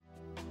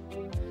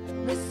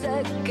a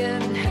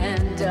second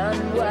hand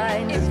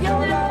unwind. If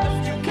you're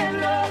lost, you can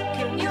look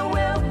and you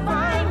will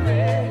find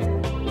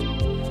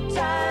me.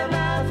 Time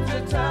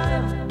after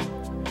time.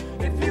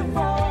 If you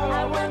fall,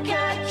 I will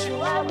catch you.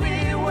 I'll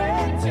be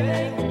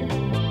waiting.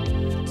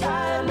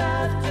 Time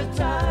after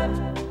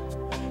time.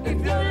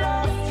 If you're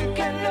lost, you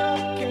can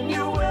look and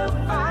you will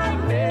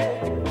find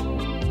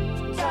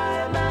me.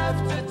 Time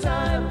after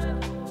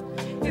time.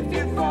 If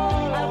you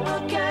fall, I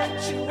will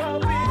catch you. I'll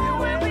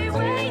be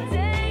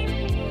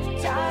waiting.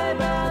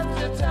 Time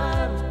after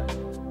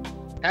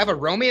time. Have a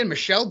Romy and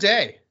Michele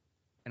day.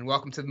 And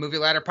welcome to the Movie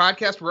Ladder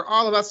Podcast. We're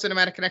all about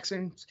cinematic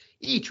connections.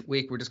 Each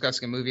week we're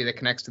discussing a movie that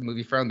connects to the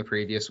movie from the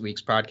previous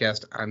week's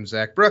podcast. I'm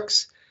Zach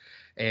Brooks.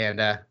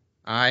 And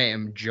I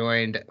am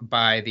joined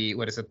by the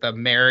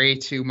Mary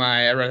to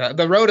my,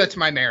 the Rhoda to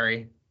my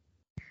Mary.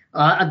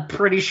 I'm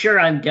pretty sure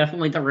I'm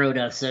definitely the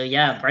Rhoda. So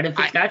yeah, Brendan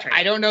Fitzpatrick.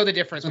 I don't know the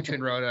difference between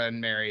Rhoda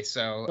and Mary.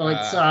 So well,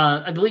 it's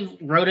I believe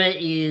Rhoda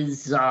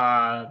is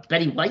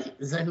Betty White.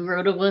 Is that who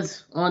Rhoda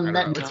was on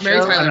that show? It's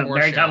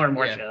Mary Tyler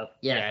Moore show.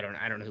 Yeah,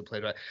 I don't know who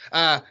played what.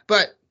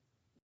 But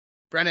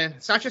Brendan,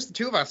 it's not just the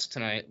two of us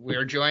tonight. We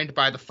are joined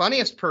by the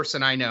funniest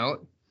person I know,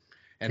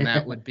 and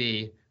that would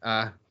be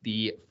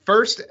the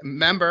first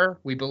member,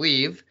 we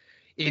believe,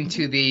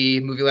 into the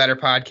Movie Ladder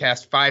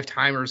Podcast Five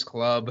Timers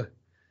Club.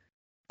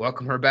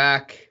 Welcome her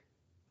back,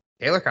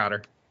 Taylor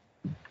Cotter.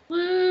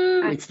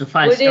 Woo! It's the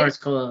Five Stars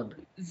Club.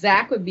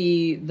 Zach would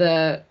be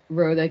the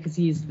Rhoda because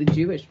he's the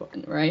Jewish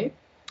one, right?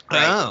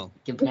 Oh,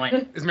 good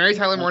point. Is Mary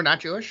Tyler Moore not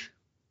Jewish?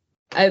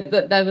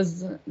 That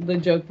was the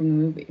joke from the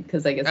movie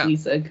because I guess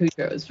Lisa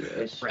Kudrow is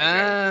Jewish.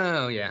 Right.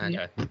 Oh yeah,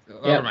 okay.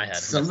 Over my head.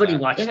 Somebody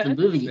watched the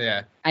movie.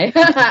 Yeah.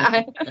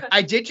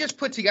 I did just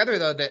put together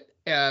though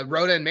that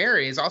Rhoda and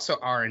Mary is also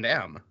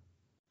R&M.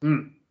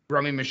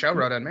 Romy, Michele,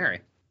 Rhoda and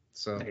Mary.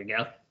 So there you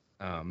go.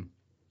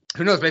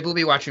 Who knows? Maybe we'll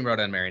be watching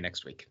Rhoda and Mary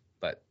next week.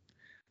 But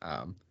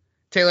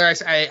Taylor,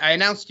 I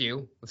announced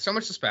you with so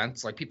much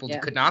suspense, like people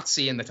could not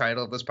see in the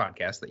title of this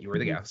podcast that you were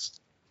the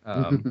guest.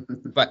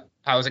 But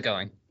how is it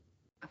going?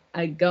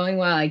 Going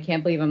well. I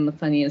can't believe I'm the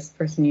funniest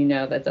person you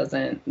know that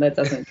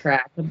doesn't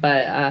track.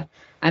 But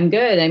I'm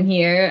good. I'm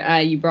here.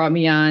 You brought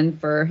me on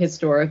for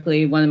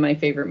historically one of my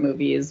favorite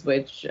movies,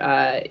 which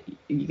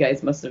you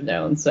guys must have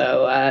known.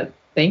 So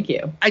thank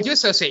you. I do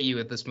associate you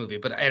with this movie,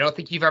 but I don't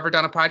think you've ever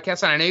done a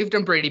podcast. And I know you've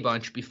done Brady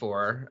Bunch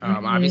before.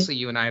 Obviously,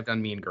 you and I have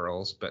done Mean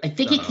Girls. But I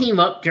think it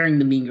came up during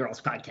the Mean Girls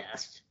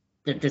podcast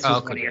that this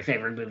was one of your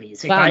favorite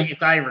movies, if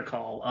I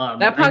recall.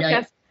 That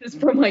podcast is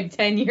from like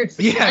 10 years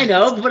ago. Yeah, I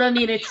know, but I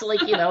mean, it's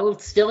like,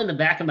 it's still in the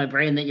back of my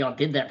brain that y'all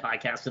did that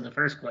podcast in the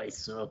first place.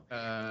 So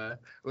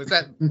was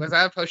that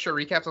a post-show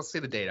recap? Let's see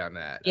the date on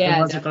that. Yeah,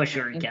 it was a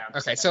post-show recap.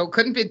 Okay, so it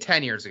couldn't have been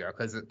 10 years ago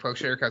because the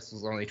post-show recap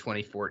was only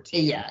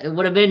 2014. Yeah, it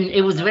would have been.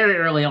 It was very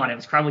early on. It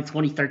was probably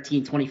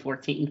 2013,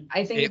 2014.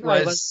 I think it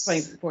probably was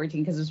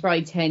 2014 because it was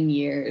probably 10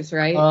 years,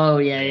 right? Oh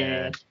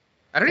yeah.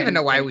 I don't even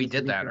know why we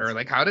did that, or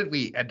like how did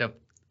we end up?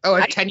 Oh,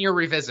 a 10-year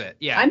revisit.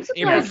 Yeah, I'm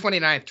April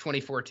 29th,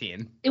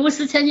 2014. It was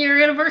the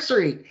 10-year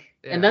anniversary.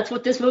 Yeah. And that's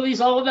what this movie's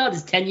all about,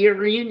 is 10-year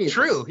reunions.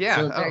 True, yeah.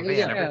 So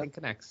everything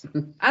connects.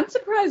 I'm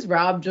surprised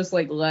Rob just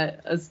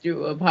let us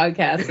do a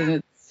podcast and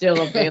it's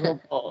still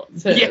available.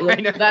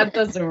 I know. That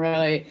doesn't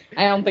really,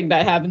 I don't think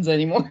that happens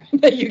anymore.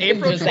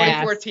 April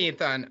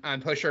 2014th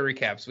on Post Show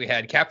Recaps, we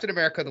had Captain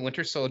America the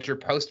Winter Soldier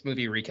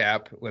post-movie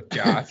recap with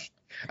Josh.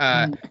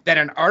 Then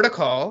an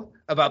article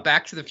about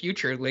Back to the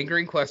Future,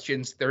 Lingering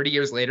Questions 30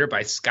 Years Later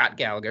by Scott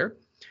Gallagher.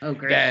 Oh,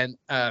 great. Then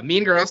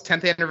Mean Girls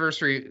 10th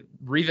Anniversary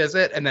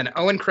Revisit. And then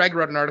Owen Craig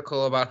wrote an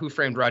article about Who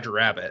Framed Roger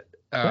Rabbit.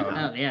 Oh,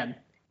 man.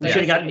 We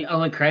should have gotten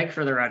Owen Craig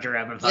for the Roger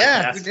Rabbit podcast.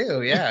 Yeah, we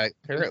do. Yeah,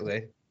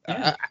 currently.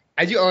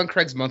 I do Owen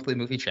Craig's monthly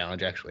movie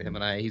challenge, actually. Him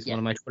and I, he's one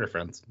of my Twitter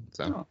friends.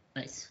 So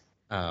nice.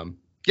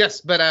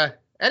 Yes, but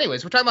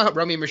anyways, we're talking about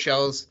Romy and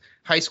Michele's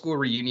high school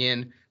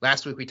reunion.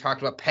 Last week we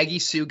talked about Peggy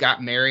Sue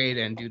got married,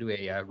 and due to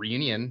a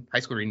high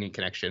school reunion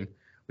connection,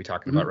 we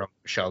talked about Romy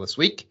and Michele this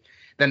week.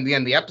 Then at the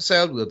end of the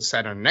episode, we'll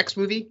decide on our next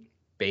movie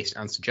based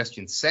on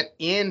suggestions sent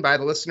in by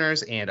the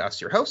listeners and us,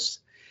 your hosts.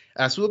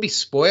 So we'll be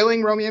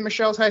spoiling Romy and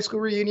Michele's high school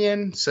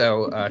reunion.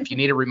 So if you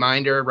need a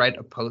reminder, write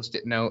a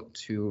Post-it note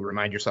to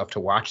remind yourself to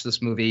watch this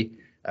movie.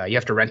 You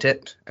have to rent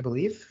it, I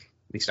believe.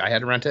 At least I had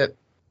to rent it.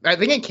 I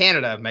think in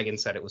Canada, Megan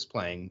said it was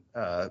playing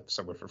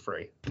somewhere for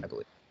free, I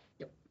believe.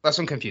 Yep. Unless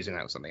I'm confusing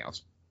that with something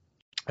else.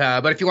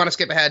 But if you want to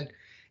skip ahead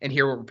and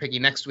hear what we're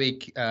picking next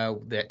week,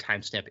 that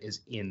timestamp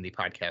is in the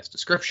podcast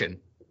description.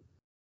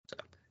 So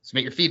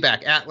submit your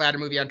feedback at Ladder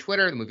Movie on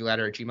Twitter,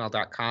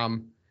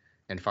 themovieladder@gmail.com,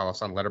 and follow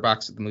us on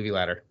Letterboxd at The Movie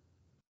Ladder.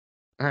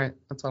 All right,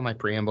 that's all my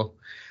preamble.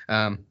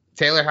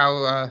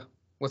 Taylor,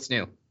 what's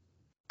new?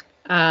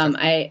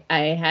 I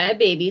had a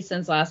baby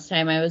since last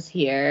time I was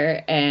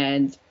here,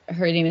 and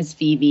her name is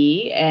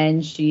Phoebe,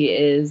 and she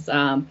is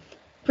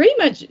pretty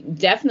much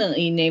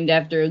definitely named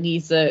after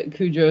Lisa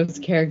Kudrow's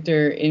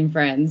character in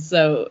Friends.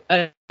 So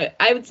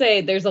I would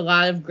say there's a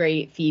lot of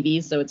great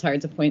Phoebes, so it's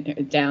hard to point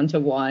her down to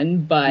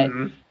one. But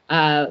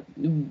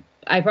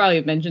I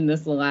probably mentioned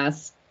this the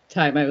last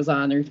time I was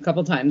on, or a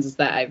couple times, is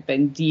that I've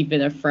been deep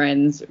in a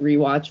Friends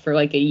rewatch for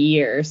like a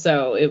year.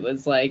 So it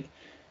was like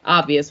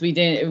obvious. We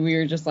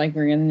were just like,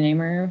 we're gonna name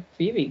her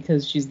Phoebe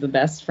because she's the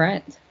best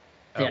friend.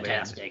 Oh, man.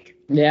 Fantastic.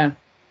 Yeah.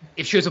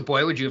 If she was a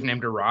boy, would you have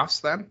named her Ross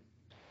then?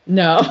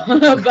 No,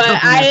 but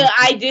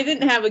I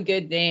didn't have a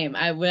good name.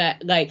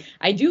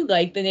 I do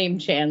like the name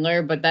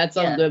Chandler, but that's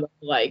a little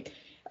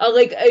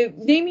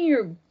naming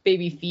your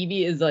baby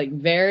Phoebe is like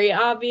very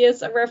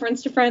obvious a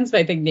reference to Friends, but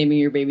I think naming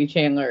your baby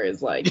Chandler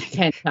is like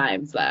 10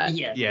 times that.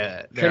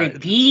 Yeah. Could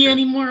it be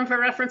any more of a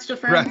reference to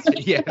Friends?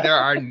 Right. Yeah,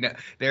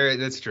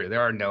 that's true.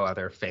 There are no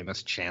other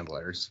famous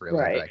Chandlers really.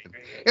 Right.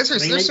 Yes,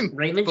 there's some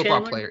Raymond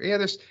football Chandler? player. Yeah,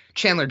 there's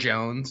Chandler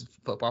Jones,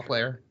 football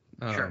player.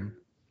 Sure.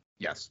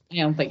 Yes. I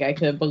don't think I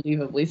could have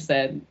believably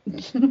said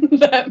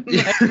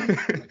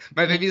that.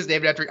 My baby is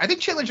named after. I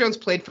think Chandler Jones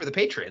played for the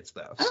Patriots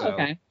though. Oh, So,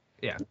 okay.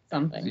 yeah.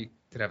 Something. So you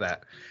could have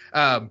that.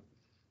 All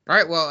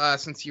right. Well,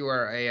 since you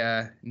are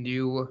a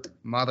new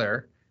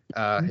mother,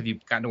 have you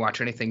gotten to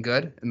watch anything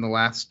good in the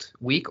last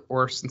week,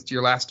 or since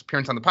your last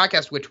appearance on the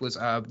podcast, which was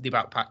the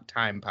About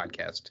Time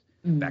podcast?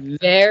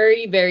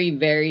 Very, very,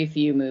 very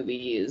few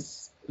movies.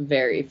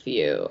 Very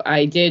few.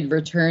 I did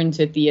return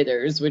to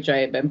theaters, which I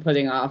had been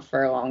putting off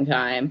for a long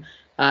time,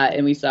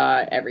 and we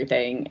saw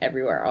Everything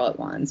Everywhere All at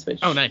Once.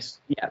 Which Nice.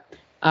 Yeah.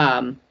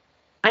 I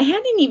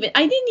didn't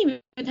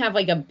even have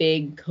like a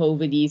big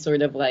COVID-y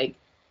sort of like,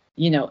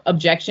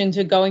 objection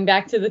to going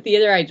back to the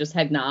theater. I just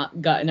had not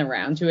gotten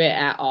around to it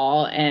at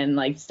all, and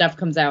like stuff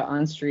comes out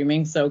on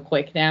streaming so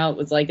quick now. It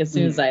was like as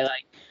soon as I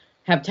like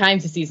have time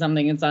to see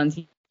something, it's on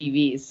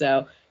TV.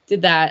 So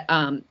did that.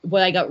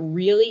 What I got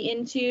really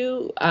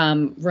into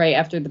right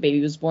after the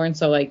baby was born.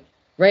 So like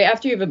right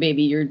after you have a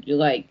baby, you're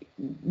like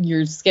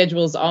your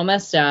schedule's all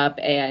messed up,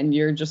 and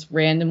you're just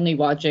randomly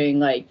watching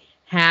like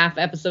half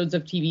episodes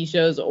of TV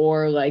shows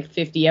or like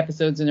 50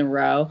 episodes in a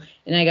row.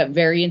 And I got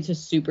very into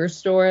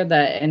Superstore, the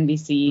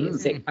NBC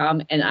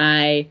sitcom, and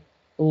I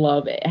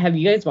love it. Have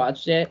you guys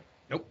watched it?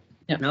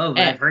 No, but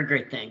I've heard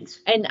great things.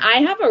 And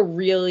I have a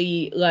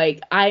really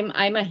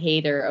I'm a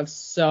hater of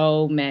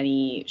so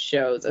many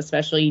shows,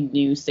 especially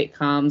new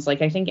sitcoms.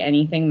 Like I think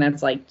anything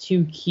that's like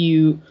too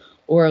cute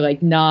or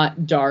like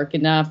not dark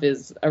enough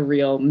is a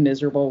real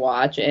miserable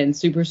watch. And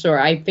Superstore,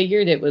 I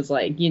figured it was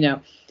like,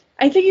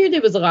 I figured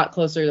it was a lot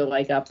closer to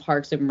like a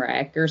Parks and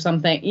Rec or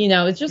something.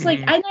 It's just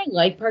like, I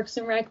like Parks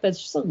and Rec, but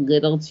it's just a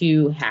little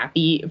too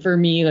happy for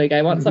me. Like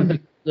I want something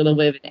a little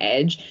bit of an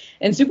edge,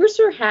 and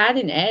Superstore had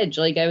an edge.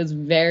 Like I was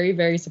very,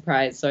 very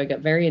surprised. So I got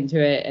very into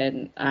it,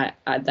 and I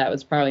that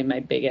was probably my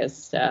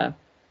biggest thing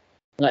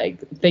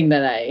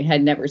that I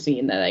had never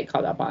seen that I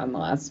caught up on the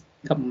last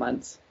couple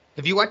months.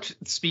 Have you watched,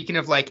 speaking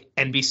of like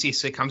NBC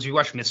sitcoms, you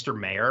watched Mr.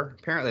 Mayor?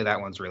 Apparently that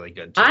one's really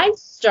good too. I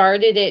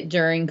started it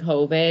during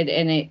COVID,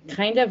 and it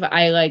kind of,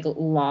 I like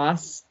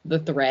lost the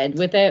thread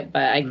with it,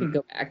 but I could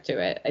go back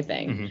to it, I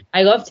think.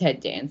 I love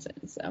Ted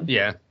Danson, so.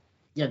 Yeah.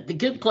 Yeah, The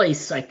Good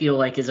Place, I feel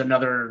like, is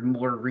another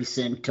more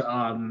recent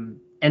NBC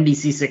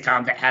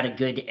sitcom that had a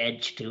good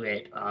edge to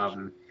it.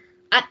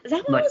 That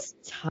one was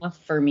tough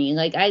for me.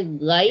 Like, I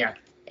liked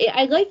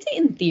it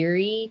in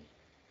theory,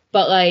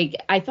 but, like,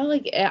 I felt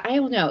like, I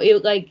don't know.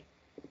 It, like,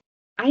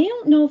 I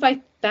don't know if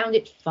I found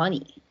it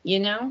funny,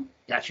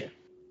 Gotcha.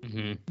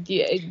 Mm-hmm. Do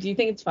you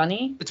think it's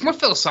funny? It's more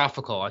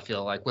philosophical, I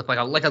feel like, with like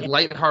a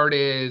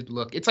lighthearted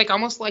look. It's like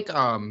almost like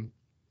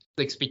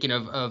speaking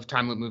of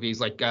time loop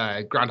movies, like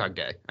Groundhog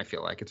Day. I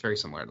feel like it's very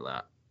similar to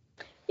that.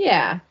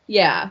 Yeah.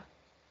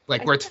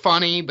 Like where it's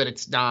funny, but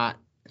it's not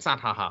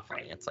haha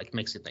funny. It's like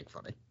makes you think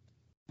funny.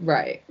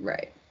 Right.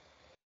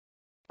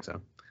 So,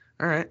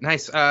 all right,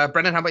 nice.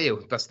 Brendan, how about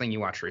you? Best thing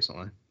you watched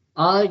recently?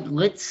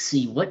 Let's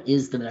see. What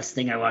is the best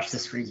thing I watched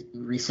this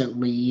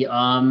recently? It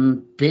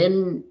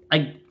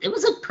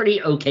was a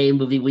pretty okay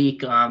movie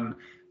week.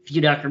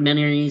 Few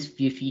documentaries,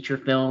 few feature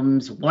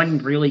films, one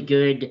really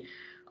good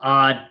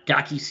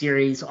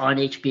docuseries on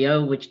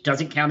HBO, which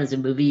doesn't count as a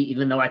movie,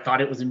 even though I thought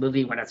it was a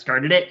movie when I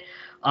started it.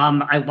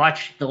 I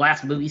watched The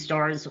Last Movie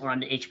Stars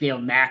on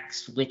HBO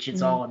Max, which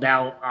is all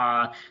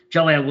about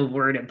Joanne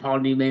Woodward and Paul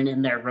Newman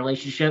and their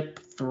relationship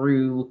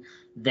through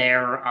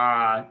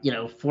their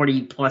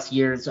 40 plus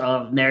years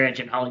of marriage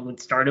and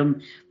Hollywood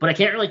stardom. But I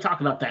can't really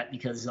talk about that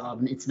because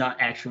it's not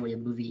actually a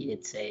movie,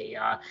 it's a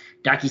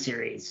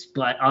docuseries,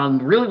 but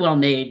really well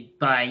made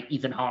by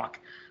Ethan Hawke.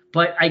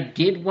 But I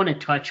did want to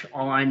touch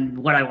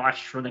on what I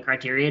watched for the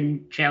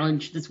Criterion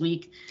Challenge this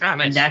week. Ah,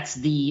 nice. And that's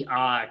the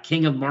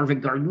King of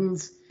Marvin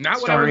Gardens.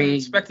 Not what I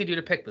expected you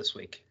to pick this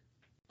week.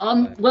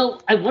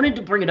 Well, I wanted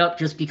to bring it up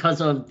just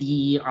because of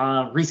the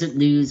recent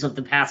news of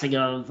the passing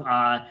of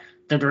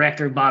the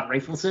director, Bob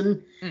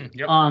Rafelson.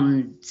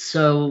 Yep.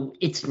 So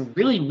it's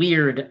really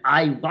weird.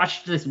 I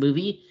watched this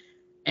movie,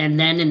 and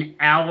then an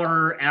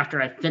hour after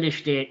I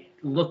finished it,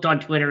 looked on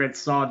Twitter and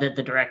saw that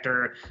the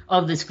director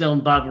of this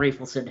film, Bob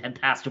Rafelson,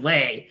 had passed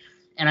away.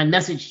 And I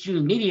messaged you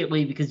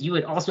immediately because you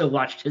had also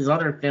watched his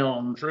other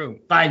film,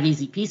 5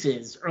 Easy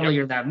Pieces,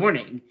 earlier that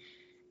morning.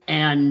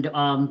 And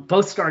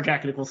both star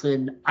Jack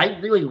Nicholson. I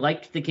really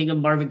liked The King of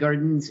Marvin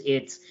Gardens.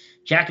 It's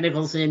Jack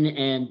Nicholson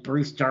and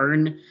Bruce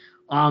Dern.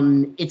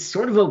 It's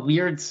sort of a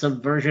weird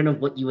subversion of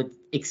what you would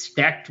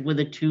expect with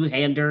a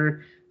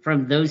two-hander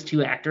from those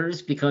two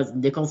actors, because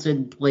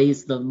Nicholson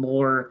plays the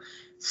more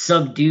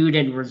subdued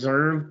and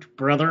reserved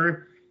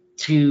brother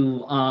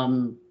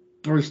to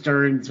Bruce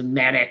Dern's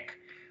manic,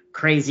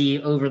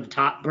 crazy,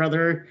 over-the-top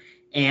brother.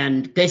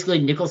 And basically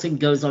Nicholson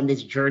goes on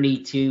this journey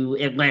to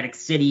Atlantic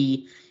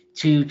City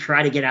to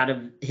try to get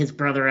his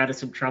brother out of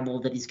some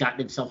trouble that he's gotten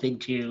himself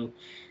into.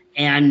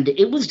 And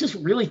it was just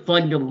really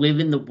fun to live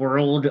in the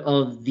world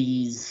of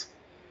these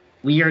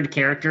weird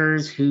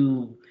characters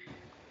who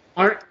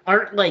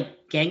aren't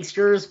like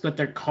gangsters, but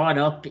they're caught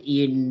up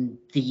in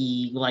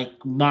the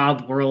like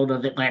mob world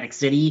of Atlantic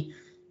City,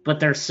 but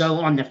they're so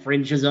on the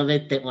fringes of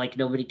it that like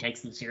nobody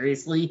takes them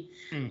seriously.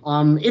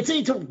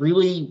 It's a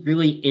really,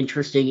 really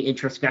interesting,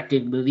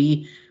 introspective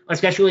movie,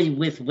 especially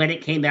with when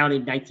it came out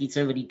in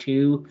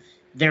 1972.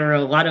 There are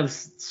a lot of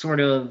sort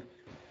of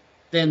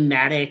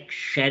thematic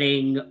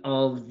shedding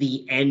of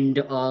the end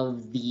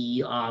of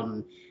the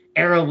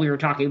era we were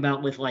talking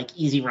about with like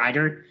Easy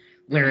Rider,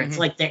 where it's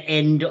like the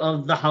end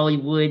of the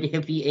Hollywood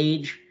hippie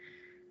age,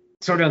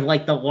 sort of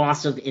like the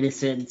loss of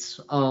innocence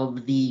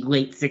of the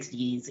late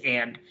 60s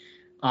and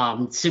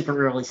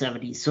super early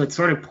 70s. So it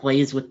sort of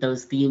plays with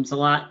those themes a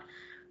lot.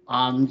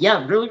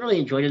 Yeah, really, really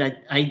enjoyed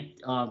it. I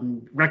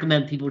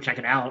recommend people check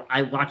it out.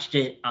 I watched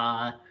it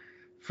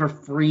for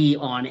free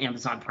on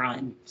Amazon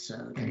Prime. So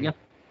there you go.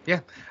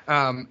 Yeah.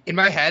 In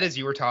my head, as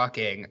you were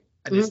talking,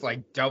 this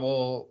like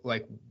double,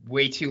 like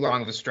way too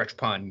long of a stretch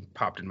pun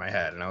popped in my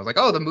head. And I was like,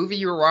 oh, the movie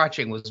you were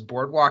watching was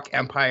Boardwalk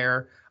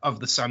Empire of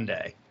the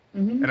Sunday.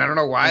 And I don't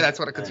know why that's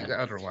what I don't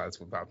know why that's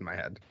what popped in my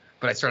head.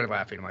 But I started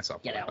laughing to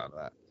myself when I thought of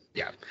that.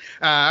 Yeah.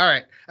 All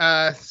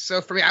right.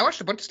 So for me, I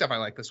watched a bunch of stuff I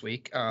liked this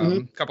week.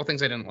 A couple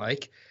things I didn't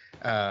like.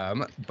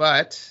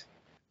 But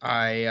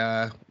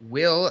I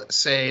will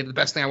say the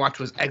best thing I watched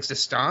was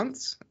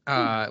Existence,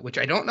 which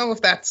I don't know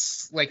if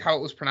that's like how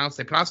it was pronounced.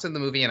 They pronounced it in the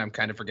movie, and I'm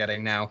kind of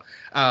forgetting now.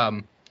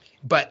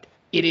 But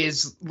it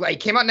is like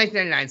came out in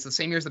 1999, so the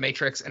same year as The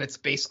Matrix, and it's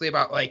basically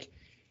about like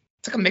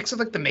it's like a mix of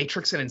like The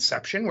Matrix and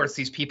Inception, where it's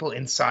these people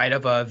inside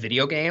of a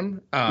video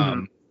game.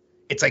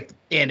 It's like,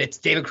 and it's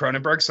David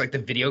Cronenberg, so like the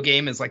video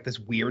game is like this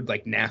weird,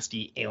 like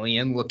nasty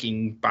alien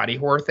looking body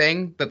horror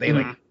thing that they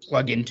like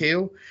plug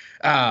into.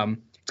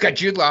 It's got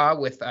Jude Law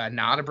with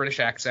not a British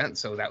accent,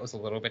 so that was a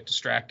little bit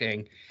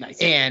distracting.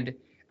 Nice. And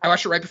I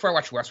watched it right before I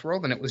watched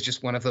Westworld, and it was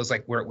just one of those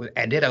like where it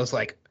ended. I was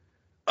like,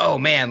 oh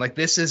man, like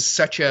this is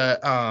such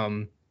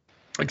a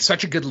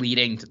such a good lead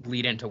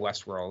into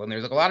Westworld, and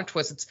there's like a lot of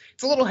twists.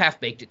 It's a little half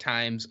baked at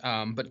times,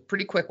 but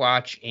pretty quick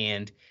watch,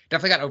 and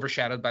definitely got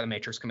overshadowed by The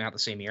Matrix coming out the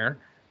same year.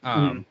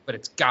 But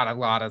it's got a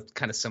lot of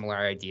kind of similar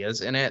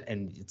ideas in it,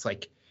 and it's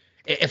like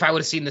if I would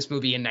have seen this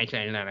movie in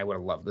 1999, I would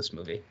have loved this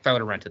movie. If I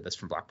would have rented this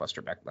from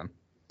Blockbuster back then.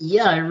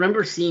 Yeah, I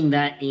remember seeing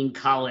that in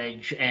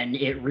college, and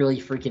it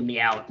really freaking me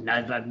out, and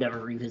I've never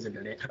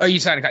revisited it. Oh, you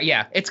saw it?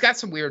 Yeah, it's got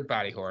some weird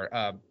body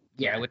horror.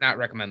 Yeah, I would not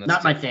recommend this.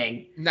 Not my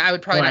thing. No, I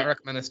would probably not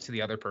recommend this to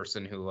the other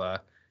person who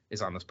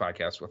is on this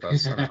podcast with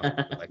us. I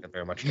don't like it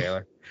very much,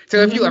 Taylor.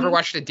 So have you ever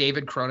watched a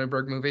David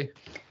Cronenberg movie?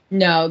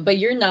 No, but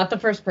you're not the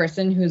first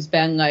person who's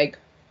been like,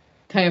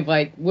 kind of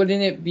like,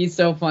 wouldn't it be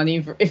so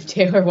funny if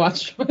Taylor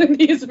watched one of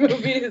these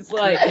movies?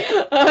 Like,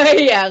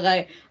 yeah,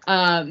 like,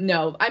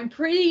 no, I'm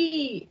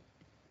pretty,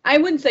 I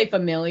wouldn't say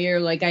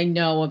familiar. Like, I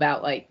know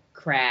about like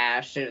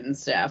Crash and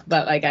stuff,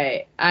 but like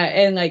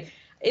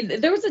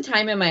there was a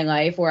time in my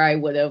life where I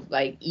would have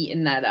like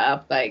eaten that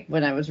up, like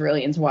when I was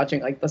really into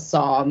watching like the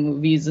Saw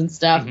movies and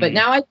stuff. But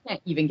now I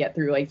can't even get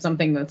through like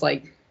something that's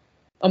like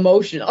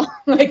emotional.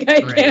 Like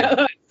I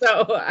can't.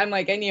 So I'm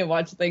like, I need to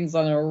watch things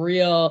on a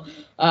real,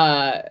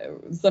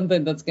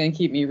 something that's going to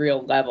keep me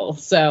real level.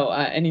 So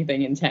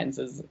anything intense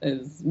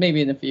is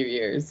maybe in a few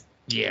years.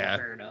 Yeah.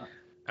 Fair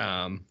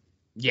enough.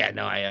 Yeah,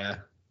 no,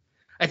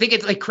 I think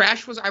it's like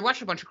Crash was, I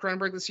watched a bunch of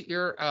Cronenberg this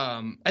year.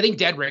 I think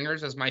Dead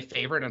Ringers is my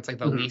favorite, and it's like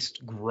the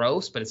least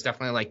gross, but it's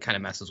definitely like kind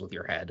of messes with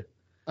your head.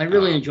 I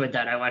really enjoyed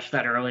that. I watched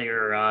that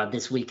earlier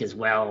this week as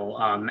well.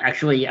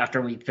 Actually,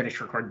 after we finished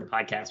recording the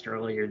podcast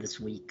earlier this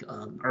week,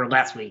 or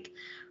last week,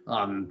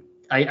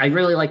 I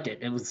really liked it.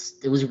 It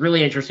was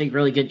really interesting,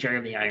 really good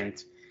Jeremy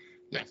Irons.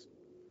 Yes.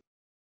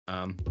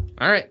 All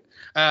right.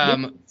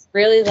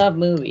 Really love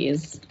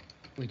movies.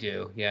 We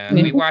do, yeah.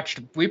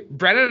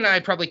 Brennan and I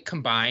probably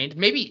combined,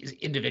 maybe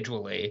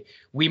individually,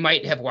 we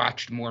might have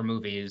watched more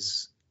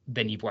movies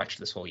than you've watched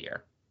this whole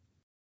year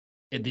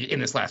in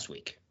this last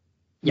week.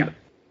 Yeah.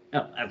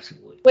 Oh,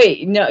 absolutely.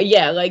 Wait, no,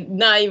 yeah, like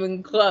not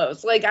even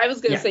close. Like I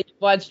was gonna say you've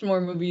watched more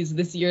movies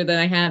this year than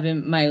I have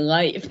in my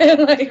life.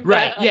 Like,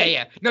 right,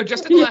 yeah. No,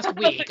 just in the last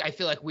week, I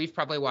feel like we've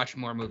probably watched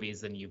more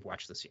movies than you've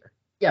watched this year.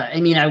 Yeah,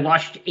 I mean, I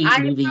watched 8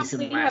 movies in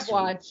the last week. I have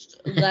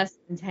watched less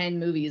than 10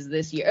 movies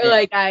this year.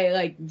 Like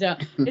I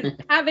don't.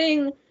 It's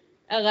having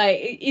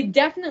it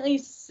definitely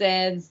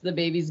since the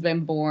baby's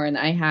been born,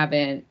 I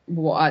haven't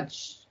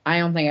watched. I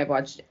don't think I've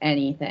watched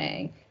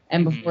anything.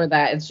 And before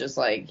that, it's just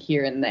like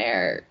here and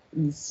there.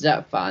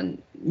 stuff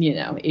on,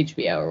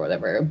 HBO or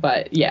whatever.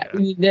 But yeah,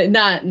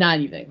 not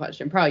even a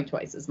question. Probably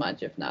twice as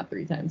much, if not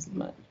 3 times as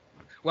much.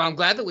 Well, I'm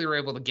glad that we were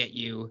able to get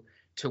you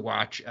to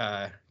watch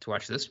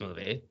this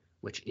movie,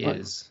 which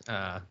is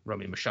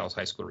Romy and Michelle's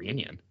high school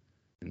reunion,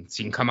 and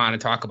so you can come on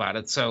and talk about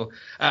it. So,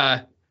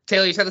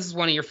 Taylor, you said this is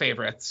one of your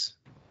favorites.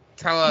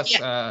 Tell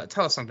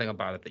us something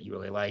about it that you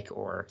really like,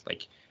 or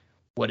like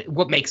what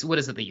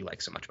is it that you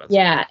like so much about this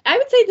movie? I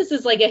would say this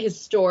is like a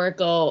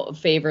historical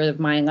favorite of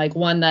mine, like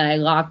one that I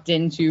locked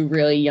into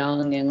really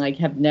young and like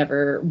have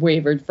never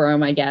wavered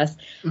from, I guess.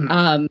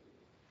 Mm-hmm.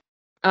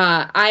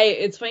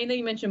 It's funny that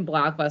you mentioned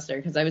Blockbuster,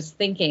 because I was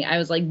thinking, I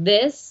was like,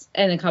 this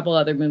and a couple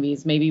other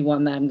movies, maybe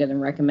one that I'm going to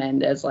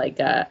recommend as like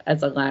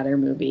as a latter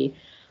movie,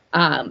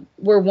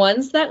 were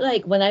ones that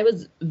like when I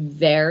was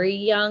very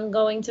young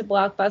going to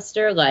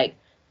Blockbuster, like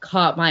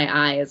caught my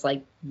eye as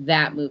like,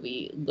 that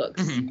movie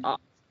looks awesome.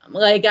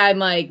 Like I'm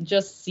like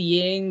just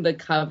seeing the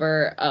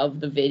cover of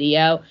the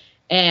video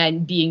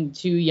and being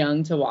too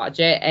young to watch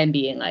it and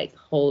being like,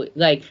 holy,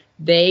 like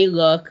they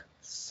look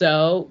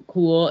so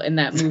cool and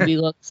that movie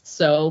looks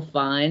so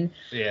fun.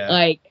 Yeah.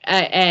 Like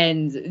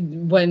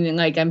and when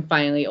like I'm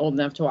finally old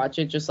enough to watch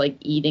it, just like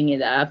eating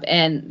it up.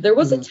 And there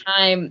was a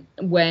time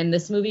when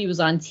this movie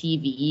was on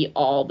TV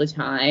all the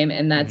time,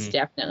 and that's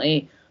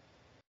definitely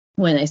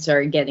when I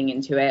started getting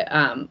into it,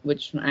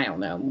 which I don't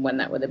know when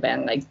that would have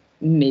been, like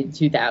mid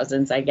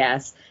 2000s, I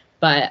guess.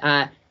 But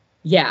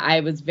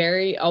I was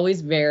always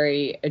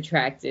very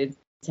attracted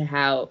to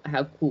how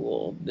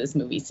cool this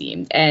movie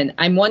seemed. And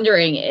I'm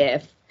wondering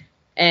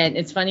and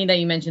it's funny that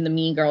you mentioned the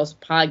Mean Girls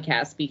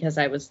podcast, because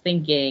I was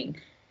thinking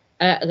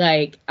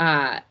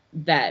that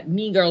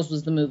Mean Girls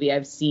was the movie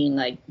I've seen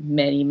like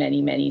many,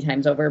 many, many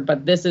times over.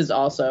 But this is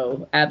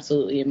also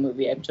absolutely a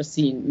movie I've just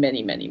seen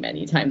many, many,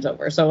 many times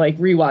over. So like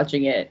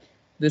rewatching it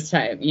this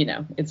time,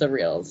 it's a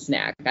real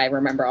snack. I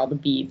remember all the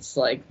beats,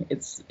 like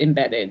it's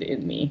embedded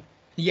in me.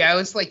 Yeah, I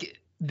was like,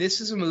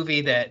 this is a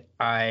movie that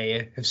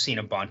I have seen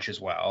a bunch as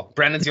well.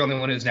 Brendan's the only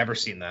one who's never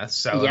seen this,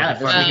 so yeah,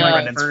 this is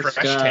Brendan's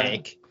fresh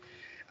take.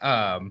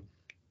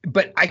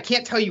 But I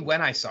can't tell you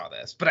when I saw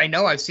this, but I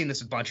know I've seen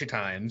this a bunch of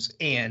times,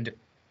 and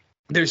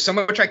there's so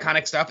much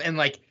iconic stuff, and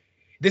like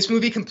this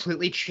movie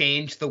completely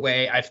changed the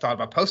way I've thought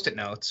about Post-it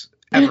notes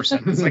ever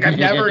since. Like I've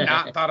never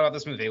not thought about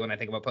this movie when I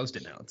think about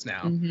Post-it notes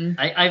now.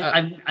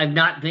 I've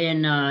not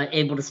been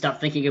able to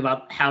stop thinking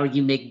about how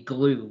you make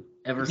glue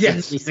ever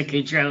since Lisa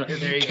Kudrow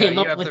came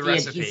up with the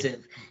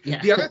adhesive.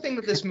 Yeah. The other thing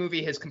that this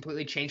movie has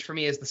completely changed for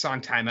me is the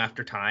song Time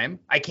After Time.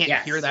 I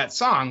can't hear that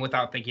song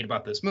without thinking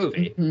about this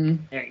movie.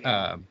 There you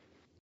go.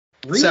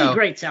 Really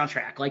great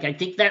soundtrack. Like I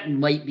think that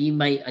might be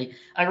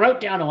I wrote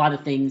down a lot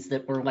of things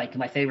that were like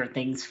my favorite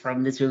things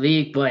from this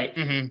movie, but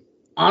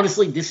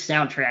honestly, this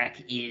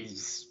soundtrack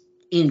is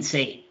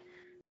insane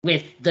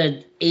with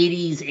the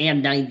 80s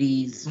and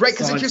 90s. Right,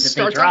 because it just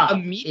starts out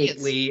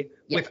immediately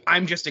with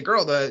I'm Just a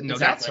Girl, the No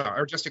Doubt song,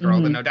 or Just a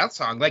Girl, the No Doubt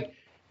song. Like,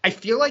 I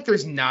feel like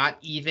there's not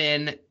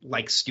even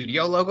like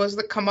studio logos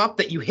that come up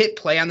that you hit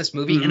play on this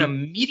movie and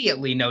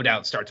immediately No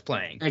Doubt starts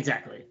playing.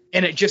 Exactly.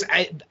 And it just,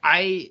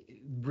 I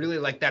really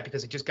like that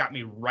because it just got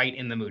me right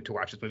in the mood to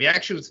watch this movie. I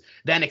actually was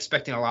then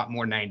expecting a lot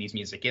more 90s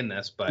music in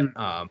this, but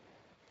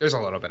there's a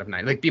little bit of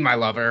 90s. Like Be My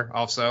Lover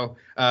also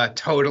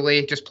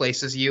totally just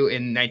places you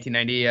in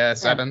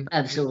 1997.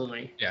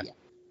 Absolutely. Yeah.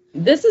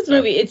 This is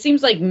movie. It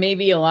seems like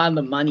maybe a lot of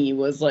the money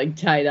was like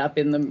tied up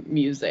in the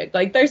music.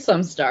 Like there's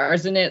some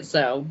stars in it,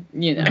 so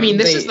I mean,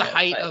 this is the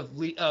height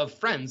of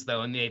Friends,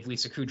 though, and they have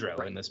Lisa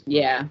Kudrow in this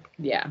movie.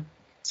 Yeah.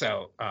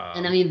 So,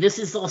 and I mean, this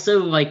is also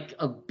like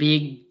a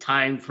big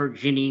time for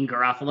Janine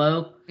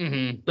Garofalo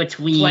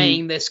between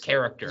playing this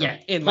character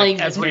in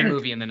like every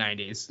movie in the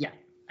 90s. Yeah,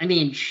 I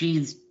mean,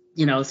 she's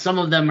some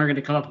of them are going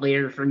to come up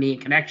later for me in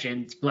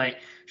Connections, but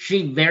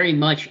she very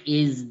much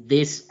is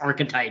this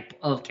archetype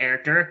of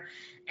character.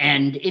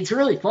 And it's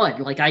really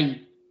fun. Like I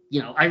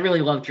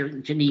really love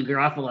Janine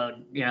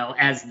Garofalo,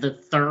 as the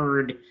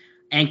third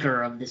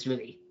anchor of this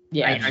movie.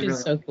 Yeah, she's really,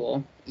 so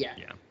cool. Yeah.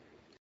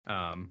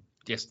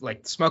 Just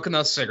like smoking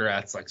those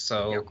cigarettes, like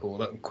so cool.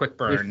 The quick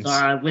burns.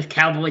 With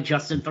Cowboy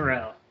Justin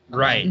Theroux.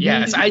 Right.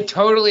 Yes, I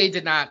totally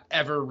did not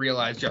ever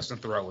realize Justin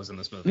Theroux was in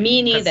this movie.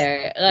 Me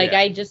neither. Like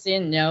I just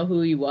didn't know who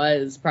he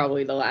was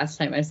probably the last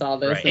time I saw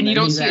this. Right. And you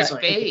don't see his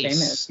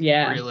face,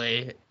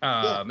 really.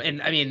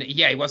 And I mean,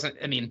 he wasn't.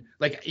 I mean,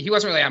 like he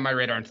wasn't really on my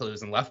radar until he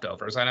was in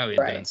Leftovers. I know he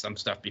had done some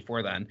stuff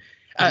before then.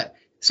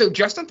 So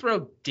Justin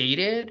Theroux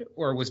dated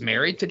or was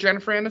married to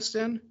Jennifer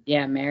Aniston?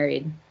 Yeah,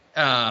 married.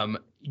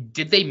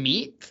 Did they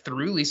meet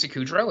through Lisa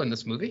Kudrow in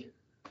this movie?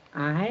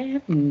 I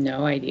have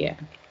no idea.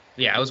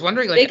 Yeah, I was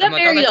wondering. Like, they got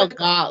married a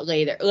lot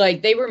later.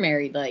 Like they were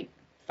married like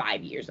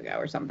 5 years ago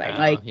or something.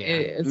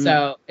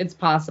 So it's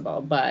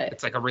possible, but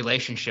it's like a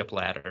relationship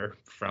ladder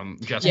from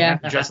Justin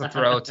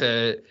Theroux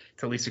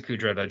to Lisa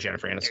Kudrow to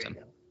Jennifer Aniston.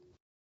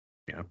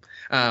 Yeah.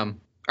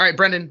 All right,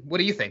 Brendan, what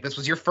do you think? This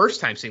was your first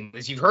time seeing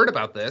this. You've heard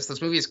about this.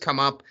 This movie has come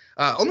up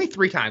only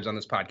 3 times on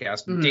this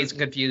podcast. Dazed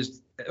and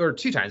Confused, or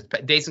 2 times.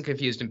 Dazed and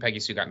Confused and Peggy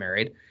Sue Got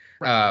Married.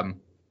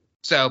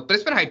 So, but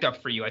it's been hyped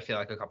up for you, I feel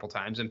like, a couple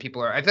times, and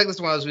people are. I think this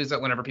is one of those movies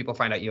that whenever people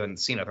find out you haven't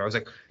seen it, I was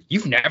like,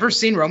 "You've never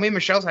seen Romy and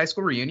Michelle's high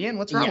school reunion?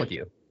 What's wrong with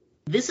you?"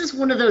 This is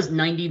one of those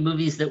 90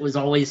 movies that was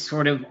always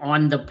sort of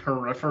on the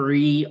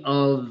periphery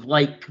of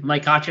like my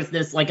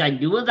consciousness. Like I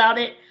knew about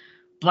it,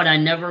 but I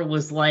never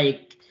was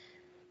like,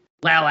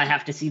 "Wow, I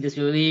have to see this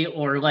movie,"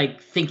 or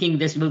like thinking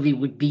this movie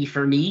would be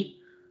for me.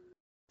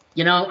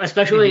 You know,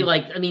 especially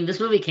like, I mean, this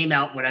movie came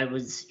out when I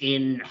was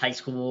in high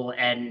school,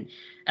 and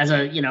as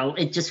a, you know,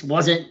 it just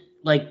wasn't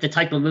like the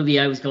type of movie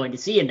I was going to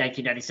see in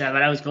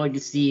 1997. I was going to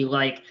see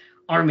like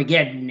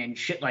Armageddon and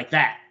shit like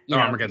that. You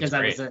know, Armageddon's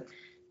because great.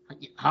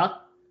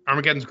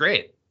 Armageddon's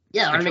great.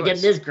 Yeah,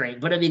 Armageddon is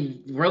great. But I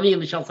mean, Romy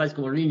and Michelle's high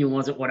school reunion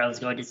wasn't what I was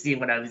going to see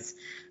when I was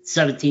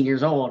 17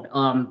 years old.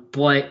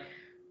 But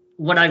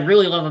what I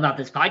really love about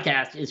this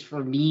podcast is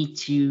for me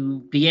to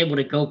be able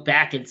to go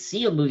back and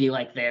see a movie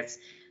like this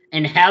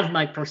and have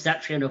my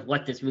perception of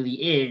what this movie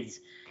is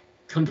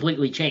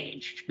completely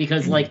changed.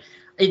 Because like,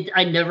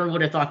 I never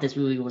would have thought this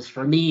movie was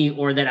for me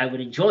or that I would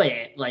enjoy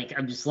it. Like,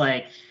 I'm just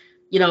like,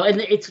 you know, and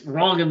it's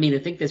wrong of me to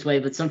think this way,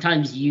 but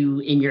sometimes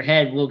you in your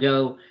head will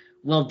go,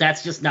 well,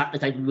 that's just not the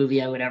type of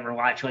movie I would ever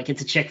watch. Like,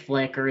 it's a chick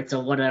flick or it's a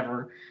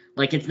whatever.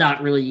 Like, it's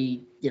not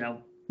really, you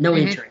know, no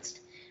interest.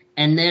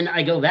 And then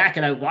I go back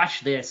and I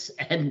watch this,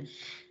 and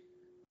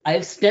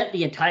I've spent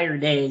the entire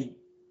day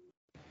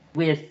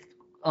with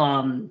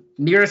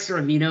Mira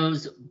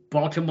Sorvino's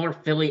Baltimore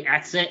Philly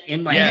accent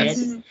in my head.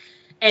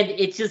 And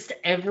it's just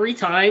every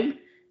time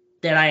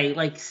that I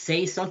like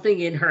say something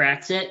in her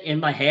accent in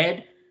my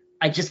head,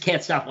 I just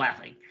can't stop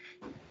laughing.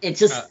 It's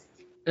just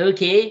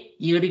okay.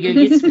 You gotta go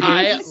get some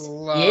I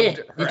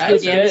loved her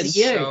accent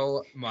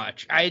so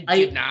much. I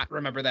did not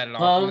remember that at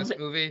all from this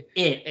movie.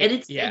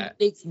 It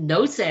makes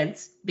no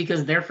sense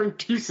because they're from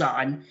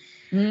Tucson,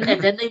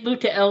 and then they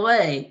moved to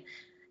LA.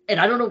 And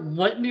I don't know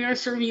what Mira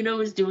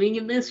Sorvino is doing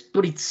in this,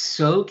 but it's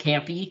so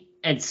campy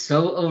and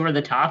so over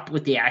the top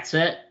with the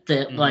accent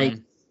that like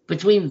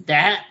between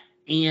that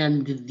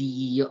and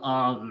the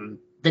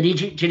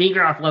Janine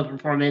Garofalo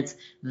performance,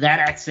 that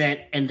accent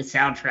and the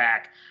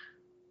soundtrack,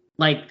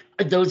 like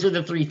those are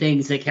the three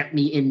things that kept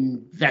me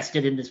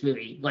invested in this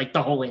movie like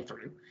the whole way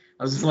through.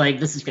 I was just like,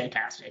 this is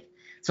fantastic.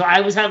 So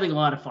I was having a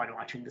lot of fun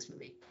watching this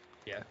movie.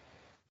 Yeah.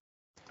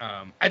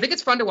 I think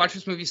it's fun to watch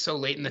this movie so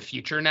late in the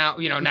future now.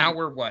 You know, now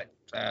we're what?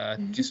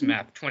 Do some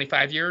math,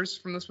 25 years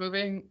from this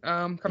movie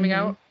coming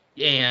out.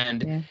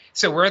 And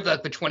so we're at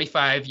the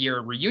 25-year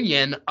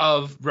reunion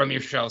of Romy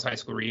and Michelle's high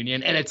school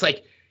reunion. And it's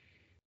like,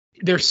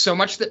 there's so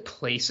much that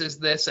places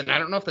this, and I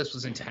don't know if this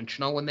was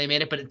intentional when they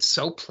made it, but it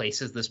so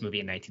places this movie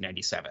in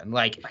 1997.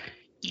 Like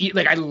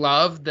I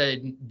love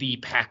the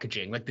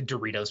packaging, like the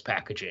Doritos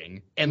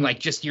packaging. And like,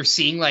 just you're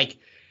seeing like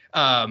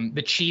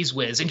the Cheese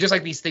Whiz and just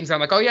like these things. I'm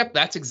like, oh, yep,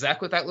 that's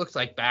exactly what that looked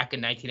like back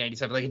in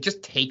 1997. Like, it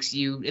just takes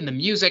you in the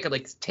music. It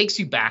like takes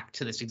you back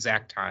to this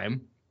exact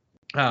time.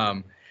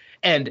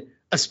 And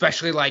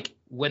especially like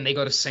when they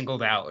go to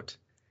Singled Out.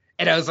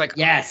 And I was like,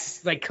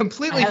 yes, like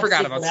completely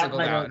forgot about Singled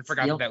Out and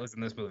forgot that was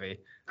in this movie.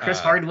 Chris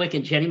Hardwick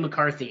and Jenny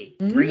McCarthy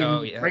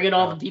bringing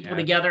all the people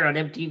together on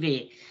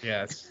MTV.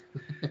 Yes.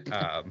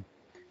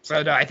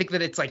 So no, I think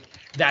that it's like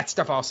that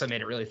stuff also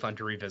made it really fun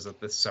to revisit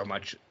this so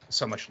much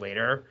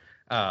later.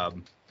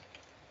 And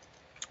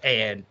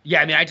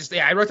yeah, I mean,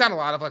 I wrote down a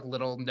lot of like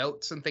little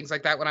notes and things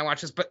like that when I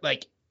watched this, but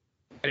like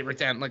I didn't write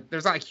down like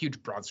there's not like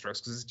huge broad strokes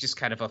because it's just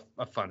kind of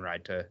a fun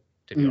ride to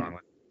go on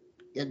with.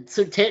 Yeah,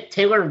 so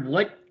Taylor,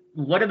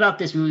 what about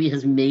this movie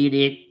has made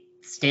it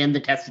stand the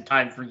test of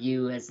time for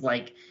you as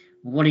like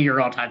one of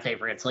your all-time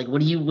favorites? Like, what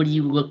do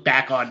you look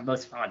back on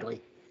most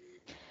fondly?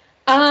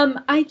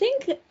 I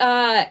think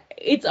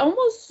it's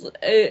almost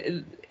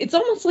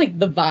like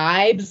the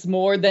vibes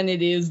more than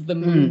it is the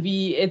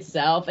movie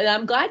itself. And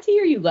I'm glad to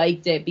hear you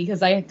liked it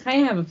because I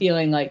kind of have a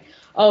feeling like,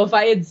 oh, if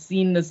I had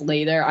seen this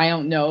later, I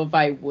don't know if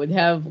I would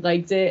have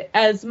liked it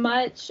as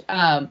much.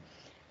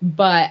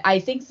 But I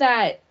think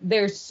that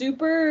they're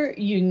super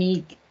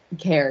unique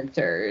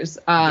characters.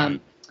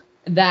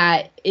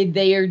 That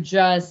they are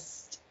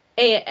just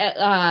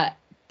they're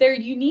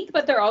unique,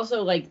 but they're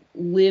also like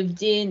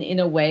lived in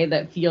a way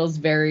that feels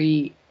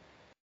very.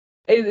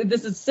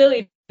 This is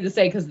silly to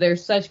say because they're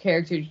such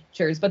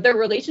caricatures, but their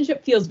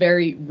relationship feels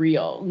very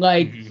real.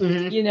 Like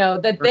you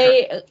know that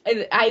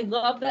I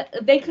love that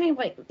they kind of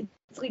like.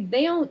 It's like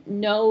they don't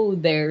know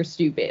they're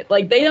stupid.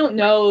 Like they don't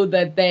know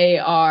that they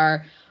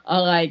are.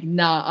 Like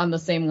not on the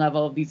same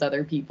level of these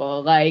other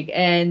people. Like,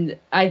 and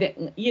I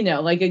think, you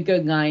know, like a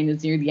good line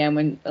is near the end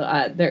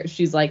when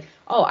she's like,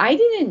 oh, I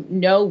didn't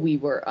know we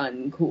were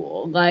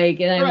uncool. Like,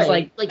 and I was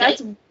like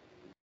that's.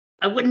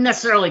 I wouldn't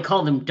necessarily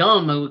call them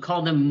dumb. I would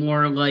call them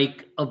more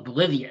like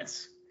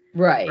oblivious.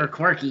 Right. Or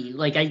quirky.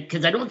 Like,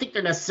 because I don't think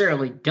they're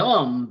necessarily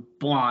dumb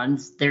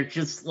blondes. They're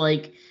just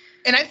like.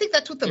 And I think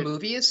that's what the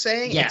movie is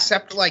saying,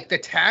 except like the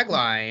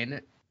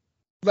tagline.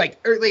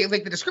 Like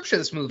the description of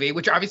this movie,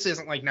 which obviously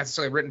isn't like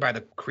necessarily written by the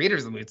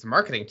creators of the movie, it's the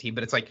marketing team,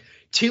 but it's like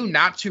two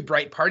not too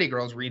bright party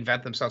girls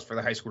reinvent themselves for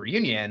the high school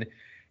reunion.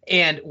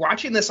 And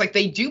watching this, like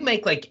they do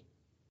make like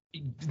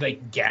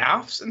like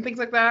gaffes and things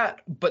like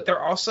that, but they're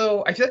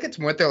also, I feel like it's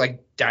more they're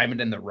like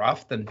diamond in the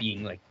rough than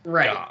being like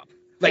dumb.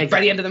 Like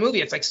by the end of the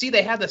movie, it's like, see,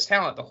 they had this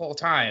talent the whole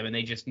time, and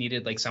they just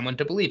needed like someone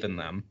to believe in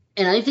them.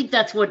 And I think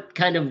that's what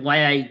kind of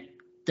why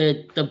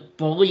the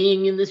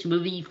bullying in this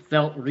movie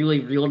felt really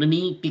real to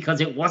me,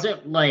 because it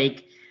wasn't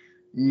like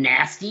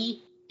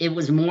nasty. It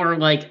was more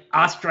like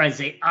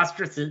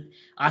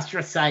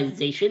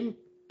ostracization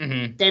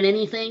Mm-hmm. than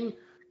anything.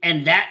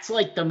 And that's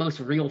like the most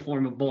real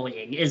form of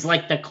bullying, is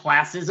like the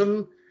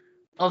classism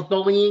of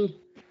bullying.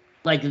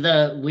 Like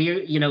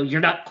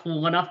you're not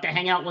cool enough to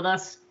hang out with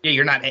us. Yeah,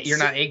 you're not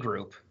a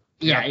group.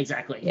 Yeah,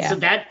 exactly. Yeah. So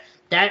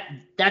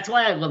that's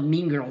why I love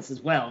Mean Girls as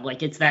well.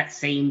 Like, it's that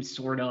same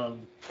sort of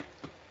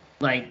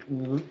like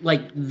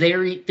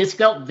this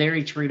felt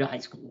very true to high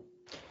school.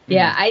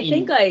 Yeah, I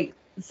think like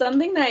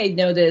something that I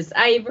noticed,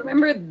 I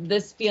remember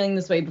this feeling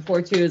this way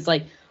before too, is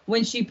like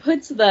when she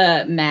puts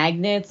the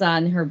magnets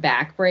on her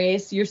back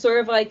brace, you're sort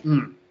of like,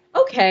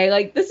 okay,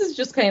 like this is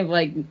just kind of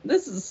like,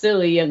 this is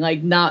silly and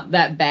like not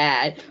that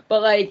bad.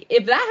 But like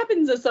if that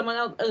happens to someone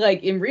else,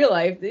 like in real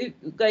life, it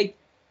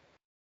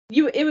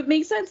would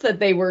make sense that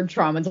they were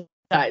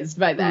traumatized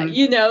by that,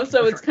 you know?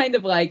 So it's kind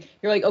of like,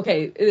 you're like,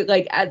 okay,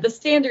 like at the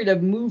standard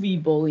of movie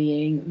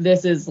bullying,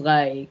 this is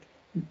like,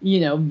 you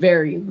know,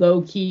 very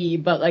low key,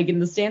 but like in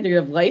the standard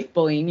of life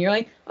bullying, you're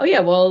like, oh yeah,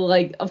 well,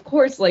 like of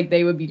course, like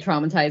they would be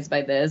traumatized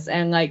by this,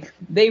 and like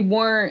they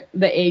weren't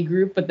the A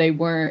group, but they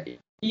weren't,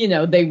 you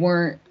know, they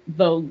weren't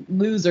the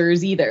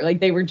losers either.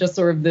 Like they were just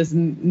sort of this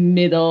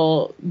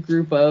middle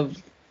group of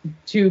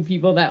two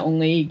people that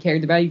only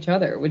cared about each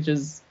other, which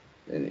is,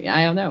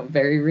 I don't know,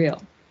 very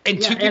real. And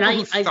I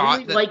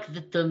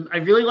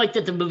really like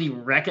that the movie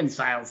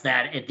reconciles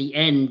that at the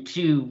end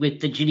too, with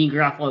the Ginny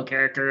Garofalo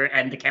character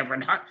and the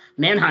Cameron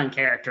Manheim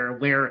character,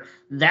 where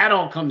that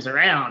all comes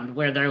around,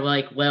 where they're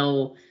like,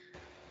 well,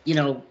 you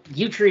know,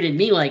 you treated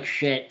me like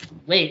shit.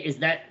 Wait, is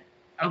that?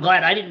 I'm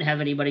glad I didn't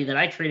have anybody that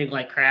I treated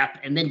like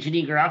crap. And then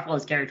Ginny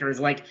Garofalo's character is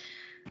like,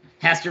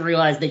 has to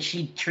realize that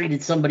she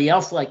treated somebody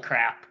else like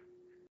crap,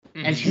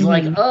 and she's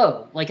like,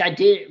 oh, like I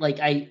did,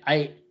 like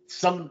I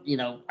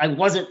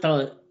wasn't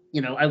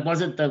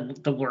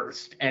the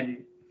worst.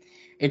 And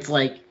it's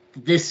like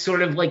this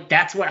sort of like,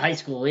 that's what high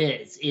school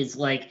is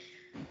like,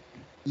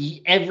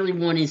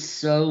 everyone is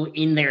so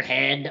in their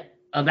head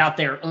about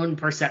their own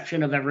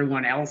perception of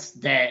everyone else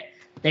that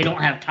they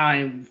don't have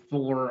time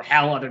for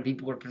how other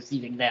people are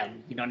perceiving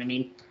them. You know what I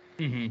mean?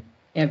 Mm-hmm.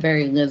 Yeah,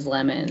 very Liz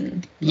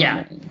Lemon.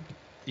 Yeah.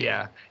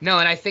 Yeah. No,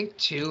 and I think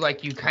too,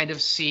 like you kind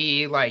of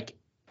see like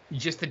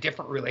just the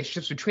different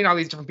relationships between all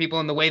these different people,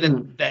 and the way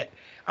that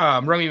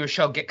Romy and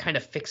Michele get kind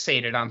of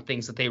fixated on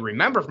things that they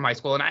remember from high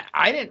school. And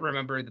I didn't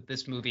remember that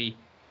this movie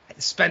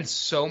spends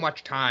so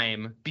much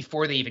time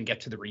before they even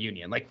get to the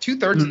reunion. Like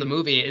 2/3 of the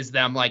movie is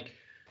them like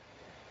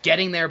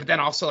getting there, but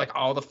then also like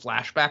all the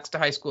flashbacks to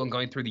high school and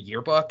going through the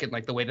yearbook and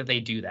like the way that they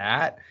do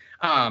that.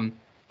 And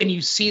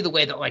you see the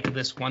way that like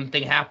this one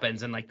thing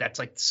happens and like that's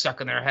like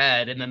stuck in their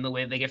head, and then the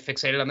way they get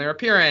fixated on their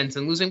appearance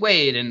and losing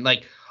weight and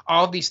like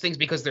all of these things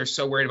because they're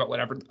so worried about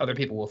whatever other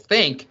people will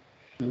think.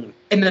 And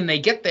then they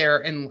get there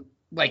and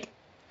like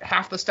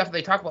half the stuff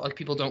they talk about, like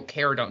people don't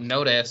care or don't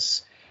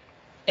notice.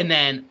 And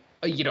then,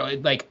 you know,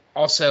 like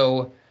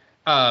also,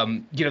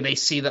 you know, they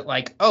see that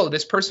like, oh,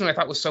 this person who I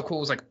thought was so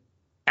cool was like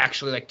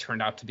actually like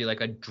turned out to be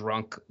like a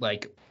drunk,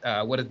 like,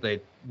 what did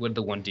the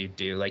one dude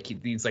do? Like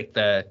he's like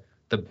the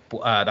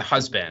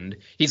husband.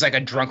 He's like a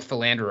drunk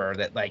philanderer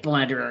that like.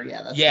 Philanderer,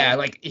 yeah. That's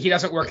like he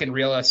doesn't work in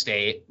real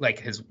estate, like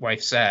his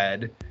wife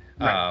said.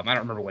 Right. I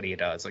don't remember what he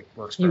does. Like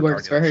he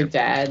works for her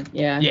dad.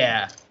 Yeah.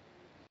 Yeah.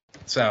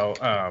 So,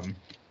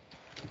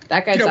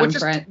 that guy's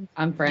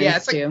on Friends yeah,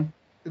 too.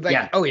 Like,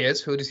 yeah. Oh, he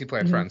is. Who does he play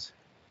on Friends?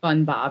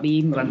 Fun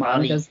Bobby. Fun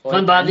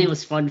Bobby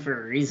was fun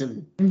for a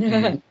reason.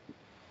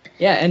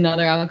 Yeah,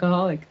 another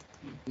alcoholic.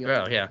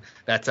 Well, yeah,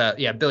 that's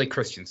Billy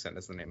Christensen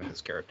is the name of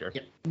his character.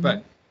 Yep.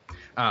 But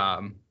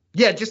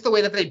yeah, just the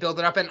way that they build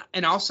it up,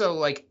 and also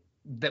like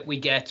that we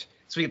get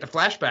the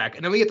flashback,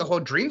 and then we get the whole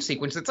dream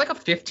sequence. It's like a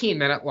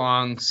 15-minute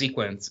long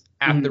sequence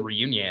at the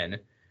reunion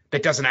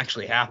that doesn't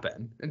actually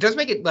happen. It does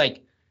make it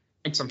like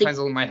sometimes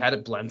in my head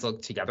it blends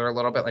together a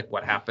little bit, like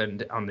what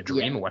happened on the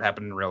dream and what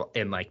happened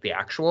in like the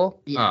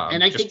actual. Yeah,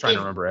 and I just think trying to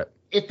remember it.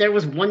 If there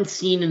was one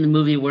scene in the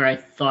movie where I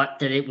thought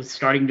that it was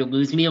starting to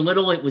lose me a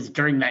little, it was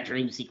during that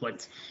dream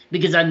sequence,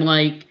 because I'm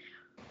like,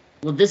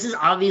 well, this is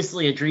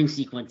obviously a dream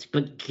sequence,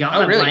 but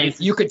God, oh really?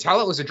 You could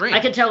tell it was a dream. I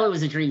could tell it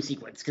was a dream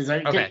sequence because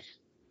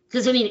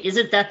I mean,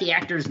 isn't that the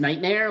actor's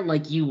nightmare?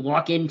 Like, you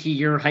walk into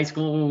your high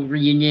school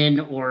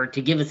reunion or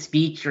to give a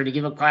speech or to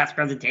give a class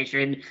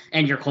presentation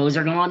and your clothes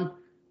are gone?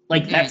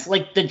 Like, that's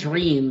like the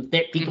dream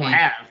that people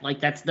have. Like,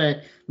 that's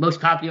the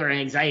most popular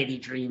anxiety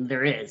dream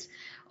there is.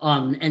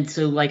 And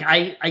so, like,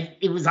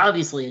 it was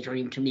obviously a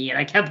dream to me, and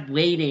I kept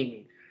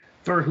waiting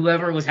for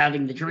whoever was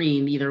having the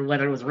dream, either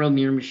whether it was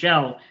Romy or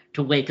Michele,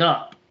 to wake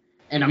up.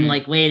 And I'm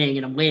like waiting,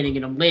 and I'm waiting,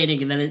 and I'm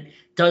waiting, and then it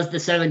does the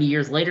 70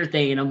 years later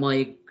thing, and I'm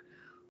like,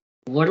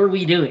 what are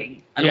we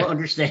doing? I don't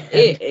understand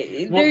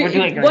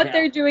what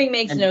they're doing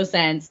makes no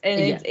sense,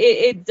 and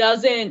it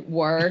doesn't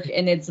work,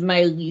 and it's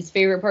my least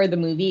favorite part of the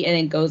movie, and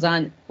it goes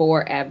on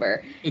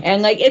forever.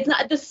 And like, it's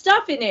not, the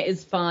stuff in it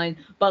is fun,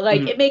 but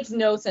like it makes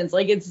no sense.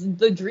 Like, it's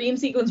the dream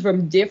sequence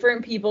from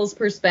different people's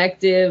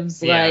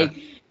perspectives, like,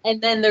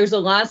 and then there's a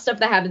lot of stuff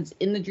that happens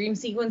in the dream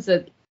sequence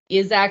that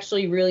is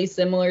actually really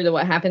similar to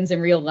what happens in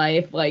real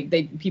life. Like,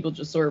 people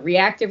just sort of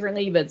react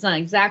differently, but it's not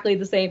exactly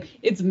the same.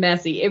 It's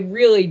messy. It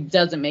really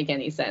doesn't make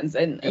any sense.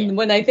 And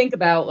when I think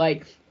about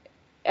like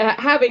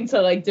having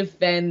to like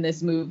defend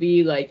this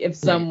movie, like if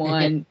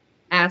someone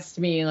asked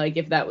me like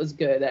if that was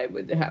good, I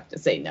would have to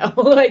say no.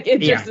 Like, it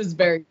just is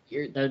very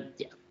weird.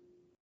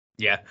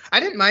 Yeah, I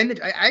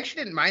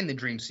actually didn't mind the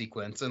dream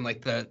sequence and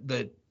like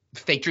the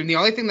fake dream. The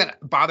only thing that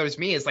bothers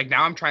me is like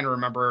now I'm trying to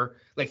remember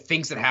like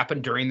things that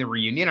happened during the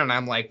reunion, and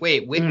I'm like,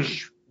 wait,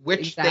 which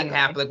thing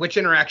happened? Like, which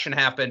interaction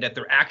happened at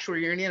the actual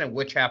reunion and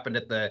which happened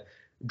at the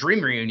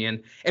dream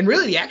reunion? And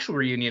really, the actual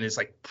reunion is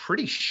like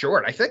pretty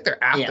short. I feel like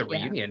they're at the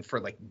reunion for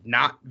like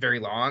not very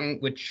long,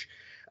 which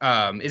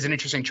is an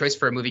interesting choice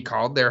for a movie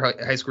called Their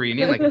High School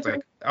Reunion. Like, it's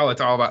like, oh,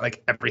 it's all about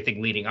like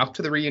everything leading up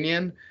to the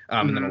reunion,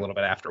 and then a little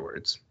bit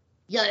afterwards.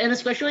 Yeah, and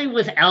especially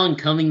with Alan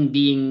Cumming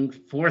being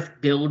fourth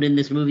billed in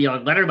this movie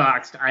on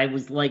Letterboxd, I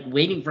was like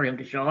waiting for him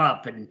to show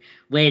up and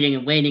waiting,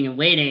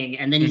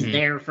 and then he's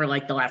there for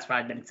like the last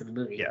 5 minutes of the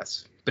movie.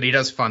 Yes, but he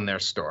does fund their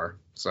store,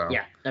 so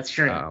yeah, that's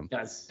true. He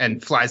does,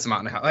 and flies them out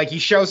in a like he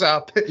shows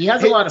up. He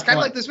has a lot of fun. It's kind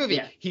of like this movie.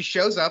 Yeah. He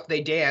shows up,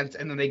 they dance,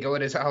 and then they go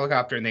in his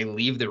helicopter and they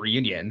leave the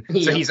reunion.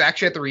 So he's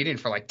actually at the reunion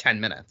for like 10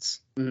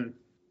 minutes.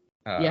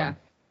 Yeah.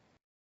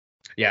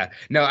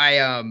 No,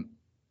 I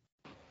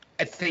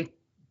think.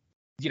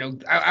 You know,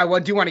 I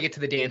do want to get to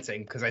the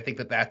dancing because I think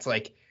that's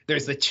like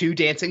there's the 2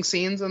 dancing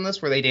scenes in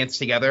this where they dance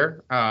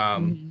together.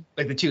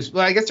 Like the 2.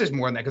 Well, I guess there's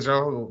more than that because they're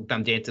all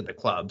them dance at the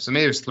club. So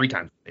maybe there's 3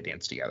 times they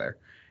dance together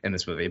in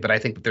this movie. But I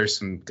think that there's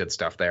some good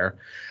stuff there.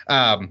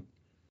 And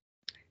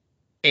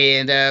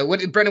Brendan, what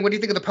do you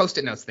think of the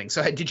Post-it notes thing?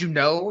 So did you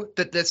know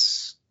that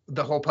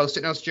the whole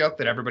Post-it notes joke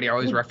that everybody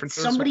always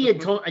references? Somebody had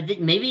told, I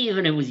think maybe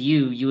even it was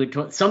you had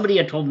told, somebody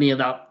had told me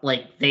about,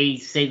 like, they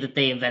say that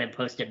they invented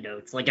Post-it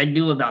notes. Like, I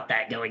knew about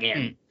that going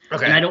in.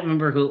 Okay. And I don't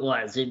remember who it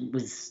was.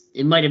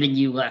 It might have been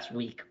you last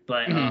week,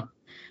 but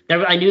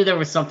I knew there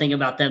was something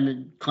about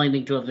them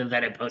claiming to have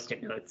invented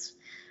Post-it notes.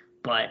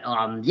 But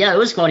yeah, it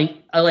was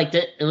funny. I liked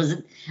it. It was,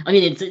 I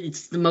mean,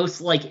 it's the most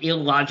like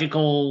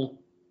illogical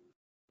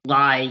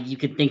lie you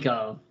could think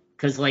of.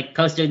 Because, like,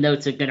 Post-it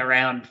notes have been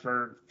around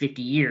for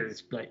 50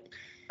 years, but...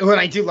 Well,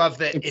 I do love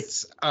that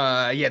it's the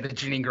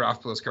Janine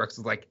Garofalo's correct.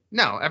 It's like,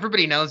 no,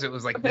 everybody knows it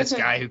was, like, this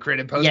guy who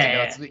created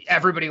Post-it notes.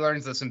 Everybody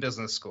learns this in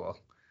business school.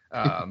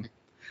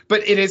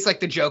 But it is, like,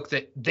 the joke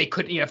that they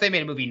couldn't, if they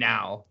made a movie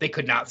now, they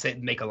could not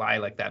make a lie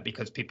like that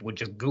because people would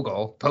just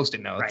Google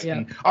Post-it notes. Right.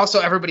 And also,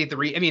 everybody at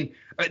the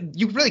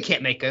you really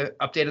can't make an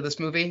update of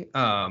this movie.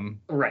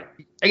 Right.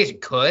 I guess you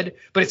could,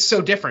 but it's so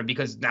different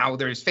because now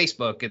there's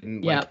Facebook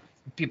and, like,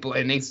 people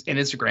in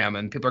Instagram,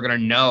 and people are going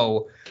to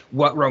know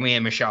what Romy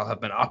and Michele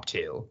have been up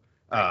to.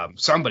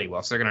 Somebody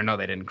will, so they're going to know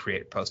they didn't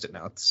create Post-it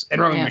notes.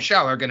 And Romy and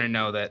Michele are going to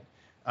know that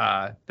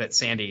that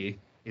Sandy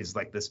is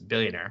like this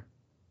billionaire.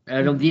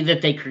 It'll be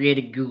that they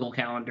created Google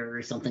Calendar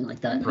or something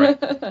like that. Right.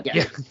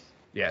 Yeah.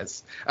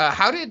 Yes.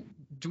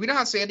 Do we know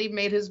how Sandy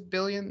made his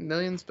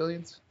billions?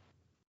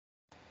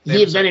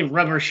 He invented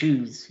rubber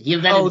shoes. He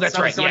invented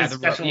special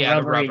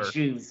rubber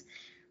shoes.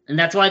 And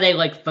that's why they,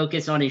 like,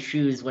 focus on his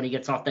shoes when he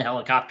gets off the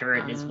helicopter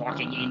and is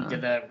walking into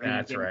the...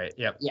 That's right.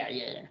 Yep.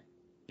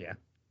 Yeah.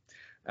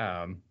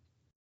 All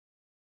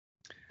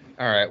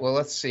right. Well,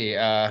 let's see.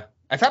 I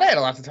thought I had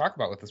a lot to talk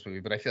about with this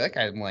movie, but I feel like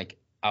I'm, like,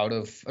 out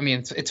of... I mean,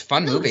 it's a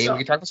fun movie. We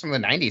can talk about some of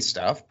the 90s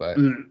stuff, but...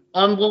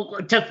 Well,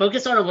 to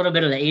focus on a little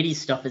bit of the 80s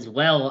stuff as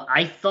well,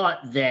 I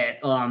thought that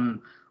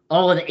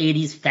all of the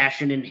 80s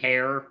fashion and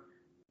hair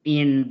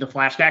in the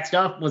flashback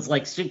stuff was,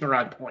 like, super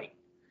on point.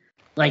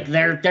 Like,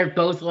 they're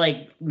both,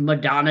 like,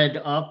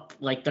 Madonna'd up,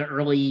 like the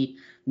early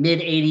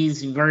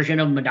mid-'80s version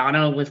of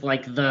Madonna with,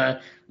 like, the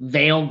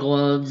veil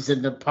gloves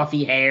and the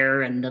puffy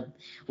hair and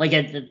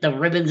the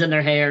ribbons in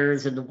their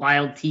hairs and the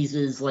wild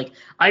teases. Like,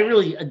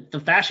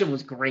 the fashion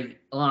was great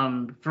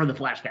for the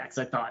flashbacks,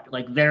 I thought.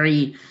 Like,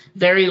 very,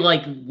 very,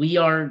 like, we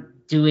are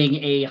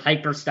doing a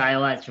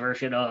hyper-stylized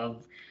version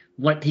of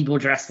what people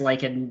dressed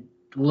like and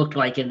looked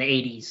like in the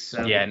 80s. So,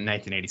 yeah, in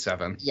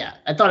 1987. Yeah,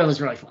 I thought it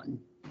was really fun.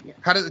 Yeah.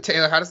 How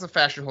does the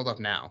fashion hold up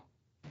now?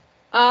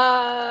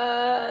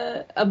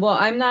 Well,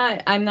 I'm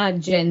not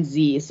Gen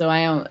Z, so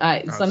I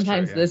don't.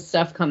 Sometimes this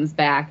stuff comes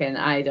back and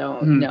I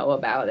don't know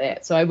about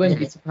it, so I wouldn't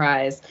be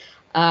surprised.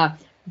 But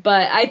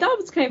I thought it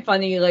was kind of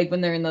funny, like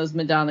when they're in those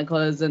Madonna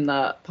clothes and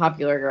the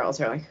popular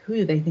girls are like, "Who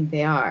do they think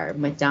they are,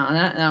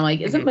 Madonna?" And I'm like,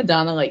 "Isn't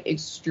Madonna like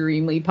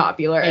extremely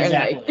popular?"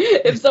 Exactly. And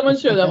like, if someone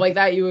showed up like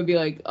that, you would be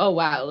like, "Oh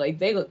wow, like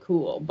they look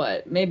cool."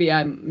 But maybe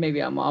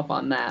I'm off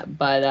on that.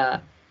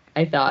 But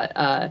I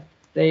thought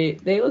they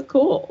look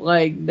cool.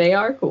 Like, they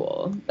are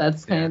cool.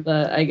 That's kind of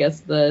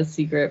the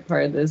secret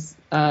part of this.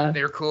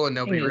 They're cool and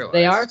nobody realized.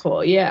 They are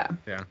cool, yeah.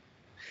 Yeah.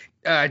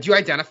 Do you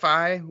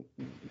identify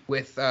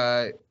with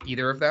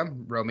either of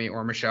them, Romy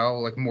or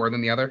Michele, like more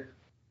than the other?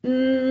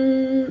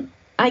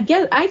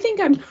 I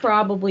think I'm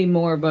probably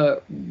more of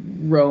a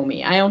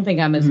Romy. I don't think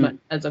I'm as much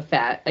as a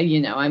fat.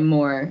 I'm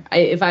more.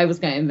 If I was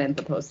going to invent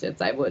the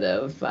Post-its, I would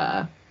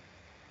have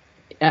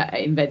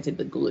invented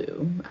the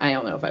glue. I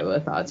don't know if I would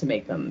have thought to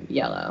make them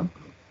yellow.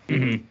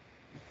 Mm-hmm.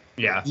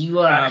 Yeah.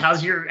 You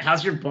how's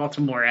your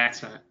Baltimore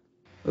accent?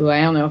 Ooh,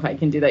 I don't know if I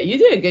can do that. You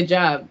did a good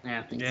job.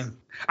 Yeah, thanks. Yeah.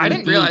 I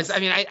didn't realize. I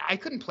mean, I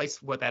couldn't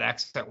place what that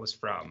accent was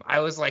from. I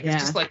was like, it's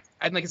just like,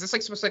 I'm like, is this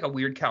like supposed to like a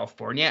weird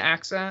California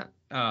accent,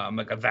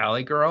 like a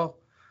Valley girl?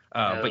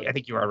 But I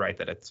think you are right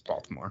that it's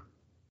Baltimore.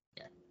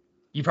 Yeah.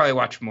 You probably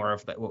watch more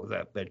of that. What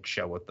was that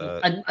show with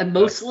the? I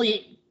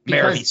mostly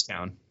Mayor of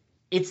Easttown.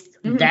 It's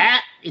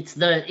that. It's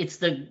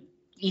the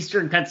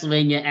Eastern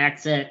Pennsylvania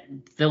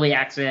accent, Philly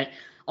accent.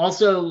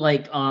 Also,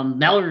 like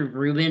Mallory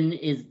Rubin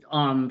is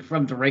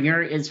from The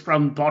Ringer is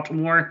from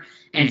Baltimore,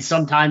 and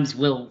sometimes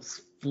will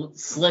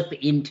slip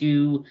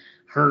into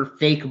her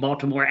fake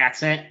Baltimore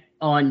accent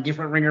on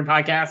different Ringer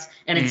podcasts,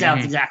 and it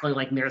sounds exactly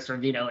like Mira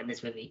Sorvino in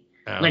this movie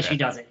when she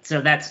does it.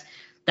 So that's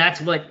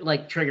what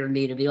like triggered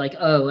me to be like,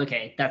 oh,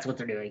 okay, that's what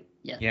they're doing.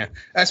 Yeah. Yeah.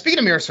 Speaking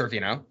of Mira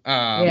Sorvino,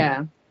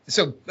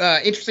 So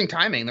interesting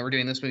timing that we're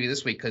doing this movie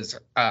this week, because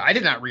I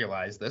did not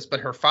realize this, but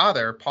her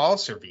father, Paul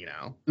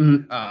Sorvino,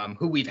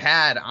 who we've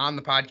had on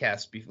the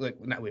podcast,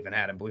 not we haven't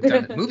had him, but we've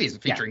done movies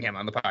featuring him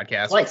on the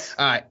podcast. Twice.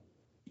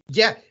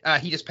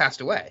 He just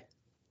passed away.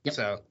 Yep.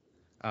 So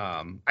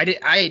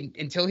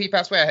until he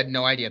passed away, I had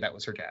no idea that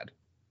was her dad.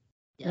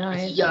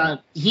 Yeah,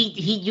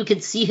 you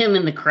could see him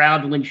in the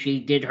crowd when she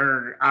did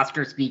her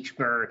Oscar speech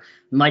for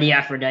Mighty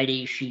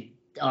Aphrodite. She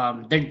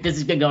this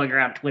has been going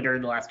around Twitter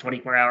in the last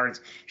 24 hours.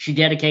 She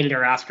dedicated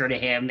her Oscar to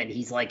him, and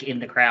he's like in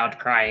the crowd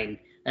crying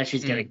as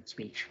she's giving the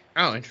speech.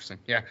 Oh, interesting.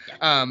 Yeah.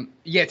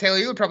 Taylor,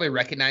 you would probably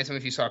recognize him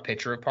if you saw a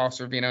picture of Paul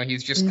Sorvino.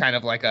 He's just kind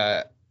of like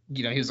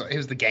he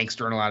was the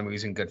gangster in a lot of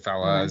movies in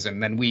Goodfellas,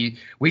 and then we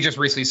just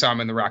recently saw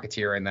him in The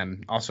Rocketeer, and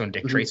then also in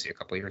Dick Tracy a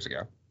couple of years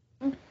ago.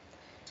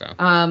 So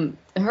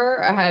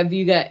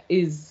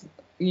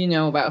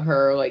about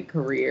her like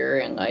career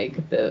and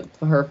like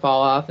her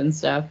fall off and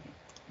stuff?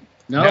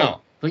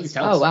 No. Please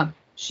tell us. Oh wow.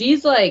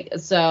 She's like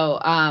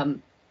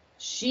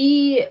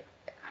she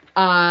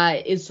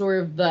is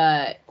sort of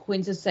the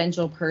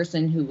quintessential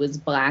person who was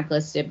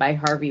blacklisted by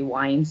Harvey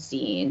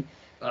Weinstein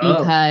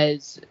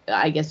because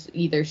I guess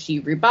either she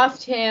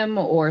rebuffed him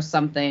or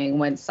something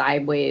went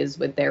sideways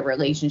with their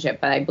relationship.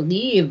 But I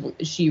believe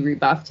she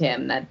rebuffed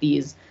him, that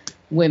these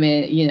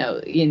women,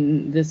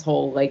 in this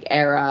whole like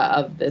era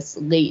of this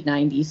late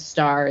 90s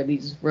star,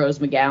 these Rose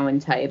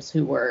McGowan types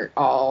who were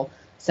all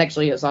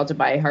sexually assaulted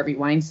by Harvey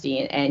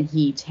Weinstein, and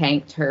he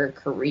tanked her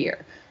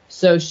career.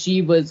 So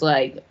she was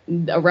like,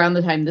 around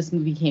the time this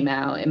movie came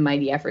out and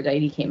Mighty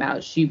Aphrodite came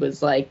out, she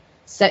was like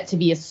set to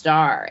be a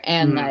star,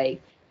 and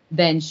like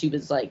then she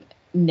was like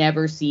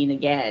never seen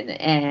again.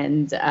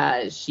 And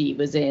she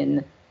was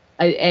in,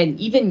 and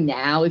even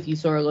now, if you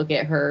sort of look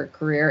at her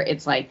career,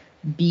 it's like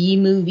B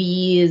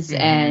movies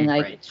and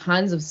like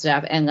tons of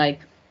stuff, and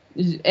like.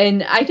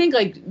 And I think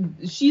like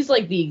she's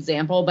like the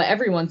example, but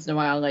every once in a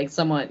while, like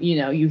someone,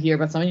 you hear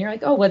about someone, you're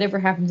like, oh, whatever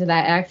happened to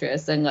that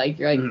actress? And like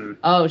you're like,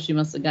 oh, she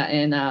must have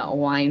gotten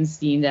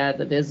Weinstein out of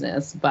the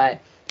business.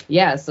 But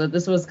yeah, so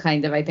this was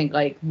kind of, I think,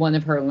 like one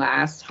of her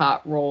last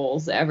hot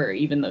roles ever,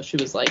 even though she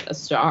was like a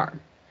star.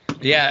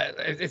 Yeah,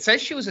 it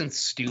says she was in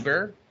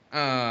Stuber,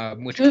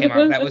 which came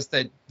out. That was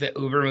the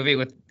Uber movie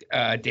with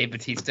Dave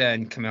Bautista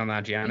and Kumail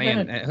Nanjiani,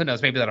 and who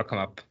knows, maybe that'll come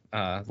up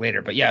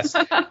later. But yes,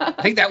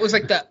 I think that was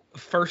like the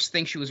first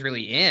thing she was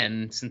really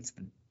in since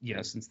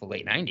the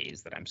late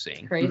 90s that I'm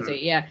seeing.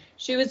 Crazy. Yeah,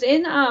 she was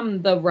in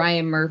the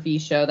Ryan Murphy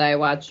show that I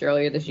watched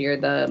earlier this year,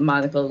 the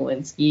Monica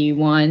Lewinsky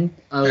one.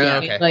 Oh yeah,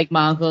 okay. Like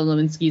Monica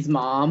Lewinsky's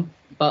mom.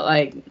 But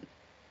like,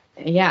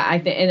 yeah, I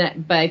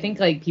think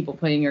like people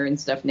putting her in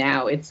stuff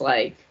now, it's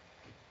like,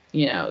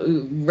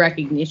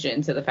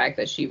 recognition to the fact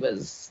that she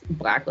was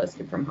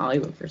blacklisted from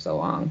Hollywood for so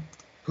long.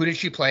 Who did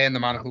she play in the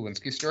Monica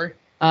Lewinsky story?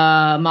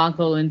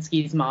 Monica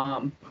Lewinsky's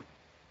mom.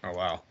 Oh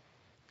wow,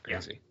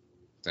 crazy.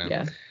 So,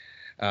 yeah.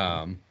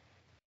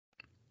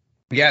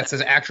 It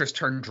says actress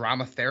turned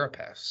drama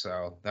therapist,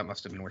 so that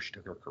must have been where she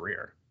took her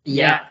career.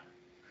 Yeah.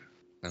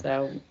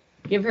 So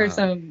give her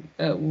some.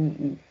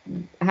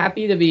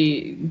 Happy to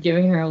be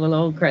giving her a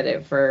little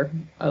credit for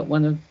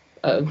one of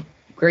a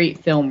great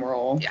film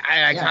role.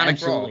 Yeah,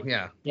 iconic role.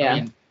 Yeah. Yeah.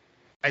 I mean,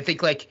 I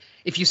think like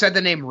if you said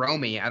the name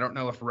Romy, I don't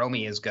know if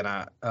Romy is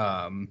gonna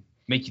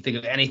make you think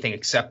of anything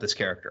except this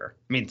character.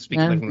 I mean,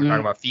 speaking like when we were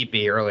talking about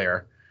Phoebe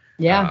earlier.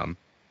 Yeah.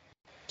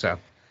 Let's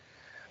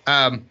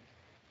I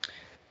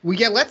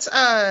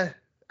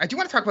do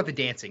want to talk about the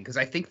dancing, because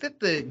I think that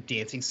the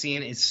dancing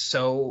scene is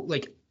so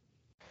like,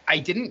 I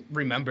didn't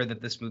remember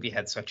that this movie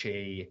had such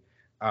a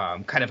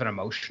kind of an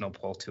emotional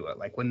pull to it.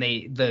 Like when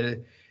they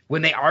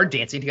are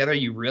dancing together,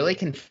 you really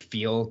can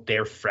feel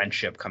their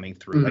friendship coming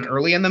through. Like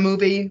early in the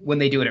movie when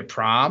they do it at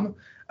prom,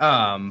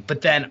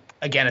 but then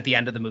again at the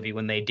end of the movie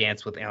when they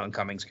dance with Alan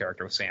Cummings'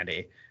 character with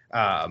Sandy.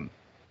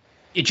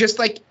 it just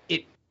like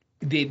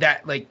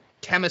that like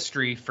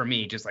chemistry for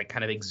me just like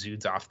kind of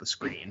exudes off the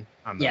screen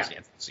on those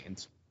dancing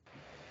scenes.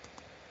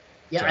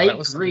 Yeah, So I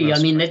agree. I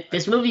mean,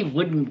 this movie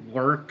wouldn't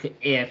work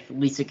if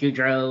Lisa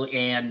Kudrow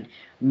and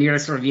Mira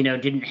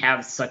Sorvino didn't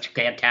have such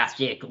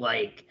fantastic,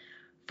 like,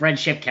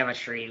 friendship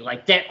chemistry.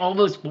 Like, that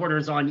almost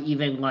borders on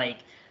even, like,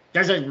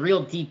 there's a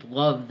real deep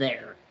love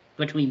there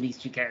between these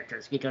two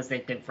characters because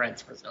they've been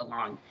friends for so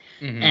long.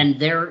 Mm-hmm. And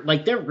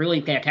they're really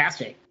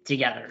fantastic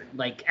together,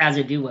 like, as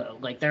a duo.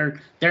 Like,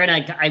 they're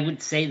I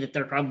would say that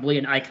they're probably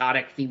an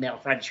iconic female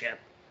friendship.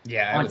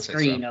 Yeah, on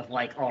screen of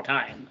like all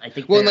time. I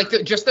think. Well,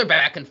 like just their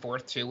back and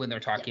forth too when they're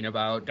talking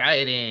about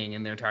dieting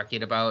and they're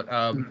talking about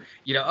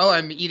you know, oh,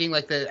 I'm eating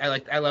like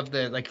I love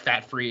the like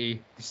fat-free.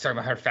 She's talking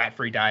about her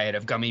fat-free diet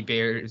of gummy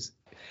bears,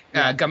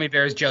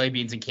 jelly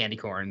beans, and candy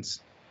corns.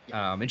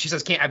 And she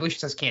says I believe she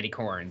says candy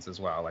corns as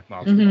well, like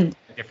multiple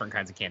different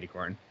kinds of candy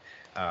corn.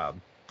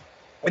 And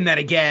then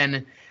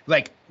again,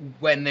 like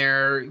when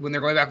they're going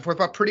back and forth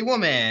about Pretty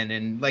Woman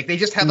and like they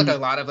just have like a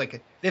lot of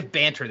like they have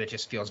banter that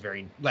just feels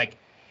very like.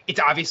 It's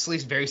obviously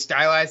very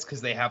stylized because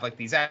they have like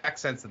these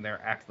accents and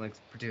they're acting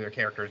like particular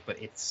characters,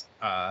 but it's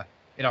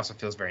it also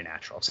feels very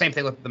natural. Same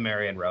thing with the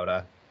Mary and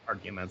Rhoda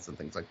arguments and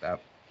things like that.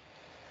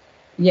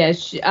 Yeah,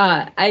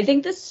 I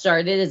think this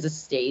started as a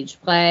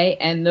stage play,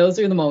 and those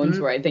are the moments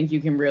where I think you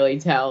can really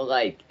tell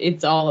like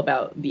it's all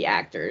about the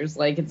actors.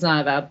 Like it's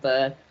not about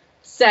the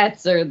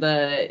sets or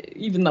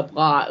even the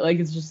plot. Like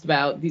it's just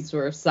about these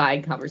sort of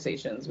side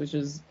conversations, which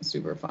is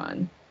super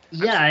fun.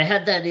 Yeah, I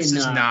had that in.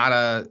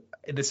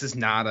 This is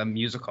not a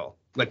musical.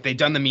 Like they've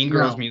done the Mean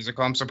Girls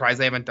musical. I'm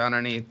surprised they haven't done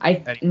any. I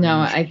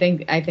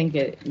think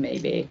it may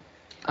be.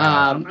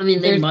 I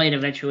mean, they might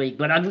eventually,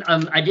 but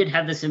I did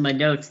have this in my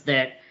notes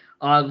that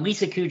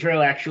Lisa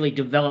Kudrow actually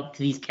developed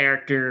these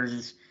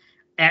characters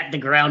at the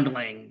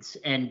Groundlings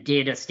and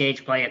did a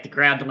stage play at the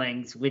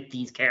Groundlings with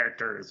these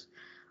characters,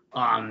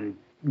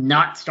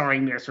 not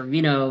starring Mira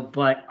Sorvino,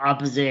 but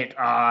opposite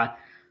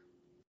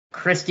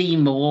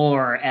Christine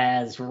Malore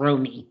as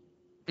Romy.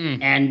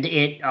 And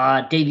it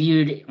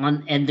debuted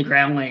on the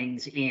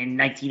Groundlings in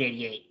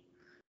 1988.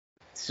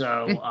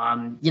 So,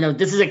 you know,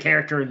 this is a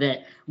character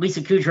that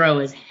Lisa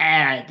Kudrow has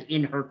had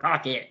in her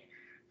pocket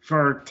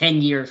for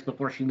 10 years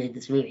before she made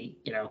this movie,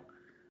 you know,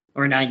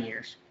 or 9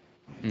 years.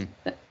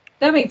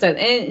 That makes sense.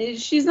 And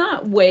she's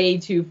not way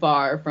too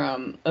far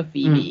from a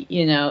Phoebe,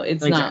 you know,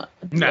 it's not.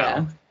 No.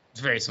 Yeah.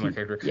 It's a very similar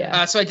character.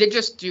 Yeah. So I did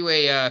just do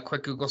a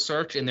quick Google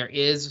search, and there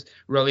is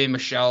Romy and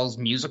Michelle's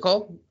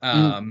musical.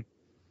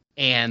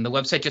 And the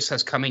website just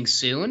says coming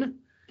soon.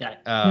 Got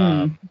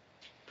it.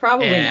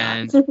 Probably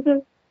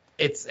not.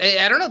 It's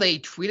I don't know. They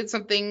tweeted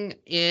something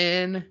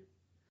in.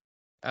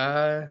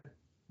 It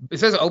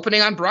says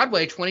opening on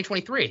Broadway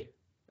 2023.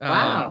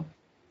 Wow.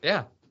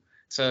 Yeah.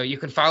 So you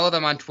can follow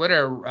them on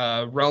Twitter,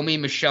 Romy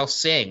Michele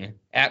Sing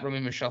at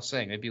Romy Michele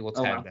Sing. Maybe we'll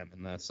tag them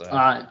in this.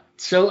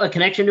 So a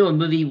connection to a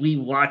movie we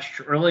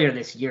watched earlier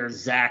this year,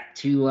 Zach,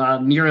 to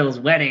Muriel's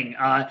Wedding.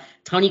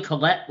 Toni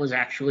Collette was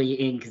actually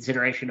in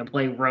consideration to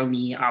play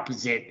Romy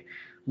opposite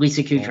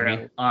Lisa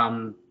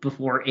Kudrow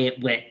before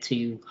it went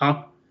to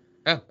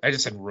Oh, I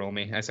just said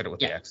Romy. I said it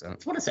with the accent.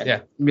 That's what I said. Yeah.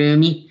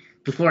 Romy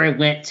before it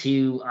went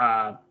to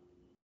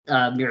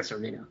Mira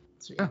Sorvino.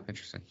 So, Oh,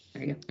 interesting.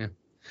 There you go. Yeah.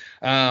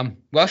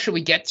 Well, should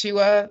we get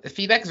to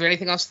feedback? Is there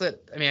anything else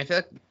that I feel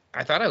like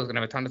I thought I was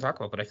gonna have a ton to talk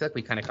about, but I feel like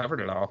we kind of covered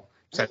it all.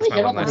 We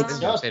hit all the big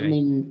stuff. I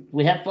mean,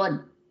 we had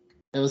fun.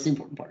 That was the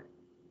important part.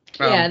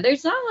 Yeah,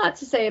 there's not a lot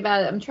to say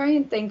about it. I'm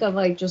trying to think of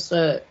like just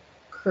a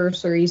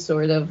cursory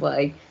sort of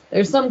like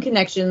there's some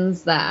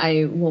connections that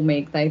I will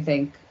make that I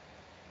think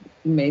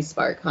may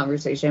spark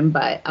conversation,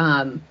 but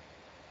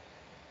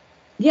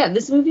yeah,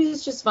 this movie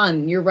is just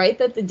fun. You're right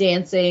that the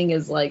dancing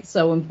is like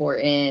so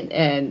important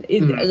and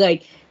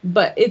like,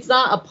 but it's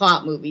not a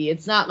plot movie.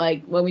 It's not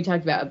like when we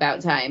talked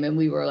about Time and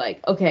we were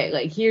like, okay,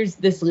 like here's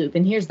this loop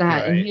and here's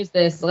that and here's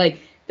this. Like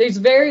there's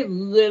very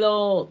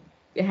little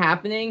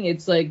happening.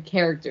 It's like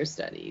character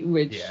study,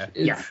 which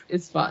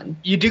is fun.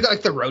 You do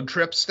like the road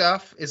trip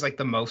stuff is like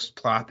the most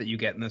plot that you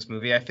get in this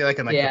movie, I feel like,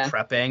 and like the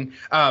prepping.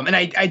 And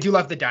I do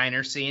love the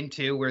diner scene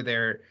too, where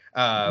they're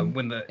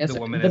when the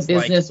woman is the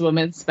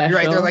businesswoman special.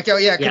 Right, they're like, oh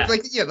yeah,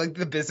 like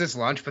the business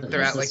lunch, but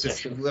they're at like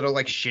this little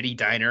like shitty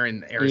diner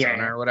in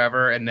Arizona or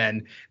whatever, and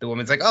then the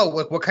woman's like, oh,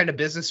 what kind of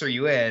business are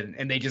you in?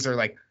 And they just are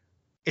like,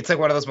 it's like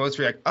one of those moments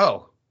where you're like,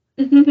 oh.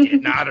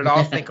 Did not at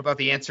all think about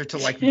the answer to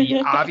like the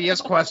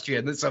obvious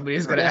question that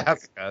somebody's going to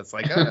ask us.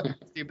 Like, oh, let's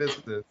do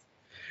business.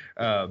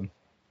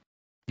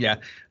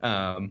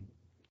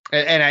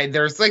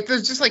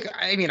 There's just like,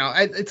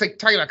 it's like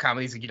talking about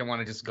comedies. Like you don't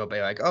want to just go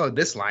by like, oh,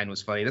 this line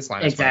was funny. This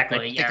line was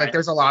funny. Like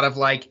there's a lot of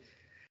like,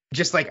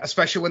 just like,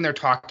 especially when they're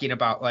talking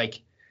about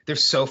like, they're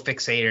so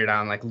fixated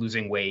on like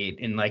losing weight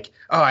and like,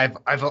 oh,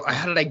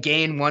 how did I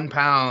gain 1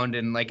 pound?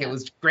 And like, it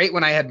was great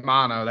when I had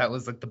mono. That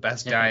was like the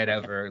best diet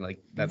ever. Like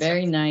that's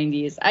very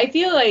 90s. I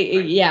feel like,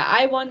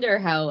 I wonder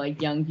how like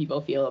young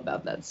people feel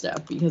about that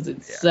stuff because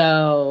it's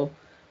so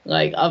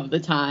like of the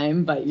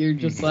time, but you're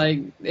just like,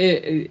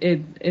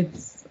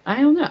 it's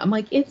I don't know. I'm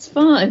like, it's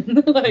fun.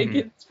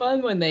 It's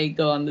fun when they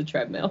go on the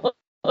treadmill.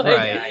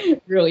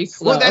 Right. Really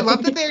slow. Well, I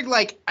love that they're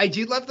like, I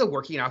do love the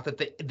working out that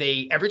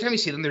they every time you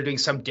see them, they're doing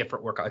some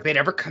different workout. Like they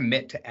never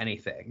commit to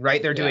anything,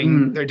 right? They're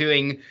doing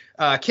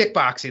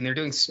kickboxing, they're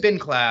doing spin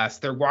class,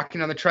 they're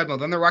walking on the treadmill,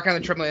 then they're walking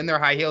on the treadmill in their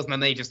high heels, and then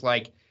they just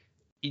like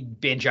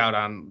binge out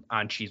on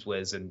Cheese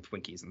Whiz and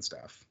Twinkies and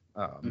stuff.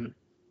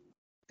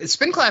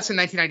 Spin class in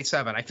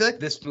 1997. I feel like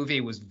this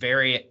movie was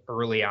very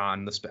early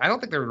on. I don't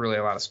think there were really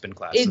a lot of spin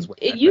classes.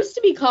 It used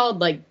to be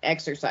called like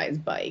exercise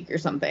bike or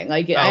something.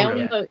 Like I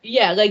don't know.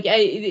 Yeah, like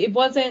it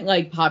wasn't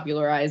like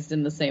popularized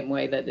in the same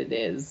way that it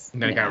is.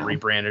 And then it got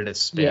rebranded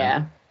as spin.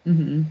 Yeah.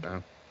 Mm-hmm.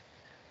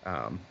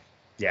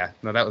 So,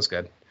 no, that was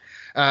good.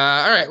 All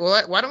right,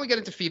 well, why don't we get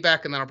into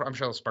feedback, and then I'm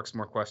sure it'll spark some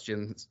more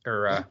questions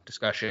or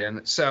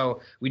discussion.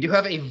 So we do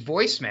have a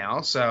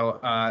voicemail.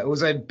 So it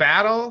was a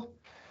battle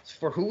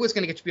for who was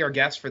going to get to be our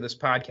guest for this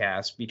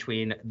podcast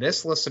between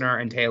this listener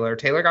and Taylor.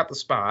 Taylor got the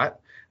spot,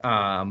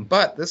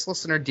 but this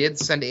listener did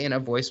send in a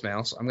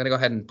voicemail, so I'm going to go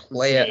ahead and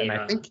play it, and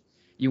I think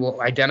you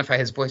will identify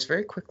his voice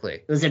very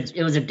quickly.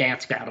 It was a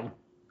dance battle.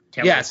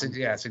 Yes,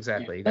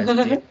 exactly.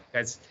 Yeah. You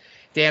guys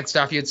danced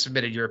off. You had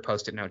submitted your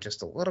Post-it note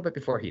just a little bit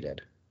before he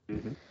did.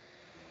 Mm-hmm.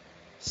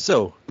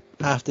 So,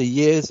 after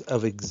years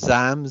of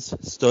exams,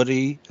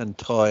 study, and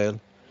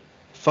toil,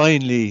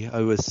 finally,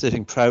 I was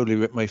sitting proudly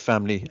with my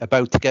family,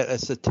 about to get a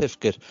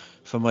certificate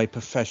for my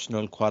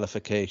professional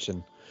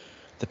qualification.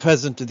 The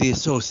president of the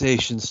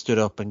association stood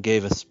up and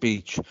gave a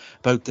speech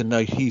about the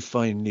night he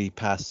finally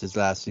passed his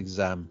last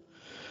exam,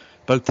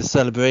 about the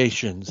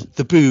celebrations,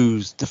 the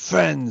booze, the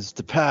friends,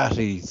 the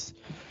parties.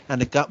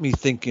 And it got me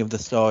thinking of the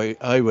story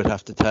I would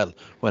have to tell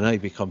when I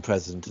become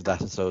president of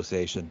that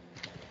association.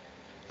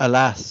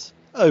 Alas,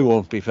 I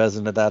won't be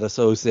president of that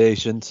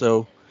association,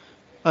 so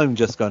I'm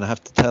just going to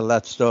have to tell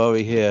that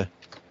story here.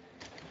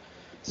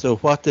 So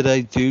what did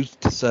I do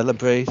to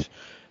celebrate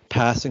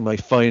passing my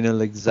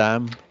final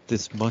exam,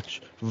 this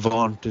much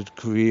vaunted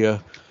career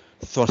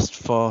thrust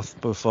forth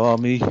before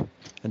me?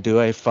 And do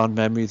I have fond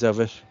memories of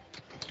it?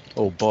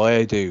 Oh boy,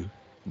 I do.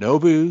 No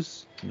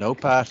booze, no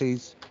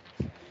parties.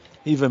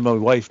 Even my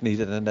wife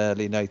needed an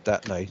early night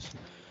that night.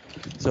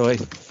 So I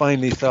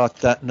finally thought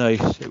that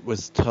night it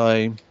was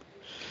time,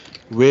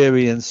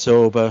 weary and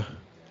sober,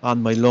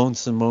 on my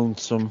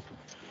lonesome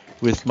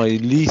with my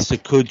Lisa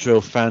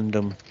Kudrow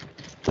fandom,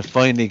 to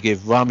finally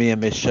give Romy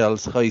and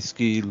Michele's high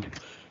school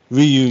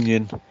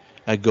reunion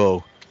a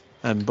go.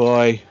 And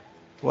boy,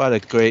 what a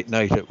great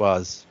night it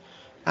was.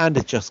 And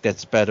it just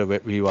gets better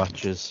with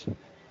rewatches.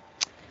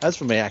 As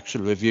for my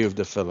actual review of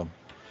the film,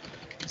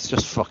 it's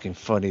just fucking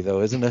funny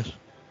though, isn't it?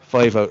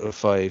 5 out of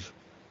 5.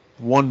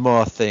 One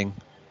more thing.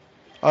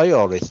 I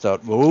always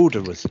thought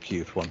Rhoda was a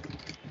cute one.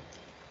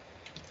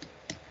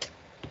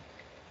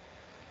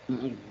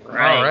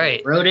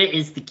 Right. Rhoda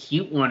is the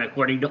cute one,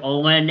 according to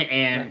Olin,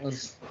 and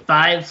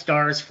 5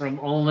 stars from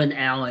Olin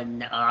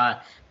Allen.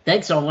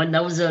 Thanks, Olin.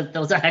 That was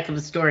a heck of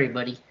a story,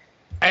 buddy.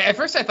 At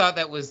first, I thought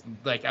that was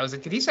like, I was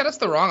like, did he send us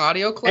the wrong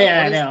audio clip?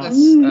 Yeah, what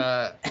is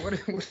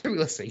this? What are we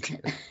listening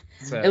to?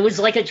 So. It was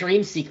like a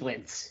dream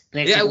sequence.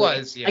 Basically. Yeah, it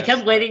was. Yeah. I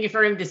kept waiting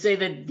for him to say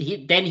that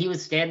he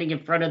was standing in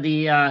front of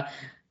the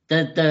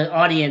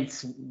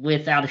audience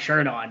without a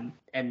shirt on,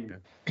 and.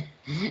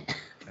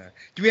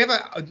 Do we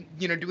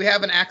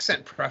have an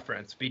accent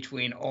preference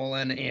between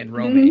Olin and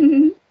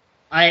Romy?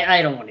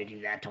 I don't want to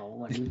do that to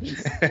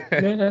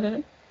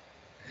Olin.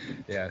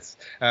 Yes.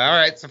 All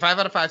right. So 5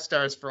 out of 5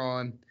 stars for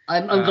Olin.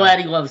 I'm glad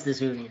he loves this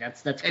movie.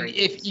 That's great. And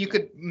if you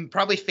could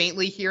probably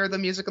faintly hear the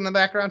music in the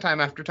background time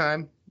after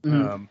time.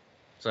 Mm-hmm.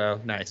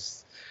 So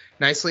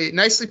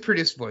nicely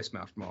produced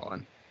voicemail from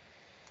Olin.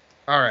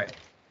 All right.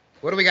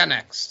 What do we got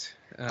next?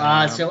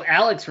 So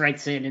Alex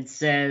writes in and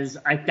says,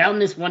 I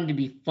found this one to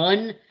be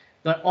fun,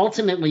 but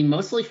ultimately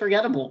mostly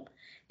forgettable.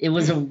 It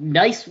was a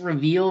nice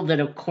reveal that,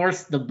 of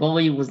course, the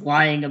bully was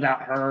lying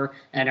about her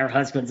and her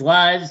husband's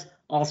lives.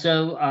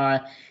 Also,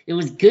 it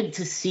was good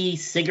to see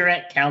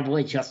cigarette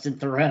cowboy Justin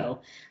Theroux.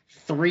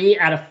 3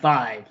 out of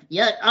 5.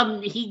 Yeah,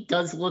 he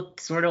does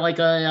look sort of like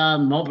a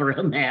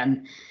Marlboro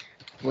man.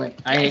 But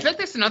I think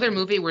there's another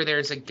movie where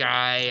there's a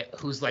guy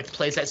who's like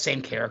plays that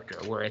same character,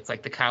 where it's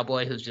like the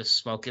cowboy who's just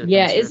smoking.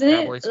 Yeah, isn't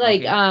it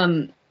like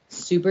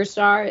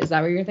Superstar? Is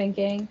that what you're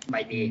thinking?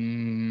 Might be.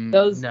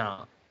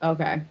 No.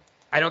 Okay.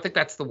 I don't think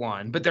that's the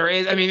one, but there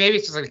is. I mean, maybe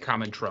it's just like a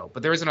common trope.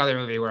 But there is another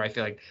movie where I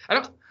feel like I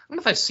don't know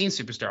if I've seen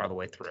Superstar all the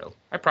way through.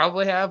 I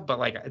probably have, but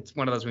like it's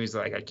one of those movies that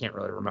like I can't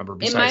really remember.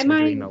 Besides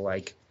doing the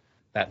like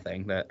that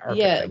thing that.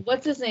 Thing.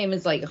 What's his name?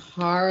 Is like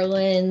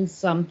Harlan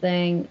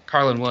something.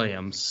 Harlan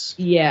Williams.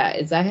 Yeah,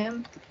 is that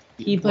him?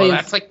 He plays. Well,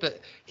 that's like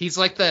he's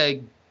like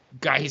the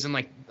guy. He's in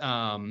like.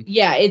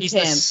 It's him.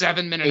 The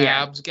 7-minute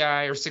abs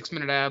guy or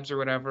 6-minute abs or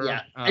whatever.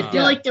 Yeah, I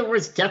feel like there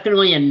was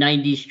definitely a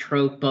 90s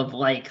trope of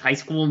like high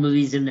school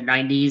movies in the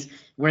 90s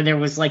where there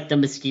was like the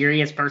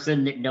mysterious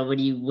person that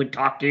nobody would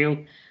talk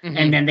to,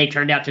 and then they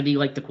turned out to be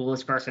like the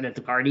coolest person at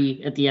the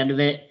party at the end of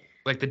it.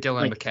 Like the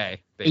Dylan McKay.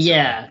 Basically.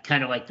 Yeah,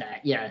 kind of like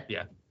that. Yeah.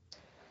 Yeah,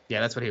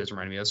 that's what he was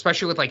reminding me of,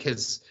 especially with like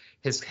his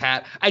his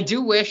hat. I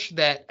do wish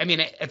that, I mean,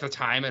 at the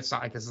time, it's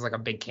not like this is like a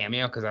big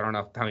cameo because I don't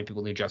know how many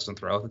people knew Justin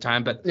Theroux at the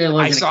time, but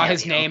I saw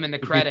his name in the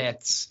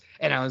credits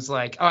and I was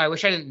like, oh, I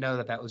wish I didn't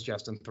know that was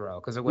Justin Theroux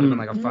because it would have been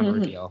like a fun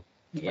reveal.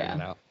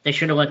 Yeah. They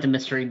should have let the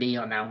mystery be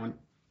on that one.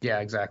 Yeah,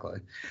 exactly.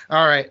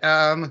 All right.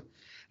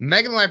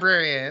 Megan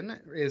Librarian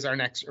is our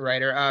next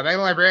writer.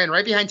 Megan Librarian,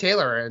 right behind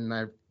Taylor in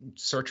the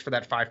search for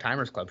that 5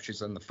 Timers Club.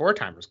 She's in the 4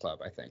 Timers Club,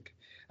 I think.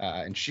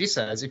 And she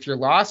says, if you're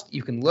lost,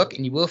 you can look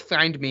and you will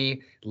find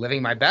me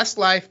living my best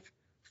life,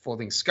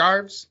 folding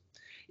scarves.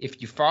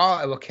 If you fall,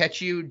 I will catch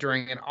you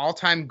during an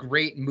all-time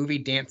great movie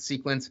dance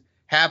sequence.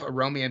 Have a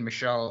Romy and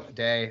Michele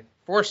day.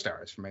 4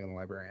 stars from Megan the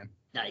Librarian.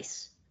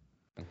 Nice.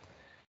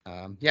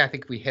 Yeah, I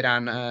think we hit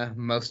on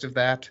most of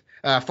that.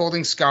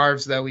 Folding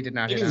scarves, though, we did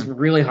not hit on. It is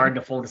really hard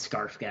to fold a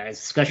scarf, guys,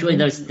 especially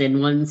those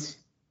thin ones.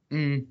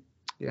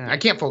 Yeah, I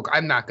can't fold.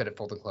 I'm not good at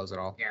folding clothes at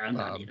all. Yeah, I'm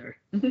not either.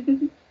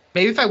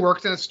 Maybe if I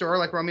worked in a store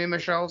like Romy and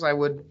Michele's, I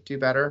would do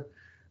better.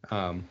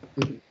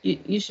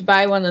 You should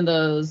buy one of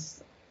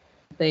those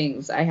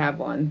things. I have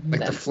one.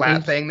 Like the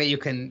flat thing that you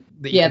can.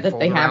 That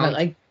they around. have it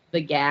like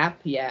the Gap.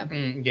 Yeah.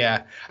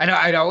 Yeah, I know.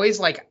 I'd always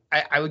like.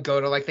 I would go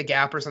to like the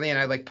Gap or something, and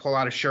I'd like pull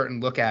out a shirt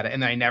and look at it,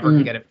 and then I never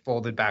could get it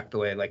folded back the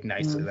way like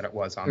nicely that it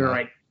was on. You're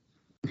right.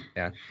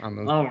 Yeah. On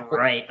those, All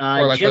right.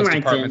 or like Jim those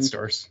department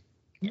stores.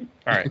 Yeah.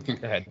 All right, go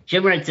ahead.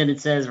 Jim writes in, it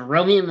says,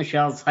 Romy and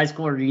Michelle's high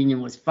school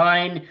reunion was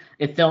fine.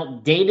 It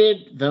felt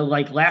dated, though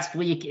like last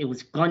week, it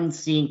was fun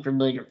seeing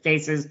familiar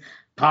faces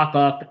pop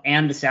up,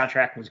 and the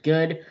soundtrack was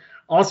good.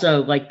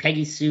 Also, like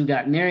Peggy Sue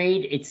got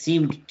married, it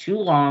seemed too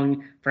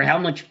long for how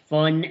much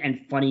fun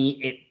and funny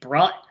it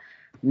brought.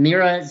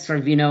 Mira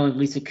Sorvino and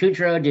Lisa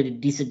Kudrow did a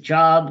decent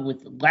job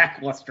with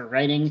lackluster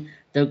writing,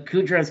 though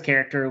Kudrow's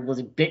character was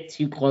a bit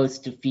too close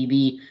to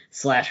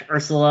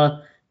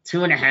Phoebe/Ursula.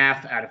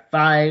 2.5 out of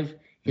 5.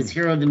 His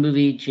hero of the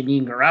movie,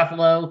 Janine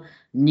Garofalo,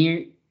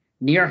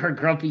 near her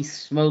grumpy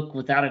smoke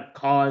without a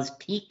cause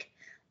peak.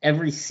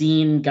 Every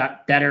scene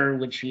got better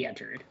when she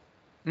entered.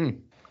 There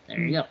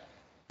you go.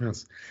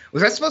 Yes.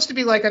 Was that supposed to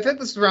be like, I think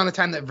this was around the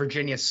time that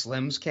Virginia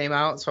Slims came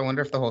out, so I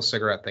wonder if the whole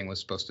cigarette thing was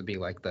supposed to be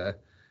like the...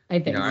 I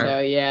think so,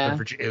 yeah.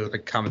 It was a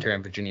commentary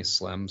on Virginia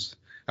Slims.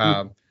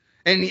 And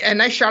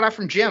nice shout out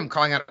from Jim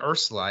calling out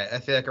Ursula. I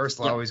feel like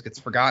Ursula always gets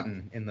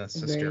forgotten in the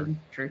sister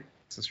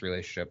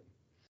relationship.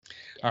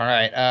 All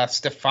right.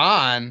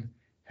 Stefan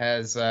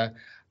has,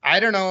 I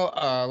don't know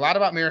a lot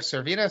about Mira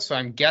Sorvino, so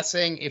I'm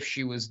guessing if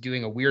she was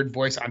doing a weird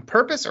voice on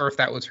purpose or if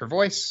that was her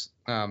voice.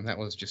 That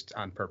was just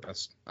on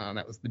purpose.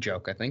 That was the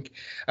joke, I think.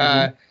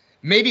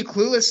 Maybe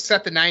Clueless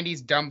set the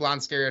 90s dumb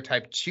blonde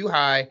stereotype too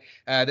high.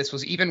 This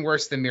was even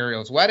worse than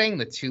Muriel's Wedding.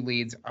 The 2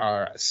 leads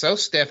are so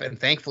stiff and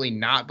thankfully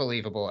not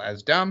believable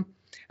as dumb.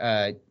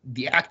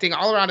 The acting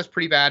all around is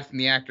pretty bad from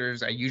the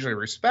actors I usually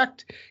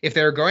respect. If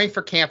they were going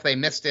for camp, they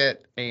missed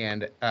it.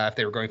 And if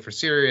they were going for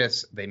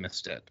serious, they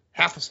missed it.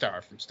 0.5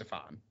 star from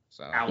Stefan.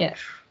 So.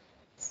 Ouch.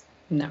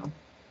 No.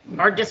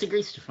 Hard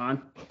disagree,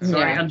 Stefan.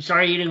 Sorry, I'm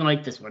sorry you didn't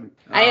like this one.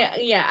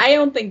 I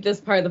don't think this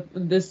part of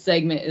this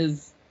segment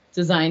is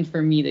designed for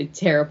me to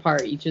tear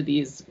apart each of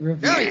these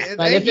reviews. No,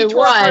 but if he it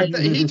was,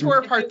 he tore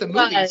apart the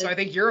movie, so I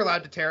think you're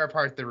allowed to tear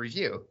apart the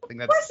review. I think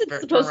that's of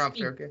course it's supposed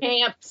to be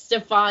camp,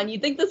 Stefan. You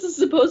think this is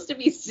supposed to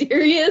be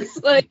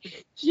serious?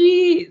 Like,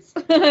 jeez.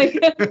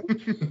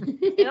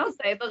 I'll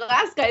say the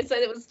last guy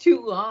said it was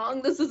too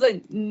long. This is a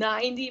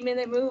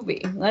 90-minute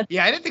movie.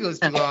 Yeah, I didn't think it was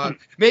too long.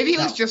 Maybe he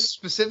was just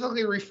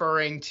specifically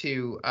referring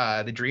to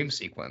the dream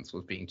sequence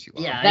was being too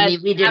long. Yeah, I mean,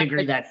 we did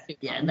agree that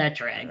that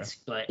drags,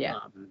 but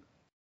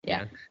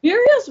yeah.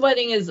 Muriel's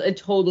Wedding is a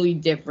totally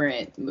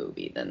different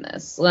movie than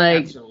this.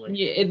 Like,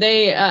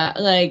 absolutely.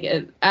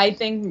 I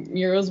think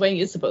Muriel's Wedding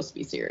is supposed to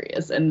be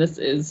serious, and this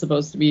is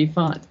supposed to be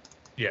fun.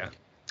 Yeah.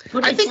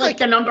 But I think like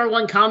the number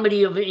 1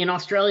 comedy in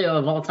Australia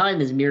of all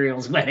time is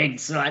Muriel's Wedding,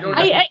 so I don't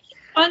know. It's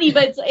funny,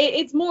 but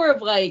it's more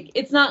of like,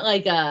 it's not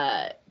like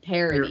a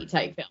parody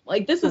type film.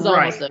 Like, this is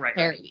almost a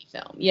parody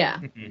film. Yeah.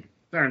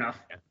 Fair enough.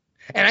 Yeah.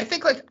 And I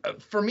think, like,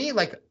 for me,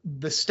 like,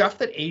 the stuff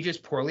that ages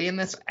poorly in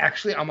this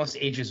actually almost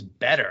ages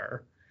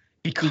better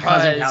because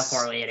of how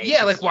poorly it ages.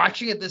 Yeah, like,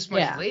 watching it this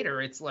much later,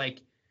 it's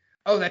like,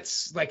 oh,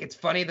 that's, like, it's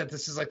funny that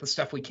this is, like, the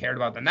stuff we cared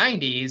about in the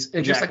 90s.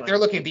 And just, like, they're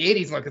looking at the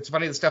 80s, and, like, it's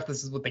funny the stuff,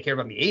 this is what they cared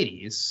about in the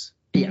 80s.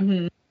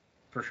 Yeah,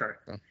 for sure.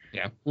 So,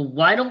 yeah. Well,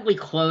 why don't we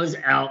close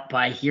out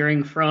by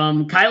hearing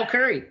from Kyle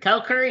Curry?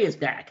 Kyle Curry is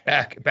back.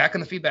 Back in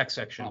the feedback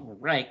section. All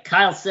right.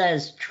 Kyle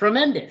says,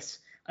 tremendous.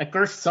 I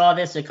first saw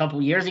this a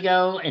couple years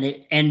ago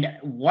and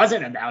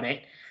wasn't about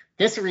it.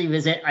 This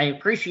revisit, I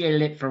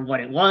appreciated it for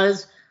what it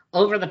was,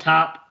 over the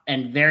top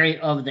and very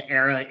of the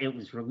era it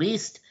was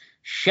released.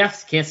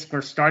 Chef's kiss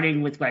for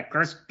starting with my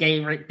first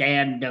favorite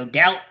band, no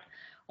doubt.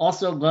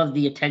 Also love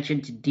the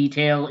attention to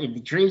detail in the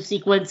dream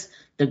sequence,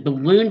 the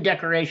balloon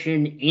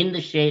decoration in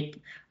the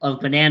shape of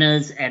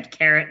bananas and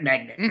carrot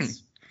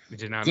magnets.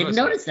 Didn't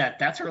notice that.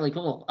 That's really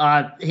cool.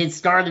 His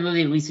star of the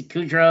movie, Lisa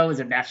Kudrow, is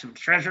a national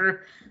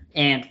treasure.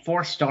 And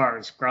 4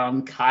 stars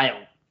from Kyle.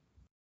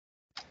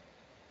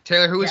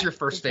 Taylor, who was your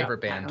first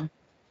favorite band?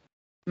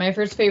 My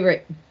first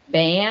favorite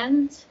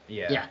band?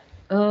 Yeah.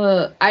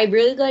 I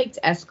really liked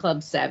S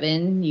Club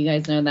 7. You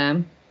guys know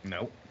them?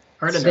 Nope.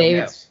 Heard of They- it,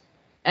 yes.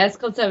 S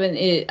Club 7,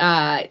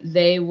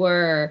 they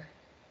were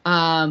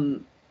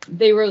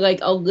like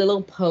a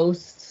little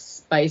post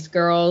Spice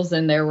Girls,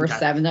 and there were Okay.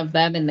 7 of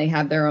them, and they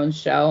had their own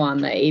show on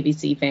the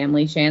ABC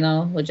Family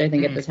Channel, which I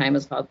think at the time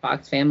was called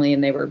Fox Family,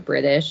 and they were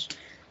British.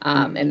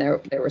 And there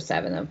were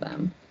 7 of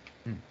them.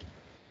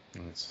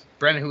 Nice.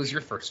 Brandon, who was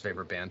your first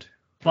favorite band?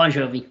 Bon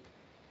Jovi.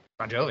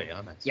 Bon Jovi.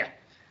 Oh, nice. Yeah.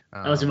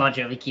 I was a Bon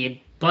Jovi kid.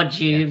 Bon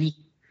Jovi.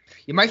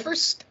 Yeah, my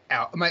first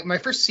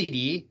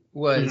CD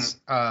was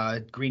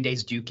Green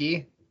Day's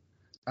Dookie.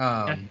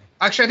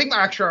 Actually, I think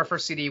our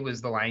first CD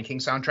was the Lion King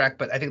soundtrack,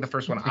 but I think the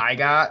first one I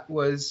got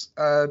was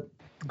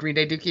Green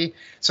Day Dookie.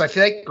 So I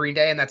feel like Green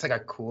Day, and that's like a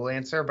cool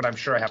answer, but I'm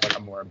sure I have like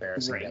a more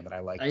embarrassing band that I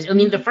like. I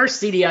mean, the first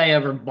CD I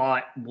ever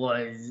bought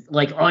was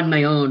like on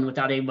my own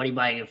without anybody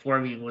buying it for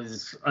me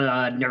was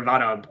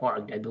Nirvana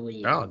Unplugged, I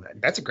believe. Oh,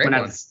 that's a great when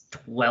one. I was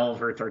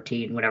 12 or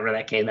 13, whenever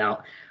that came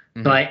out.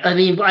 Mhm. But I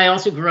mean, I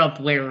also grew up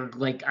where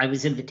like I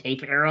was in the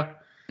tape era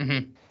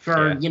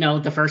for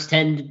the first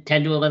 10 to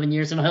 11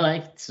 years of my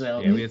life.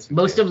 So Yeah, we had some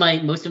most of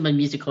tapes. my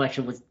music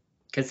collection was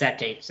cassette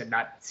tapes and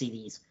not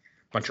CDs.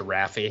 Bunch of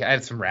Raffi. I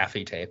had some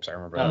Raffi tapes. I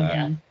remember Oh,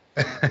 that.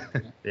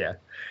 yeah. Yeah.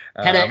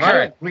 Had All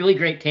right. a really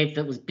great tape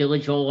that was Billy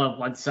Joel on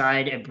one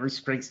side and Bruce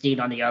Springsteen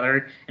on the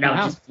other, and I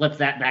would just flip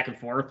that back and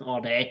forth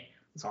all day. It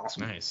was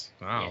awesome. Nice.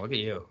 Wow, Yeah. look at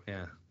you.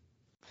 Yeah.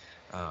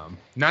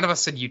 None of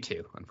us said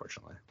U2,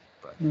 unfortunately.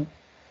 But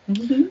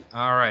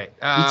all right.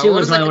 You too what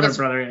was does my that give older us-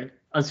 brother.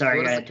 I'm sorry,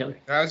 what go is ahead, Tilly.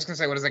 I was just gonna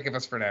say, what does that give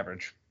us for an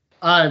average?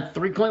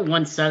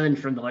 3.17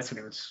 from the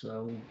listeners.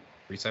 So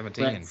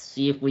 317. let's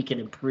see if we can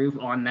improve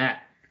on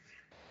that.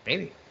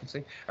 Maybe. We'll see.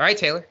 All right,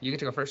 Taylor, you get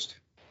to go first.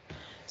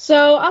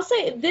 So I'll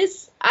say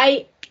this,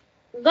 I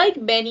like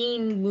many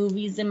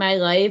movies in my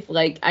life,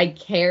 like I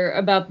care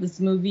about this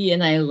movie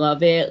and I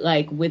love it,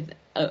 like with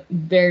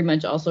very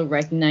much also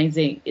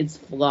recognizing its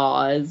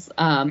flaws.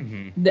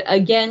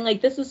 Again,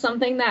 like this is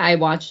something that I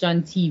watched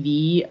on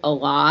TV a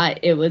lot.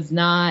 It was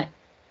not,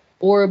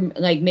 or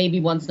like maybe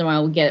once in a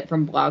while we'll get it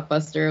from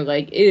Blockbuster.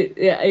 Like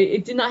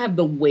it did not have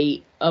the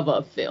weight of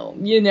a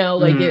film,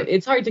 like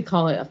it's hard to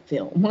call it a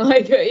film.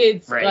 Like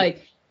it's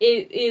like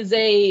it is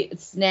a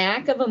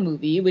snack of a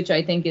movie, which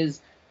I think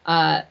is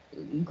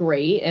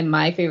great. And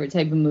my favorite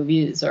type of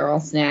movies are all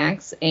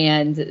snacks,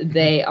 and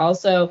they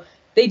also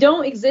they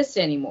don't exist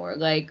anymore.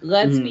 Like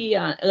let's be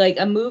like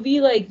a movie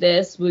like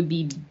this would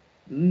be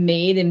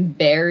made and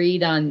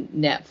buried on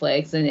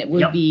Netflix, and it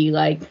would be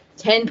like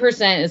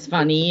 10% as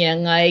funny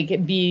and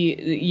like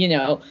be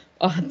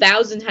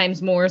 1,000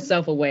 times more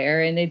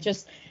self-aware, and it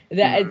just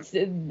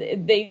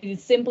they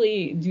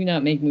simply do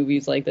not make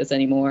movies like this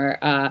anymore.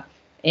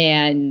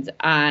 And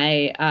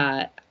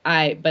I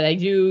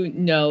do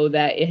know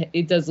that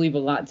it does leave a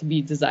lot to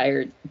be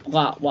desired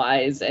plot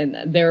wise,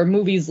 and there are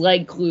movies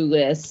like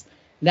Clueless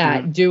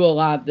that do a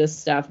lot of this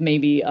stuff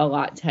maybe a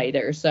lot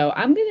tighter. So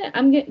I'm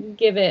gonna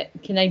give it.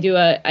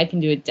 I can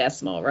do a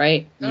decimal,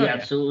 right? You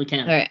absolutely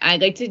can. All right,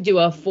 I'd like to do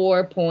a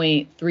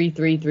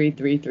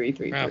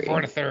 4.33333333.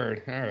 4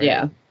 1/3. All right.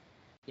 Yeah.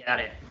 Got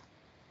it.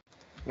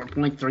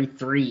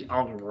 4.33.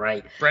 All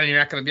right. Brandon, you're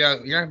not gonna be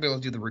able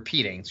to do the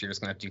repeating, so you're just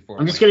gonna have to do 4.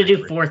 I'm just gonna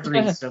do 4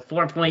 3. So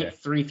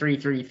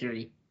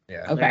 4.3333.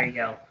 Yeah. So there you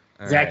go.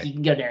 All Zach, right. you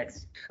can go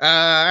next. All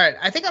right.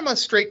 I think I'm a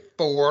straight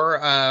 4.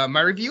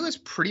 My review is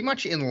pretty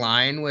much in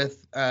line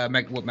with what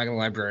Megan the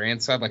Librarian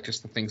said, like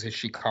just the things that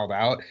she called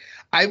out.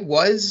 I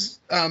was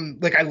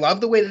I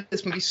love the way that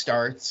this movie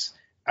starts.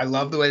 I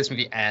love the way this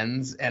movie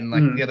ends, and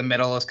like the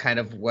middle is kind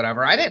of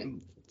whatever. I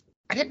didn't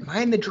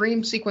mind the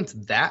dream sequence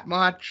that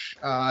much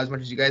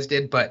as you guys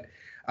did, but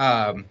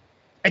I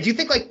do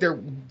think like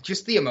they're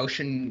just the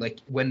emotion, like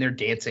when they're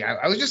dancing.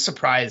 I was just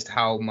surprised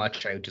how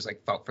much I just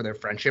like felt for their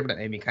friendship, and it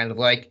made me kind of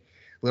like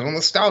a little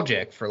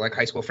nostalgic for like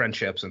high school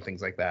friendships and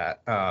things like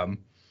that.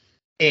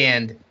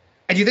 And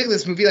I do think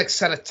this movie like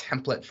set a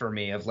template for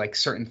me of like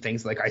certain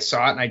things. Like I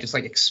saw it and I just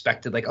like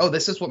expected like, oh,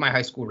 this is what my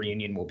high school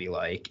reunion will be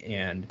like.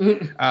 And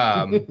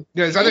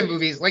there's other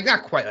movies like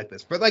not quite like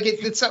this, but like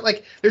it's set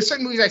like there's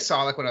certain movies I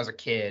saw like when I was a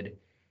kid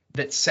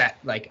that set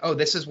like, oh,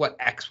 this is what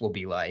X will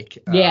be like.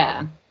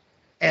 Yeah.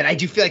 And I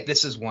do feel like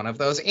this is one of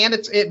those, and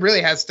it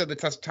really has stood the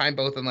test of time,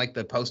 both in like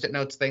the Post-it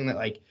notes thing that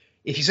like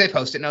if you say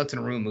Post-it notes in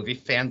a room of movie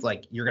fans,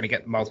 like you're gonna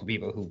get multiple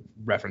people who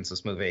reference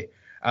this movie.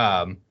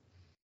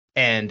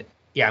 And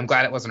yeah, I'm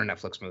glad it wasn't a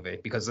Netflix movie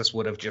because this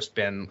would have just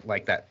been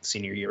like that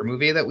senior year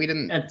movie that we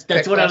didn't.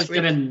 That's what I was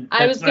gonna.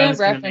 I was gonna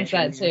reference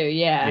that too.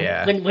 Yeah.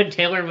 Yeah. When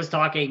Taylor was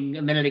talking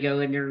a minute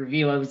ago in your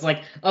review, I was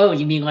like, "Oh,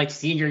 you mean like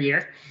senior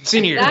year?"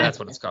 Senior year, that's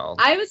what it's called.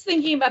 I was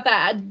thinking about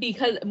that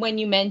because when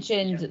you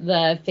mentioned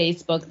the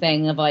Facebook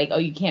thing of like, oh,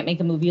 you can't make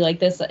a movie like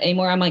this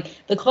anymore. I'm like,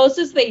 the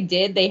closest they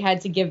did, they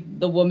had to give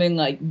the woman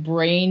like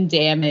brain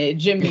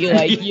damage and be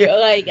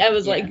like, I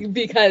was like,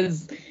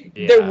 because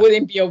there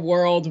wouldn't be a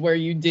world where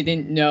you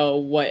didn't know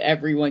what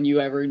everyone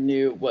you ever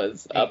knew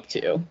was up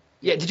to.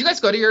 Yeah. Did you guys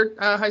go to your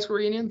high school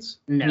reunions?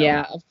 No.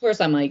 Yeah, of course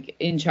I'm like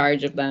in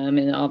charge of them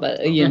and all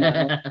that, you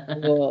know.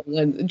 Well,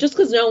 just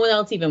because no one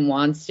else even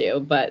wants to,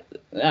 but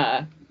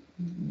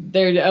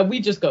we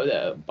just go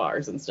to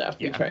bars and stuff.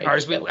 Yeah.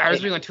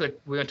 We went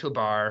to a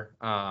bar,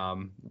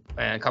 and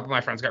a couple of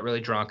my friends got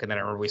really drunk, and then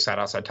I remember we sat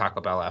outside Taco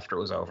Bell after it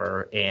was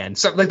over, and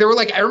so like there were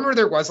like I remember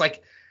there was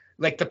like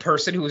the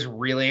person who was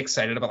really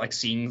excited about like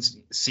seeing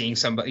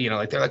somebody, you know,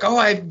 like they're like, oh,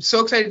 I'm so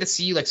excited to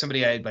see like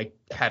somebody I like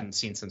hadn't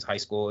seen since high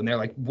school, and they're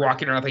like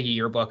walking around with like a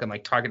yearbook and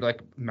like talking to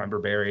like member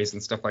berries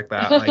and stuff like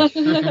that, like,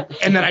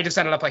 and then I just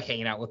ended up like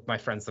hanging out with my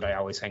friends that I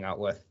always hang out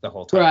with the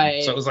whole time.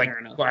 Right. So it was like,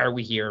 why are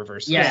we here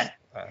versus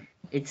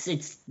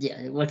it's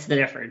what's the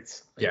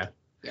difference? Yeah.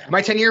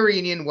 My 10-year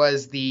reunion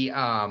was there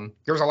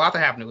was a lot that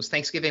happened. It was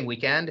Thanksgiving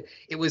weekend.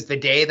 It was the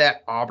day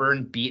that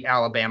Auburn beat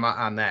Alabama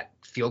on that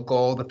field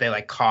goal that they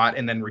like caught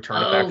and then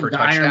returned it back for a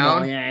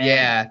touchdown.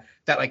 Yeah.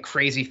 That like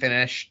crazy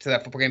finish to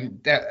that football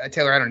game.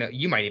 Taylor, I don't know.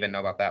 You might even know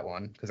about that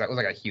one because that was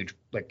like a huge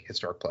like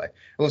historic play.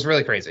 It was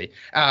really crazy.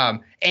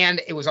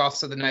 And it was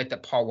also the night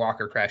that Paul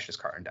Walker crashed his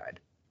car and died.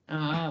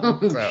 Oh.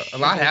 So a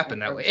lot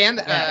happened that way. And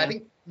I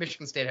think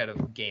Michigan State had a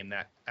game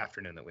that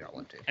afternoon that we all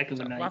went to. Heck of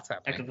a night. Lots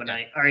happening. Heck of a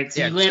night. All right,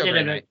 so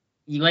Yeah,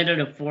 you landed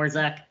at 4,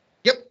 Zach?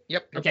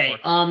 Yep. Okay.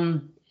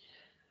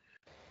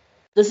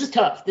 This is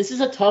tough. This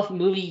is a tough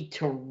movie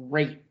to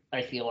rate,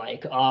 I feel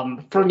like.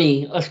 For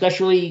me,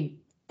 especially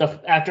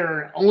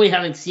after only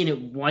having seen it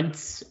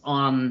once.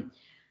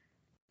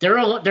 There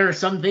are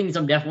some things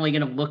I'm definitely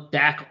gonna look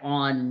back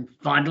on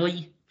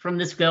fondly from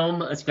this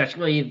film,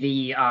 especially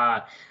the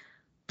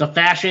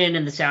fashion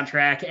and the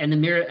soundtrack and the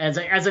mirror. As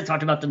I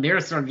talked about, the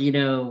Mira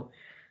Sorvino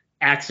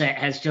accent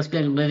has just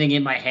been living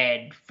in my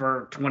head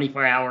for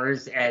 24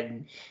 hours,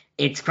 and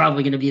it's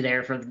probably going to be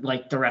there for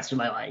like the rest of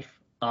my life,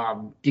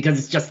 because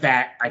it's just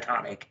that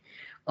iconic.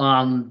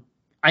 But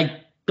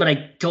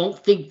I don't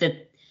think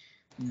that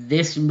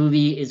this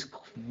movie is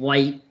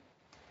quite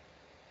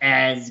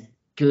as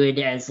good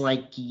as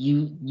like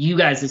you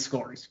guys'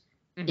 scores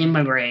in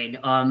my brain.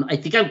 I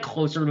think I'm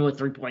closer to a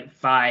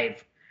 3.5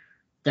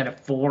 than a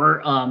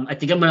 4. I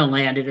think I'm going to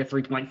land at a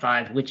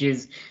 3.5, which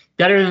is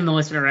better than the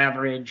listener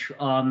average.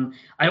 I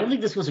don't think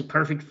this was a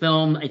perfect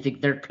film. I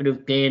think there could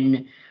have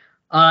been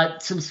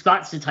some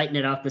spots to tighten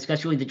it up,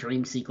 especially the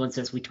dream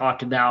sequences we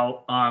talked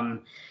about. I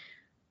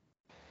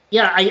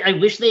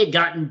wish they had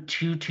gotten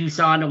to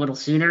Tucson a little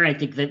sooner. I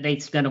think that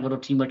they'd spent a little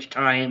too much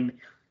time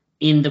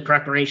in the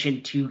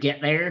preparation to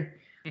get there.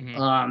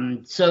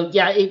 Mm-hmm.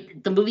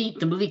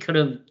 The movie could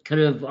have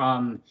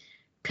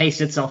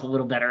paced itself a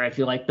little better, I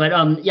feel like. But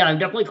I'm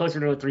definitely closer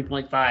to a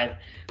 3.5.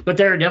 But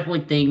there are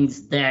definitely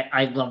things that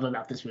I love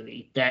about this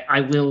movie that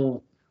I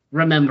will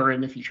remember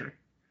in the future.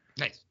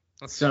 Nice.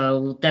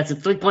 So that's a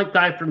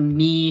 3.5 from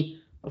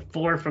me, a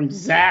 4 from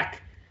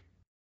Zach,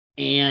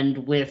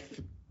 and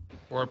with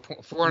 4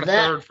 and a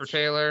third for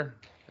Taylor,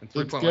 and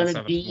 3.17 it's going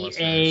to be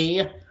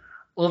a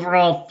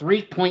overall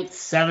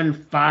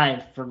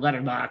 3.75 for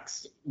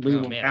Letterboxd.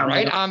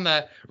 Right on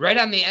the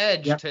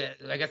edge. Yep.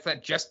 I guess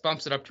that just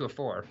bumps it up to a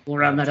 4. We'll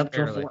round that up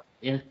to a 4.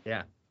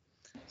 Yeah.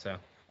 So,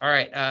 all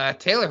right,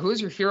 Taylor, who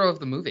is your hero of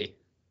the movie?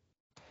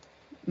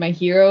 My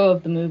hero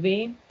of the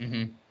movie?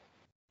 Mm-hmm.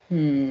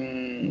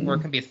 Or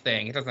it can be a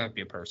thing. It doesn't have to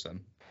be a person.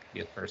 It can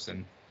be a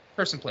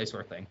person, place,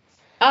 or thing.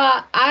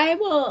 I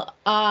will.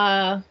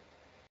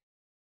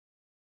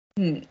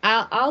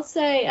 I'll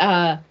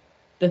say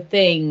the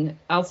thing.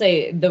 I'll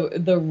say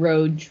the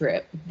road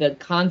trip. The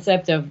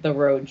concept of the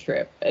road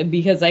trip,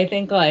 because I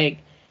think like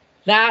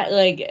that.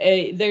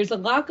 There's a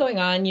lot going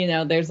on. You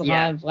know, there's a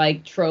lot of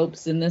like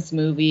tropes in this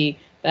movie.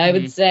 But I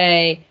would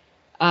say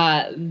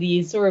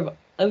the sort of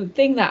a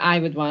thing that I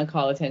would want to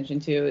call attention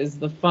to is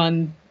the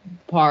fun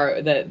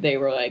part that they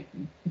were like,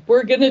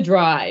 we're gonna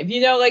drive,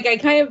 you know, like I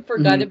kind of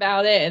forgot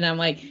about it, and I'm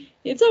like,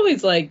 it's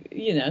always like,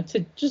 you know,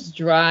 to just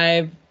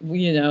drive,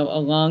 you know, a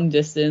long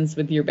distance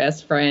with your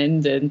best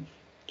friend and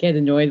get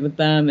annoyed with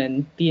them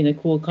and be in a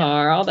cool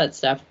car, all that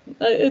stuff.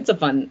 It's a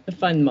fun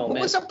moment.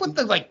 What was up with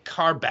the like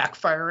car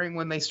backfiring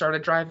when they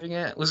started driving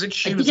it? Was it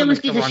I think it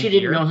was because she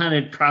didn't know how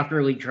to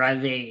properly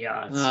drive a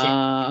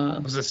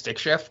stick. Was it a stick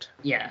shift?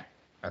 Yeah.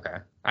 Okay.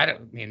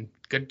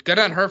 Good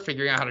on her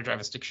figuring out how to drive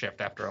a stick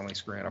shift after only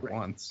screwing it up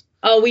once.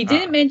 Oh, we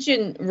didn't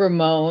mention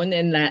Ramon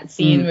in that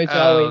scene, which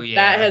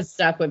that has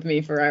stuck with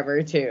me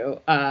forever too.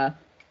 I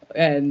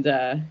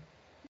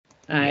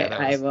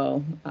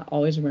will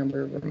always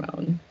remember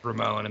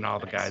Ramon and all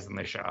the guys in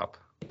the shop.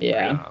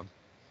 Yeah. I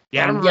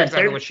don't remember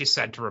exactly what she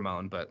said to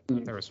Ramon, but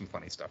there was some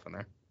funny stuff in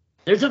there.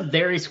 There's a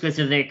very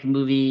specific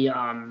movie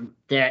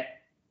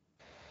that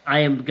I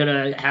am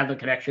gonna have a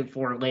connection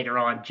for later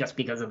on, just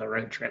because of the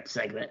road trip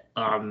segment.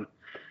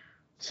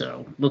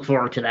 So look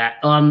forward to that.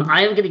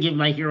 I am gonna give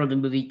my hero of the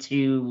movie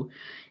to,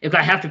 if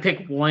I have to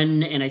pick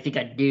one, and I think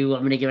I do,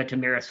 I'm gonna give it to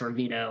Mira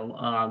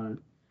Sorvino.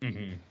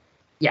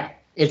 Yeah,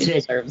 she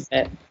deserves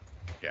it.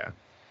 Yeah,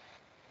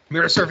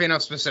 Mira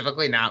Sorvino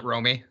specifically, not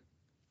Romy.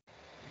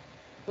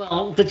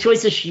 Well, the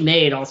choices she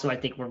made also, I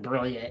think, were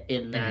brilliant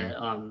in that.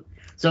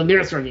 So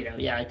Mira Sorvino,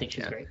 yeah, I think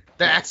she's great.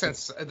 The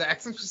accent's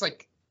just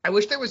like I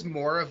wish there was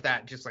more of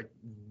that, just like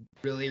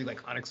really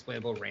like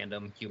unexplainable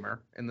random humor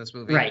in this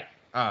movie. Right.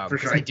 For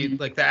Because sure. I do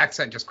like the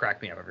accent just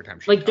cracked me up every time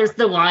she Like, there's talked.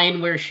 the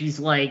line where she's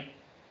like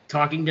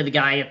talking to the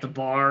guy at the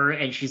bar,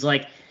 and she's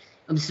like,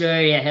 "I'm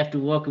sorry, I have to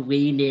walk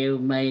away now.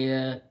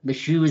 My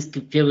shoe is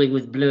filling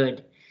with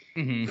blood."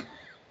 Mhm.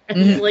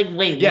 It's like,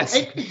 wait, Yes.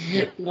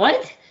 what?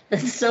 What?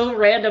 That's so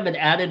random and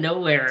out of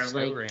nowhere. So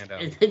like, random.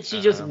 And then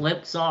she just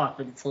limps off,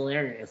 and it's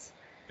hilarious.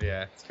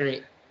 Yeah. It's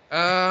great.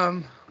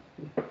 I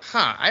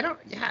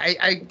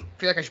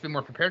feel like I should be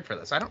more prepared for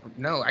this. I don't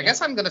know. I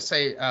guess I'm gonna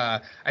say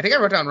I think I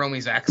wrote down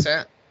Romy's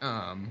accent.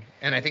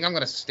 And I think I'm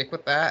gonna stick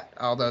with that.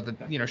 Although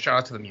shout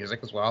out to the music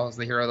as well as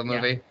the hero of the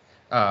movie.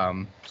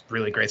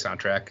 Really great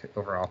soundtrack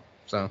overall.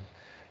 So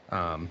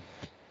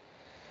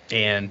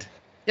and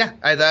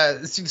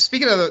yeah,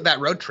 speaking of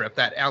that road trip,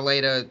 that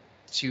LA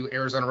to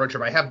Arizona road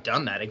trip, I have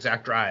done that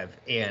exact drive,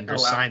 and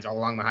there's signs all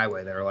along the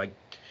highway that are like,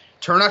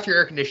 turn off your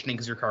air conditioning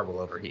because your car will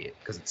overheat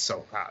because it's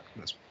so hot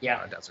in this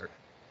desert.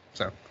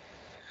 So,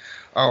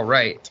 all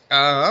right.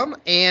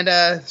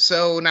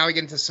 So now we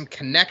get into some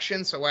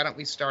connections. So why don't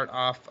we start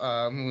off? We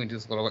can do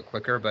this a little bit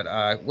quicker,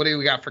 but what do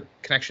we got for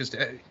connections?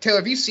 Taylor,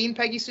 have you seen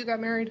Peggy Sue Got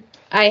Married?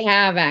 I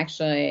have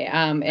actually,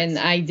 and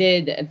I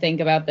did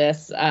think about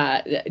this.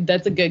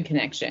 That's a good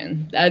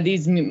connection.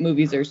 These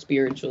movies are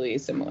spiritually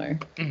similar.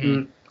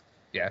 Mm-hmm.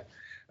 Yeah.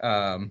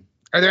 Are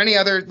there any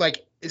other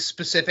like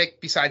specific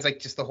besides like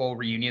just the whole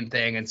reunion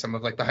thing and some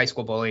of like the high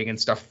school bullying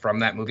and stuff from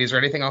that movie? Is there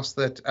anything else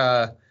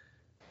that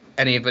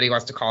anybody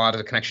wants to call out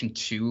as a connection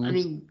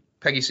to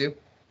Peggy Sue?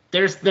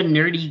 There's the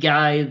nerdy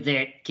guy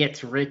that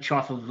gets rich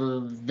off of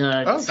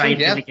the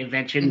scientific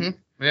invention.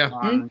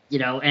 Mm-hmm.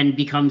 Yeah. And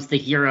becomes the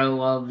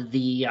hero of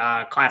the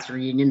class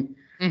reunion.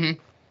 Mm-hmm.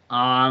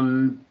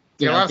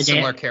 There are a lot of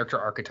similar character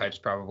archetypes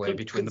probably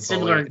between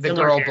the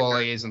girl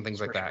bullies and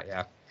things like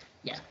that.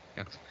 Yeah.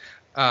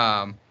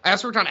 I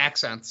also worked on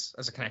accents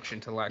as a connection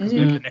to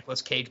the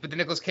Nicolas Cage, but the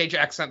Nicolas Cage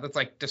accent that's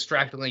like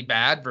distractingly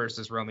bad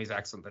versus Romy's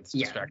accent that's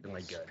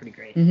distractingly good. Pretty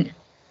great. Mm-hmm.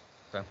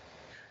 So,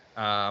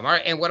 all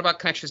right. And what about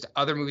connections to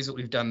other movies that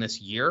we've done this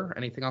year?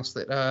 Anything else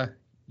that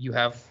you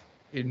have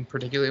in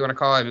particular you want to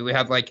call? I mean, we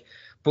have like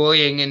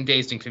bullying and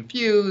Dazed and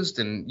Confused,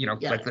 and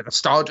like the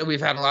nostalgia.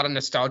 We've had a lot of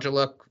nostalgia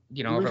look.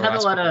 We've had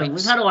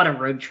a lot of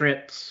road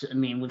trips. I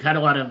mean, we've had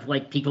a lot of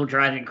like people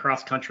driving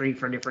cross country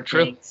for different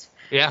things.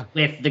 Yeah.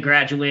 With The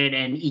Graduate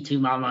and E2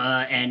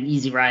 Mama and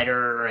Easy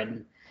Rider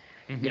and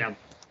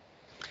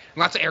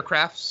lots of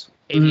aircrafts,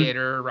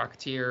 Aviator,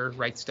 Rocketeer,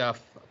 Right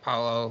Stuff,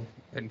 Apollo,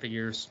 Hidden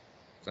Figures.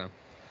 So.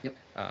 Yep.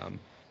 I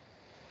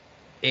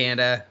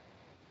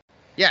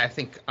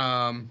think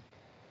I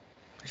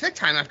feel like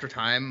Time After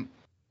Time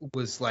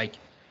was like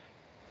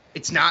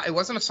it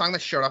wasn't a song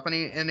that showed up in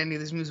any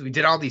of these movies. We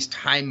did all these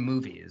time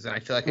movies, and I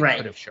feel like it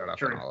could have showed up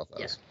in all of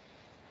those.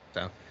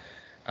 Yeah.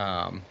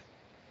 So,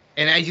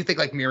 and I do think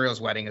like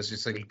Muriel's Wedding is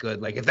just like a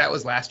good, like if that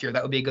was last year,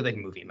 that would be a good like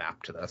movie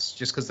map to this,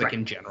 just because like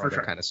in general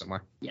they're kind of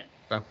similar. Yeah.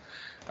 So,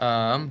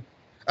 and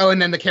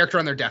then the character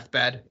on their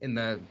deathbed in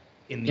the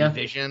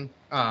Vision,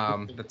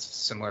 that's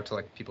similar to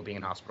like people being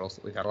in hospitals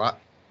that we've had a lot.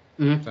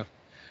 Mm-hmm. So,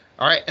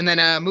 all right, and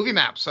then movie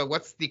map. So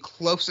what's the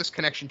closest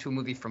connection to a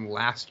movie from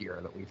last year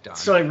that we've done?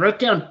 So I wrote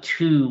down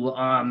two.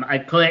 I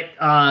put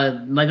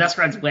My Best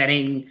Friend's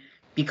Wedding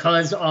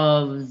because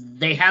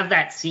they have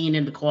that scene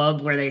in the club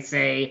where they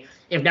say,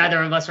 if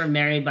neither of us are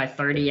married by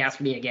 30,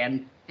 ask me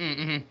again.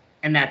 Mm-hmm.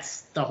 And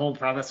that's the whole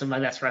premise of My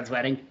Best Friend's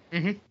Wedding.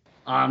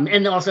 Mm-hmm.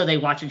 And also they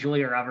watch a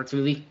Julia Roberts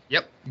movie.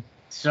 Yep.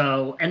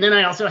 So, and then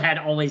I also had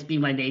Always Be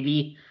My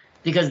Maybe,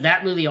 because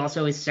that movie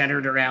also is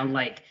centered around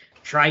like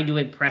trying to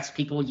impress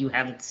people you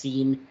haven't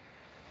seen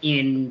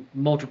in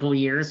multiple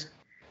years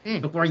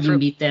before you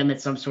meet them at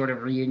some sort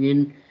of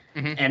reunion.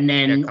 Mm-hmm. And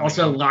then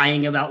also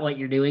lying about what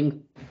you're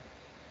doing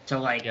to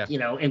like,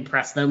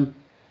 impress them.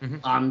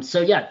 Mm-hmm.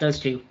 So yeah, those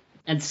two.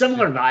 And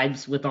similar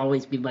vibes with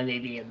Always Be My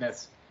Maybe in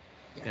this.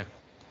 Yeah.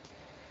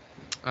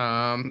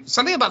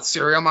 Something about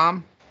Serial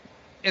Mom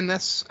in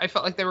this, I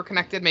felt like they were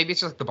connected. Maybe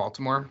it's just like the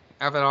Baltimore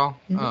of it all.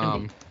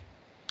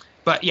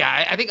 But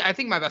yeah, I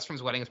think My Best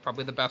Friend's Wedding is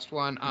probably the best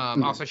one.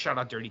 Also shout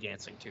out Dirty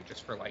Dancing too,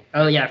 just for like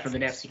for the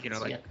dance scenes,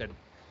 good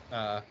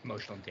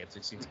emotional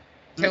dancing scenes.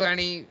 Taylor,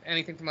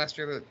 anything from last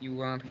year that you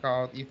wanted to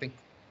call? You think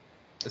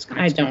this?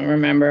 I don't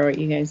remember what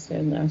you guys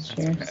did last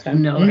year. Okay. So.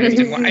 No, I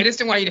just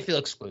didn't want you to feel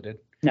excluded.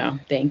 No,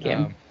 thank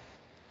you.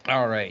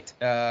 All right.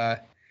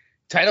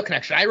 Title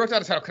connection. I wrote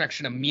down a title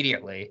connection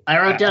immediately. I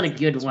wrote down a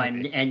good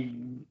one.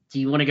 And do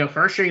you want to go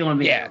first, or you want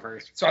me to go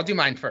first? So I'll do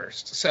mine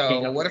first.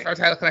 So what if our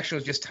title connection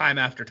was just Time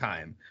After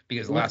Time?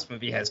 Because the last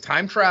movie has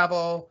time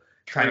travel.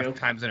 Time After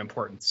Time's an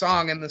important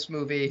song in this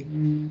movie.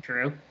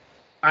 True.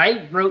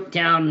 I wrote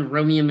down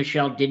Romy and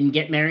Michele didn't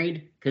get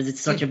married because it's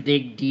such a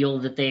big deal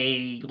that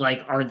they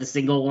like are the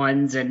single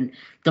ones, and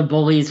the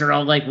bullies are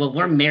all like, well,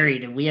 we're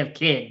married and we have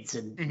kids.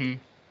 And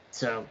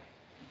so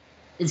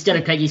instead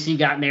of Peggy Sue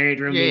got married,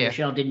 Romy and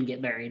Michele didn't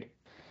get married.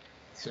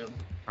 So.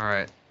 All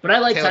right. But I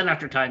like Time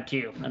After Time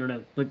too. I don't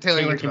know, but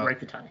Taylor can break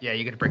the tie. Yeah,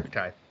 you get to break the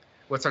tie.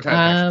 What's our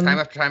tie? Time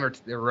After Time or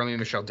Romy and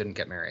Michele didn't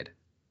get married?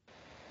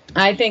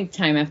 I think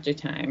Time After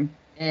Time.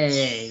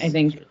 Hey. I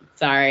think.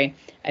 Sorry.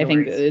 I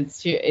think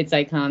it's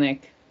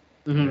iconic.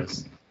 Mhm. It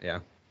is. Yeah.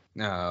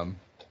 All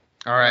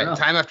right. enough.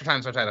 Time After Time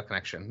is our title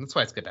connection. That's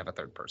why it's good to have a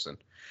third person.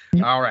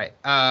 All right.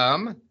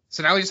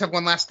 So now we just have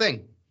one last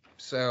thing.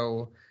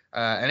 So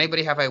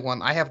anybody have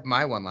I have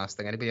my one last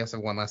thing. Anybody else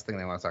have one last thing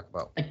they want to talk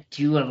about? I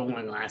do have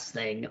one last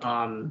thing.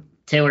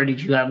 Taylor,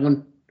 did you have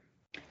one?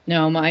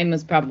 No, mine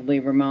was probably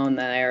Ramon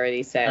that I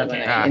already said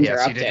when I Yes,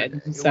 you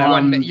interrupted. did. So,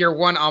 Your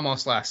one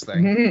almost last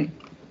thing.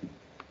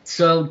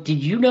 So,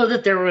 did you know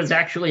that there was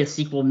actually a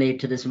sequel made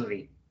to this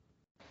movie?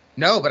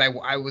 No, but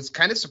I was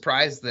kind of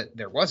surprised that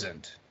there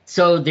wasn't.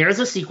 So, there's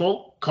a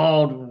sequel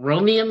called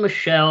Romy and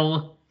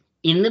Michele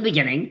in the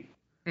Beginning.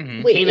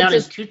 Mm-hmm. Wait, Came out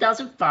in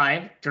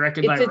 2005,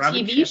 directed by Robin It's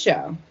a TV Schiff.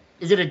 show.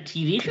 Is it a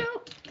TV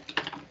show?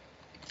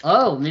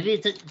 Oh, maybe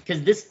it's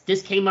because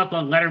this came up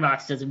on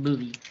Letterboxd as a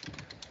movie.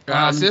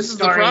 So this is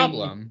the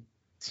problem.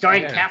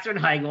 Starring Katherine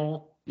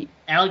Heigl,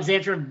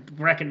 Alexandra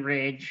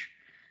Breckenridge,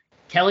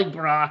 Kelly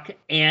Brock,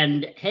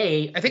 and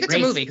I think it's a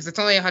movie because it's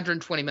only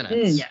 120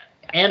 minutes. Yeah,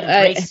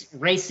 and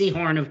Ray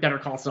Seahorn of Better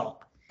Call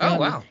Saul. Oh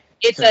wow!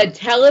 It's a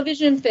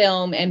television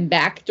film and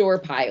backdoor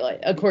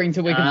pilot, according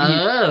to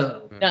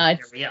Wikipedia. Oh,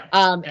 Nuts. there we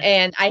go.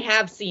 And I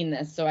have seen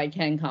this, so I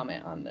can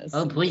comment on this.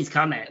 Oh, please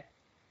comment.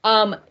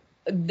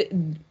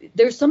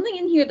 There's something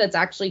in here that's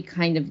actually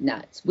kind of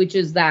nuts, which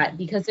is that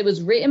because it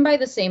was written by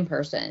the same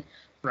person,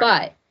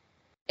 Right.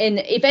 and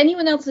if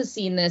anyone else has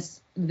seen this,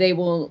 they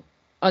will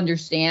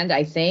understand,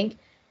 I think,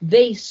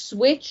 they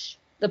switch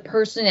the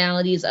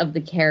personalities of the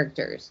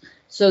characters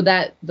so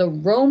that the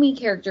Romy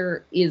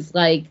character is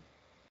like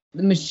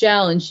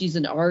Michele and she's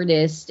an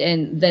artist,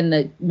 and then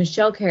the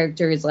Michele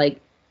character is like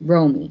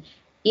Romy.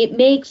 It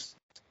makes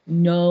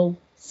no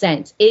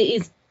sense.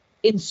 It is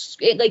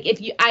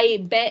I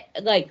bet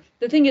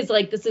the thing is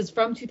this is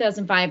from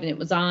 2005 and it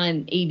was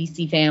on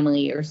ABC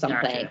Family or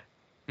something.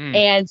 Gotcha.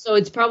 And so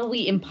it's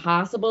probably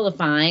impossible to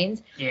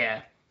find.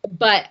 Yeah.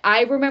 But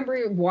I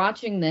remember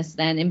watching this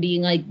then and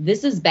being like,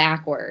 this is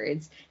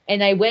backwards.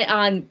 And I went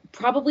on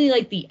probably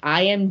the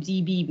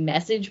IMDb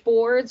message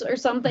boards or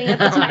something at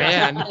the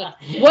time. Man.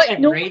 What?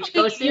 No, Rage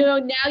posting?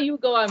 now you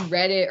go on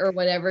Reddit or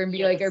whatever and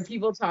be like, are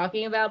people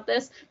talking about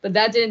this? But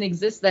that didn't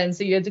exist then.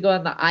 So you had to go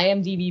on the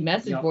IMDb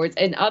message boards,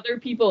 and other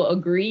people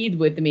agreed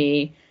with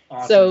me.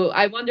 Awesome. So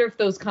I wonder if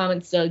those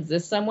comments still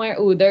exist somewhere.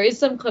 Ooh, there is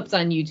some clips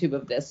on YouTube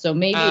of this. So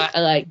maybe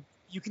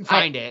you can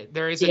find it.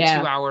 There is a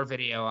 2-hour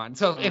video on.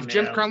 So if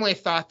Jim Crumley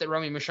thought that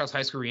Romy and Michelle's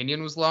high school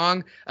reunion was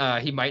long,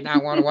 he might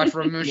not want to watch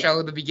Romy and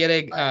Michele at the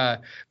beginning.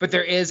 But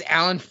there is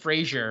Alan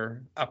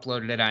Frazier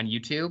uploaded it on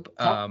YouTube.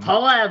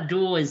 Paula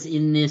Abdul is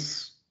in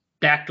this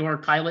backdoor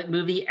pilot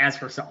movie as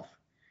herself.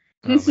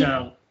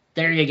 So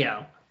there you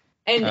go.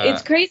 And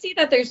it's crazy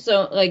that there's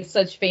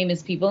such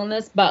famous people in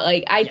this, but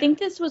I think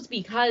this was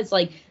because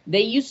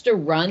they used to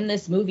run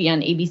this movie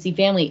on ABC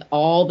Family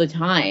all the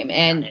time,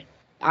 and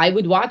I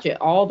would watch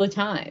it all the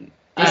time.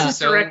 This is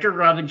director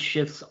Robin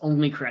Schiff's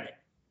only credit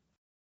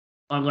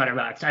on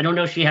Letterboxd. I don't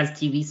know if she has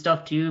TV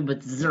stuff too,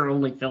 but this is her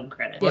only film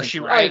credit. Well, she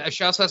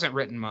also hasn't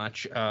written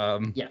much.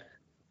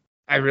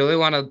 I really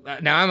want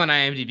to. Now I'm on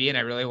IMDb, and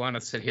I really want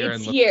to sit here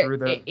and look through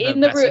the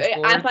message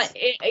boards.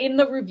 In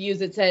the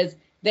reviews, it says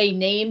they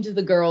named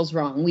the girls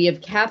wrong. We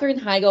have Katherine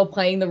Heigl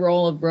playing the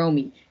role of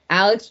Romy.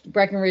 Alex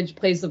Breckenridge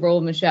plays the role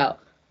of Michele.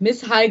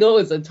 Miss Heigl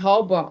is a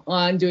tall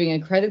blonde doing a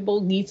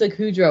credible Lisa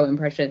Kudrow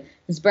impression.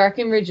 Miss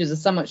Breckenridge is a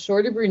somewhat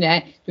shorter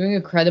brunette doing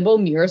a credible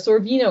Mira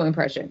Sorvino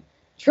impression.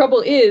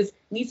 Trouble is,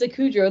 Lisa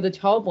Kudrow, the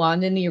tall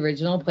blonde in the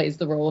original, plays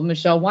the role of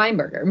Michele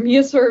Weinberger.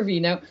 Mia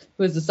Sorvino,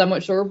 who is a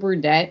somewhat shorter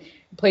brunette,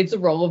 plays the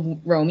role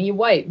of Romy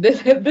White.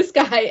 This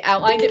guy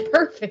outlined it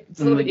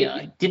perfectly. Oh my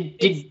God.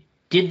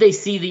 Did they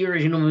see the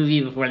original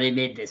movie before they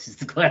made this? Is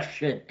the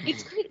question.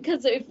 It's great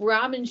because if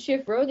Robin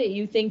Schiff wrote it,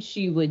 you think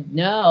she would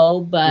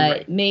know,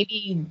 but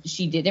maybe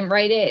she didn't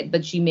write it,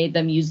 but she made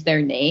them use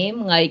their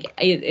name.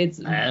 It's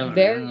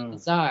very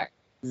bizarre.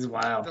 This is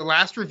wild. The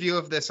last review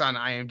of this on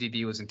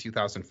IMDb was in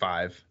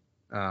 2005.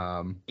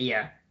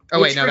 Yeah. Oh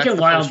wait, no, that's the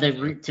wild.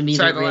 To me,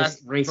 sorry, the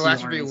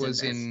last review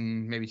was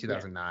in maybe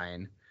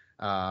 2009.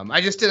 I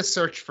just did a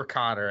search for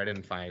Cotter. I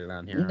didn't find it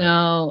on here.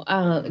 No,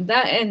 I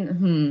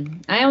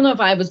don't know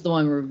if I was the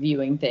one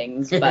reviewing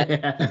things, but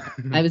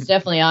I was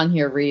definitely on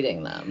here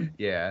reading them.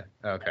 Yeah.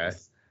 Okay.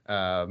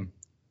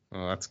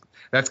 Well,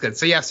 that's good.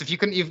 So yes, you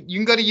can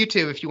go to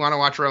YouTube if you want to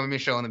watch Romy and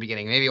Michele in the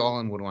beginning. Maybe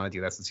Olin would want to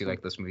do that since you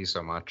like this movie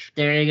so much.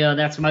 There you go.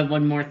 That's my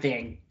one more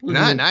thing.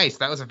 Nice.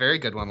 That was a very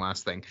good one.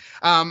 Last thing.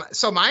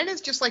 So mine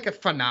is just a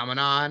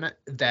phenomenon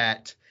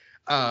that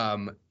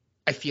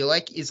I feel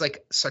like is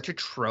such a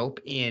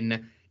trope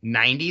in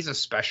 90s,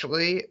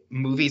 especially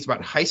movies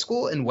about high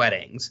school and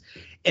weddings.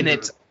 And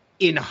it's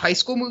in high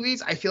school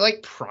movies, I feel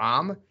like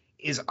prom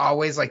is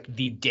always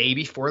the day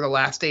before the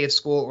last day of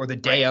school or the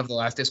day of the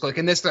last day of school.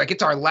 And this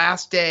it's our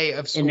last day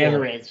of school. It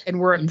never is. And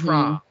we're at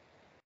prom.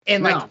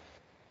 And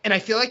and I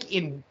feel like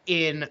in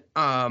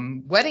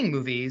wedding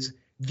movies,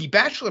 the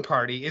bachelor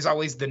party is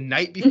always the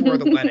night before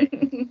the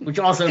wedding. which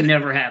also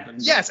never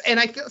happens. Yes, and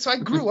I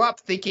grew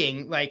up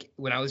thinking, like,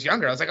 when I was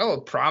younger, I was like, oh,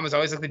 prom is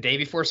always like the day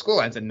before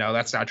school ends, and no,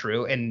 that's not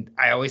true. And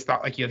I always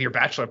thought, like, you have your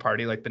bachelor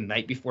party like the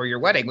night before your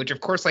wedding, which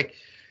of course, like,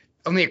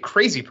 only a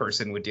crazy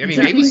person would do. I mean,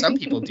 maybe some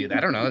people do that.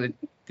 I don't know.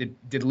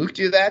 Did Luke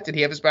do that? Did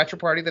he have his bachelor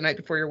party the night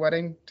before your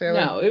wedding,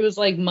 Taylor? No, it was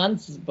like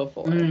months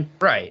before.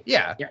 Right.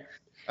 Yeah. Yeah.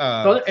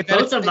 And then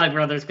Both of my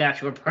brother's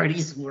bachelor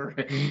parties were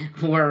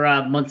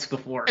months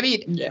before. I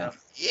mean, Yeah.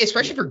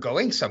 especially if you're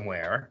going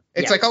somewhere,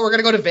 it's Yeah. like, oh, we're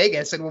gonna go to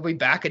Vegas and we'll be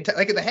back in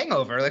like in The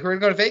Hangover, like we're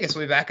gonna go to Vegas,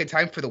 we'll be back in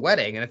time for the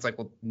wedding, and it's like,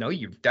 well, no,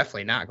 you're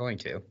definitely not going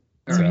to.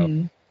 So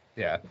Mhm.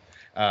 yeah,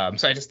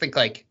 so I just think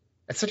like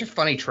it's such a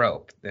funny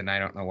trope, and I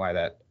don't know why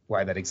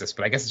that exists,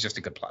 but I guess it's just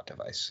a good plot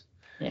device.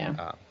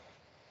 Yeah.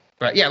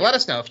 But yeah, let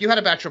us know if you had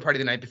a bachelor party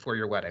the night before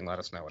your wedding. Let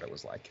us know what it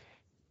was like.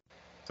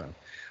 So,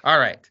 all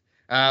right.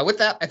 With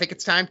that, I think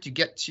it's time to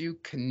get to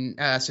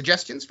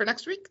suggestions for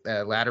next week.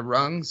 The ladder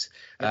rungs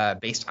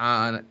based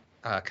on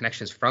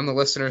connections from the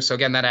listeners. So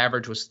again, that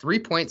average was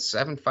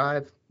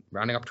 3.75,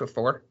 rounding up to a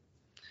 4.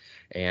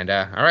 And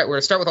all right, we're going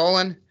to start with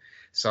Olin.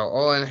 So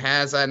Olin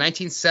has a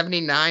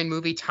 1979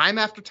 movie, Time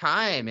After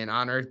Time, in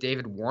honor of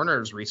David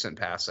Warner's recent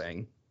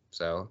passing.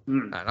 So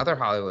another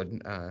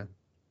Hollywood,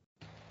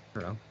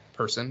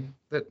 person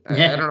that I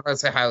don't know how to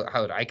say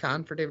Hollywood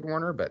icon for David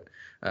Warner, but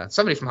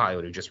somebody from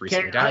Hollywood who just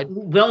recently died.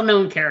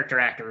 Well-known character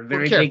actor,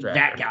 very big. Character That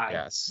actor, guy.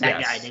 yes, That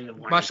yes. guy, David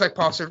Warner. Much like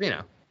Paul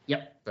Sorvino.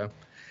 Yep. So,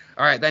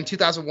 all right, then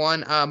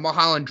 2001,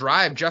 Mulholland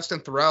Drive, Justin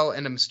Theroux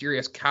and a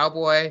mysterious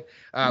cowboy,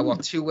 while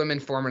two women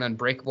form an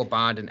unbreakable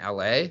bond in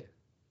L.A.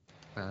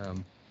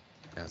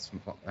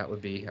 That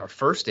would be our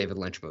first David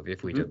Lynch movie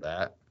if we did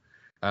that.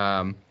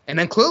 And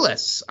then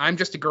Clueless, I'm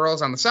Just a Girl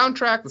is on the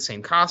soundtrack, the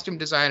same costume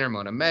designer,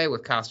 Mona May,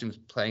 with costumes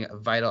playing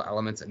vital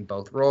elements in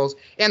both roles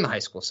and the high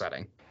school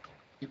setting.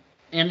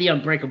 And the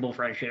unbreakable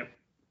friendship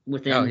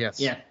within. Oh, yes.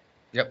 Yeah.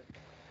 Yep.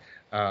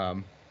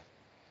 And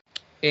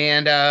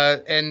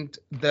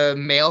the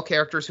male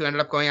characters who ended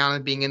up going on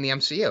and being in the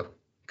MCU,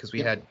 because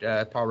we had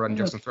Paul Rudd and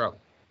Justin Theroux.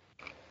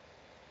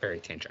 Very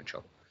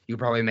tangential. You could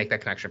probably make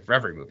that connection for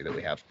every movie that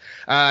we have.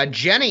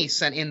 Jenny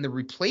sent in The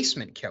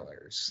Replacement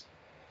Killers.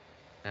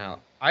 Now,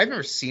 I've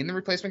never seen The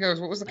Replacement Killers.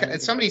 What was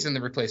somebody's in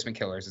The Replacement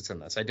Killers. It's in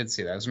this. I did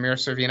see that. It was Mira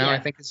Sorvino, I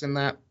think, is in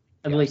that.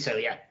 I believe so,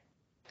 yeah.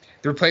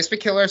 The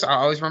Replacement Killers, I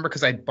always remember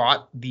because I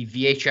bought the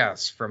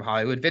VHS from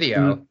Hollywood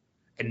Video,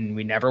 and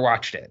we never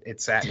watched it.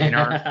 It sat in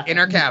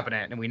our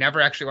cabinet, and we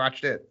never actually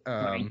watched it.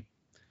 And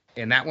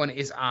that one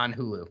is on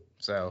Hulu,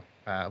 so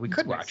we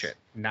could watch it.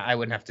 Now I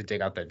wouldn't have to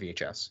dig out that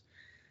VHS.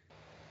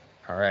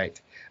 All right.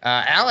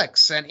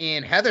 Alex sent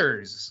in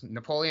Heathers,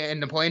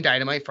 Napoleon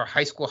Dynamite for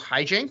high school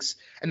hijinks,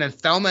 and then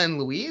Thelma and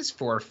Louise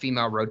for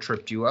female road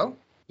trip duo.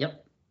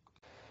 Yep.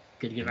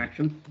 Good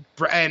connection.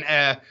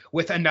 And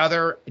with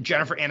another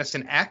Jennifer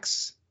Aniston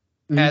ex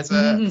as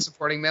a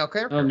supporting male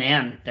character. Oh,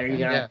 man. There you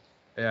go.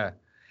 Yeah.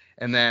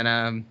 And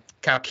then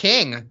Kyle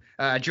King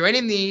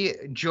joining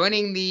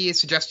the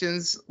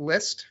suggestions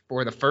list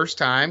for the first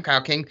time.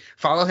 Kyle King,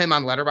 follow him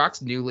on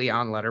Letterboxd, newly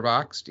on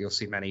Letterboxd. You'll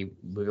see many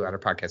Movie Ladder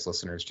podcast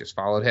listeners just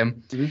followed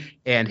him.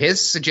 And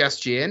his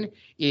suggestion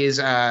is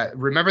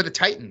Remember the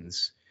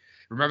Titans.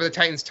 Remember the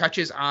Titans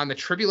touches on the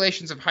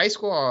tribulations of high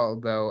school,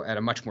 although at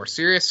a much more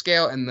serious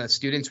scale, and the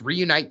students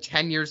reunite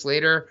 10 years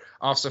later,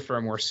 also for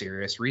a more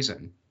serious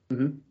reason.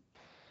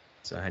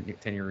 So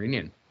 10-year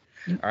reunion.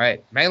 All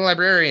right. Megan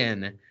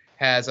Librarian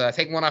has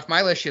taken one off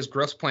my list. She has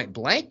Grosse Pointe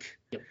Blank.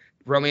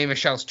 Romy and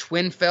Michele's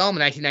twin film,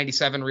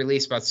 1997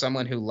 release about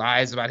someone who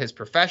lies about his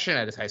profession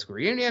at his high school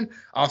reunion.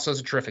 Also has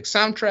a terrific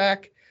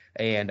soundtrack.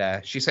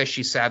 And she says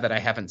she's sad that I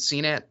haven't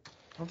seen it.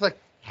 I've like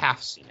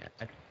half seen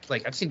it.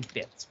 I've seen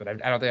bits, but I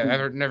don't think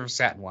I've never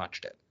sat and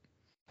watched it.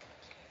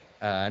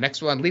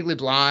 Next one, Legally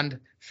Blonde.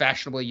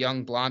 Fashionable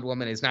young blonde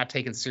woman is not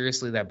taken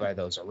seriously by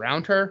those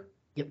around her.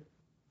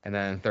 And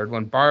then third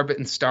one, Barb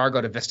and Star go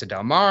to Vista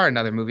Del Mar,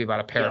 another movie about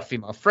a pair of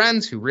female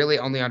friends who really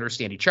only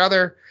understand each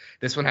other.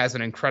 This one has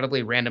an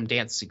incredibly random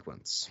dance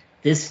sequence.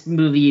 This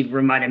movie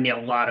reminded me a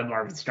lot of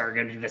Barb and Star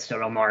go to Vista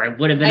Del Mar. It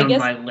would have been on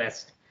my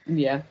list.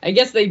 Yeah, I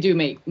guess they do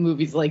make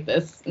movies like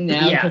this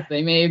now because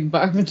they made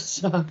Barb and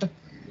Star.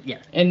 Yeah.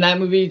 And that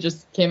movie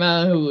just came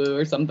out on Hulu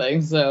or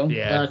something, so.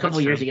 Yeah. A couple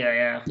years ago,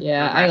 yeah.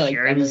 Yeah, I like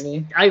that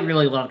movie. I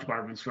really loved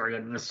Barb and Star.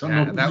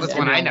 That was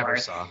one I never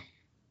saw.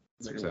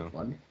 Really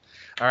fun.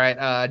 All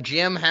right,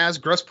 Jim has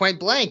Grosse Pointe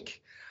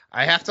Blank.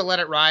 I have to let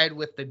it ride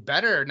with the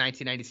better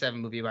 1997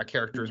 movie about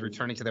characters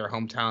returning to their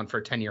hometown for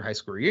a 10-year high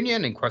school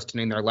reunion and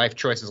questioning their life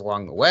choices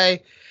along the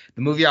way.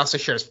 The movie also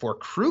shares 4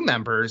 crew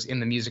members in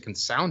the music and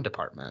sound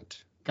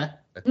department. Okay.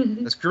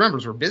 Those crew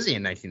members were busy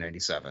in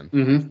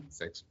 1997.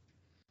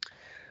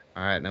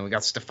 All right, now we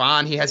got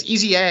Stefan. He has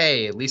Easy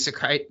A, Lisa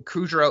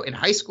Kudrow in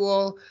high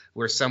school,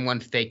 where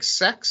someone fakes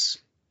sex.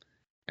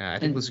 I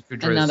think Lisa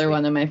Kudrow another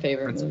one of my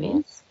favorite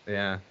movies.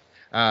 Yeah.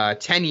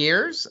 10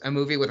 Years, a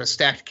movie with a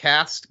stacked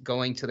cast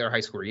going to their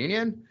high school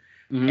reunion.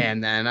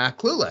 And then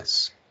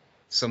Clueless.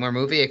 Similar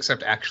movie,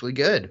 except actually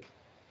good.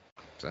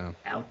 So.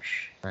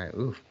 Ouch. All right,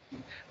 ooh.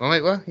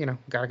 Well,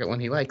 gotta get one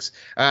he likes.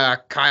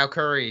 Kyle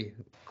Curry,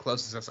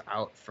 closes us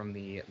out from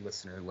the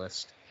listener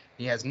list.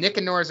 He has Nick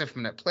and Nora's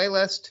Infinite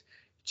Playlist,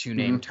 Two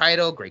Name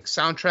Title, great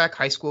soundtrack,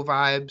 high school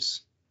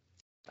vibes,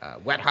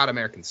 Wet Hot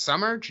American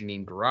Summer,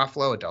 Janine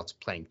Garofalo, Adults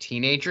Playing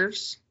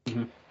Teenagers,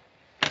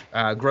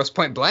 Gross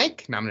Point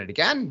Blank, nominated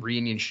again,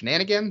 Reunion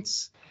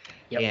Shenanigans,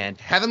 and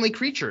Heavenly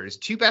Creatures,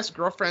 two best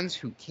girlfriends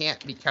who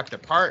can't be kept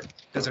apart.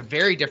 Does a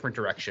very different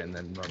direction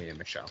than Romy and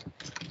Michele.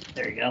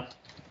 There you go.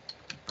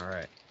 All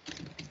right.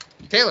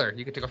 Taylor,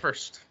 you get to go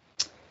first.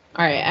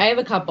 All right, I have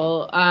a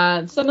couple.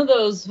 Some of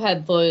those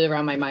had floated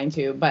around my mind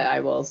too, but I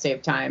will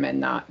save time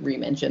and not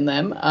re-mention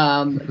them.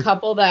 A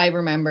couple that I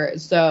remember.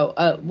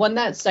 So one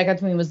that stuck out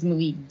to me was the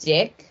movie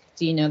Dick.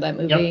 Do you know that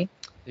movie?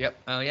 Yep.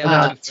 Oh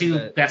yeah.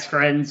 Two best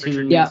friends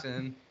who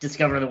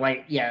discover the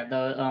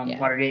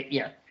Watergate.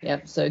 Yeah.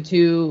 Yep. So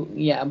two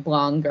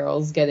blonde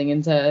girls getting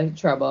into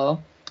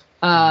trouble.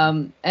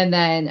 And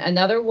then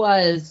another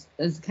is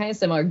kind of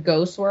similar,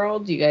 Ghost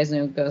World. Do you guys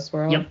know Ghost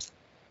World? Yep.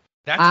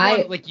 That's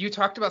one, like you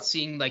talked about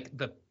seeing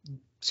the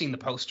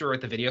poster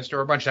at the video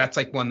store a bunch. That's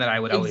like one that I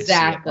would always see.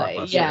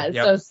 Exactly. Yeah.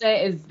 Yep.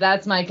 So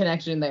that's my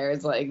connection there.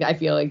 It's like I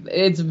feel like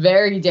it's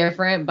very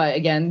different, but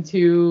again,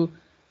 two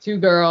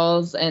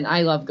girls, and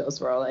I love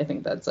Ghost World. I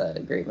think that's a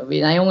great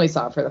movie, and I only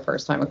saw it for the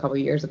first time a couple of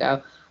years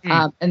ago.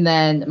 And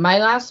then my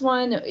last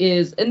one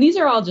is, and these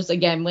are all just,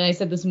 again, when I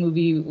said this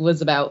movie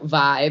was about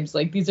vibes,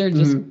 like these are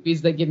just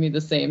movies that give me the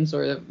same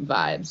sort of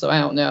vibe. So I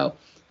don't know.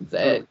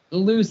 It's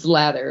loose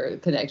lather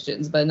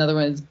connections, but another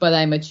one is But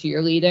I'm a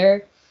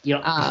Cheerleader,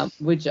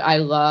 which I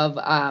love.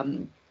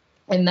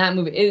 And that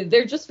movie,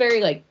 they're just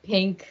very like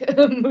pink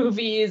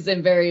movies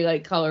and very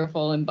like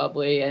colorful and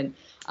bubbly. And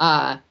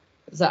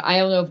so I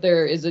don't know if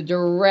there is a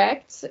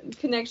direct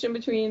connection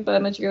between But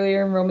I'm a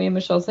Cheerleader and Romy and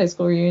Michele's high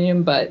school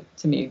reunion, but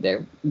to me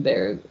they're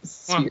really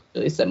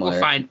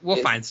similar.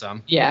 We'll find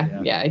some.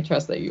 Yeah, I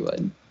trust that you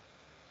would.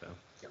 So,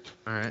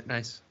 all right,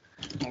 nice.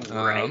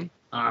 All right.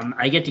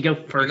 I get to go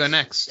first. You go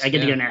next. I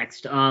get to go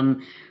next.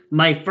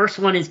 My first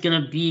one is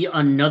going to be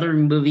another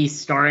movie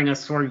starring a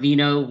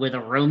Sorvino with a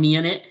Romy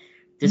in it.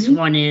 This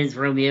one is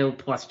Romeo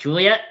plus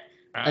Juliet,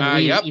 I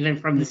believe, even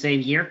from the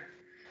same year.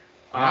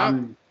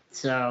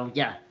 So,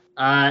 yeah.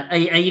 I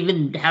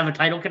even have a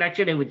title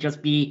connection. It would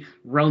just be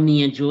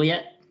Romy and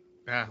Juliet.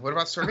 What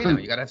about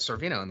Sorvino? You got to have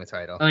Sorvino in the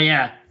title. Oh,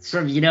 yeah.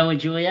 Sorvino and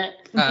Juliet.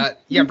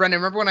 Yeah, Brendan,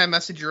 remember when I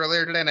messaged you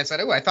earlier today and I said,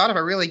 I thought of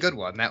a really good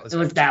one. That was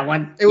that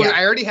one. It was.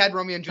 I already had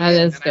Romeo and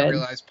Juliet, and good. I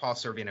realized Paul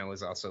Sorvino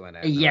was also in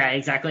it. Yeah,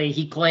 exactly.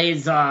 He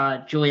plays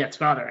Juliet's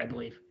father, I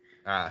believe.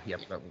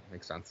 Yep, that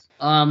makes sense.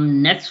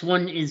 Next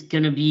one is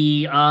going to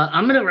be,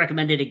 I'm going to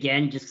recommend it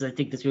again just because I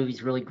think this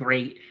movie's really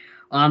great.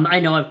 I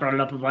know I've brought it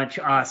up a bunch.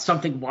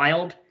 Something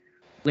Wild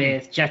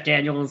with Jeff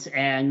Daniels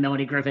and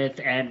Melanie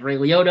Griffith and Ray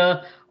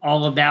Liotta,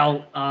 all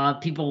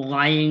about people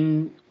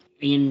lying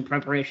in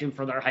preparation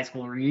for their high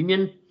school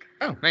reunion.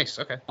 Oh, nice.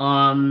 Okay.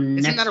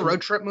 Isn't that a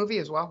road trip movie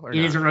as well? It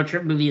is a road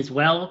trip movie as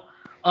well.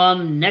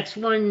 Next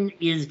one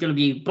is going to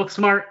be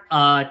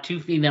Booksmart, two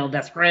female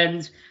best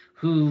friends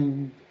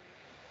who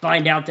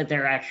find out that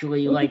they're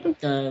actually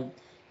that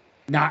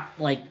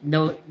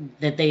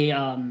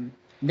they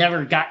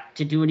never got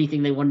to do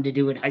anything they wanted to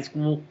do in high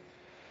school,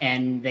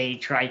 and they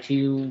try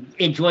to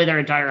enjoy their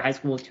entire high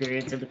school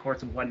experience in the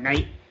course of one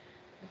night.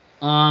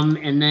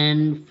 And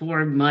then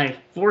for my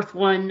fourth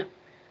one,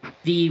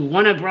 the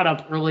one I brought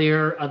up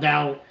earlier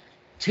about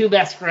two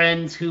best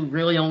friends who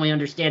really only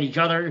understand each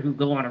other, who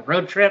go on a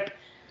road trip,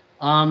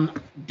 Dumb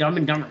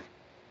and Dumber.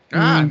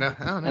 No.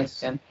 Oh,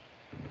 nice. That's good.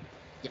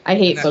 I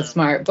hate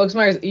Booksmart.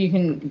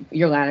 Booksmart,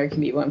 your ladder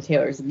can be one of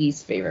Taylor's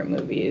least favorite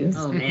movies.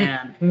 Oh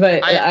man!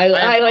 But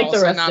I like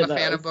the rest of those. I'm not a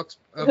fan of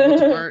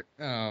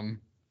Booksmart.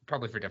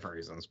 Probably for different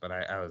reasons, but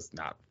I was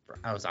not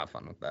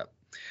fun with that.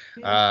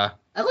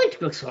 I liked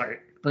Booksmart,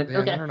 but yeah,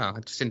 okay. I don't know.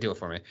 It just didn't do it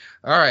for me.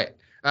 All right.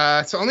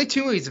 So only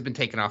two movies have been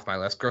taken off my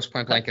list: Grosse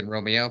Pointe Blank and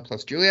Romeo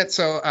plus Juliet.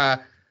 So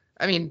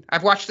I mean,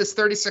 I've watched this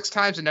 36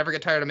 times and never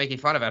get tired of making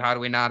fun of it. How do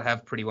we not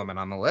have Pretty Woman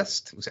on the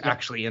list? It was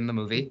actually in the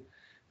movie.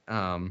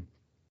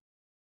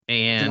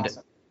 And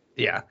awesome.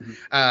 Yeah.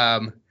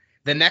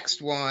 The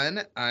next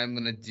one I'm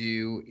going to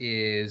do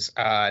is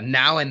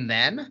Now and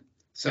Then.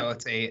 So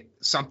it's a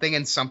something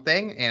and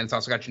something, and it's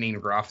also got Janine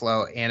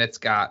Garofalo, and it's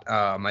got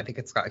I think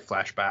it's got like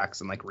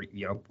flashbacks and like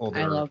older.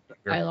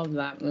 I love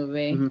that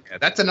movie. Mm-hmm. Yeah,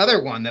 that's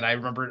another one that I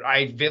remember.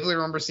 I vividly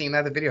remember seeing that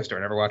at the video store.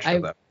 I never watched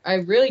it though. I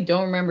really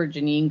don't remember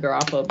Janine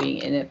Garofalo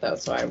being in it though,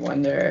 so I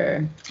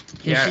wonder.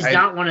 Yeah, she's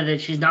not one of the.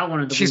 She's not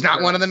one of the. She's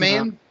not one of the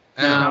main.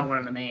 She's not one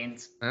of the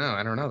mains. Oh,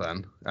 I don't know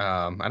then.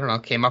 I don't know.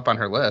 Came up on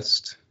her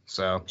list,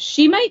 so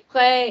she might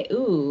play.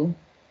 Ooh.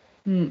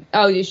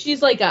 Oh,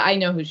 she's like I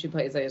know who she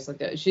plays. I just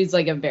looked at. She's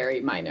like a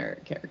very minor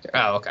character.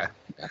 Oh, okay.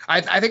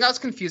 I think I was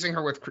confusing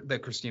her with the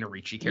Christina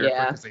Ricci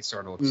character because they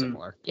sort of look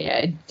similar.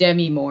 Yeah,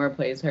 Demi Moore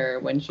plays her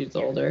when she's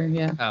older.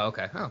 Yeah. Oh,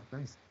 okay. Oh,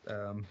 nice.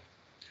 All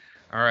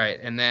right,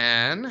 and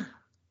then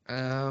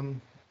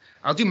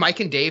I'll do Mike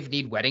and Dave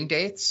Need Wedding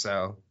Dates.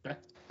 So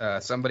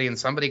somebody and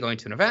somebody going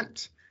to an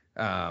event.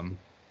 I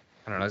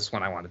don't know. This is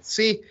one I wanted to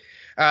see.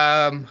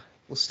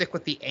 we'll stick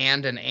with the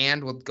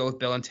and we'll go with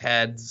Bill and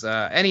Ted's,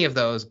 any of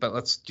those, but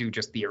let's do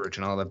just the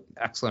original, The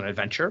Excellent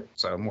Adventure.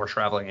 So more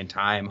traveling in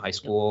time, high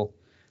school,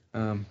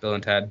 Bill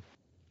and Ted.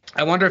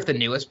 I wonder if the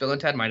newest Bill and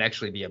Ted might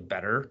actually be a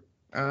better,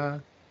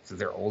 because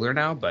they're older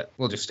now, but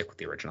we'll just stick with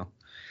the original.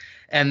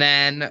 And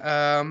then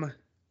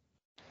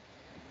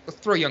let's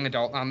throw young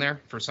adult on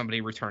there for somebody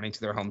returning to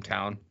their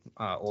hometown,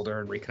 older,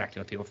 and reconnecting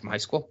with people from high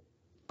school.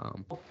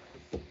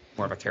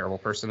 More of a terrible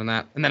person than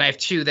that. And then I have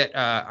two that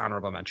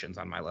honorable mentions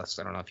on my list.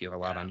 I don't know if you have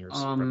a lot on yours.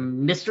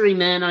 Mystery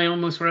Men, I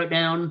almost wrote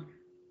down.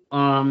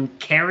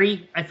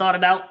 Carrie, I thought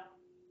about.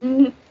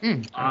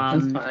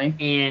 That's funny.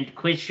 And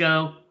Quiz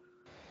Show.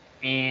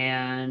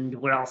 And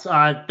what else?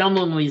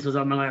 Thelma and Louise was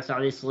on my list,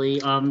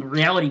 obviously.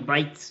 Reality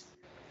Bites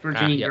for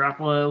Jenny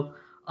Garoppolo.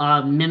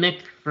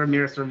 Mimic for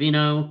Mira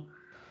Sorvino.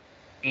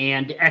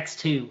 And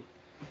X2,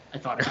 I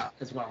thought about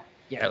as well.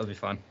 Yeah, that would be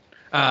fun.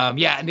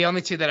 And the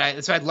only two that I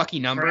had Lucky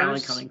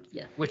Numbers,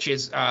 which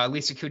is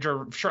Lisa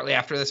Kudrow shortly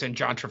after this, and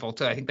John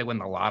Travolta. I think they win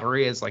the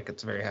lottery. It's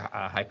a very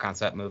high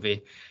concept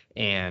movie,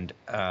 and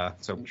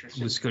so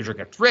Lisa Kudrow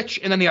gets rich.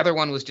 And then the other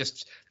one was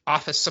just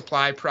office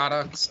supply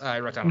products. I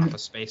wrote down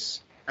Office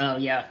Space. Oh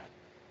yeah.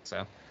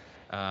 So,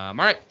 all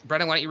right,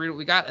 Brendan, why don't you read what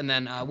we got, and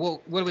then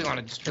what do we want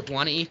to just pick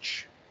one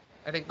each?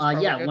 I think.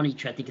 Yeah, one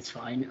each. I think it's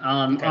fine.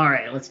 Okay. All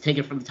right, let's take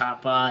it from the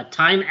top.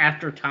 Time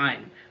After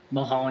Time,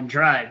 Mulholland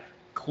Drive,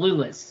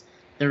 Clueless,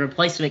 The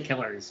Replacement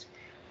Killers,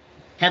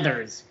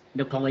 Heathers,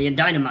 Napoleon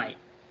Dynamite,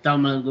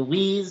 Thelma and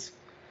Louise,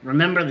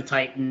 Remember the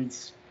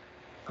Titans,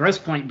 Grosse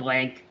Point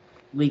Blank,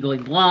 Legally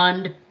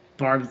Blonde,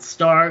 Barb and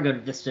Star, Go to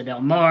Vista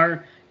Del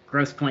Mar,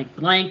 Grosse Point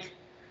Blank,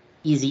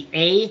 Easy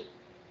A,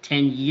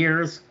 10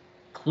 Years,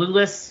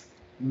 Clueless,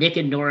 Nick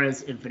and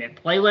Nora's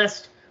Infinite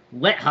Playlist,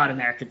 Wet Hot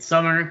American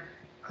Summer,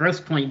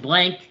 Grosse Point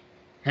Blank,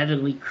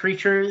 Heavenly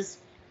Creatures,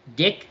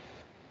 Dick,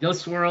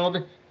 Ghost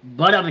World,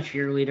 But I'm a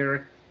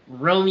Cheerleader,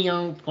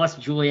 Romeo plus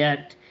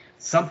Juliet,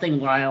 Something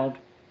Wild,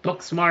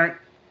 Booksmart,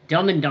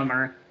 Dumb and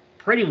Dumber,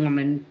 Pretty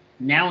Woman,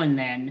 Now and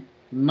Then,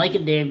 Mike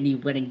and Davey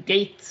Wedding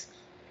Dates,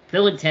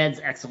 Bill and Ted's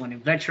Excellent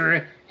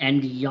Adventure,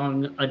 and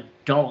Young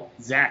Adult.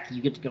 Zach,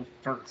 you get to go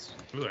first.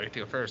 Ooh, I get to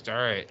go first. All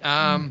right.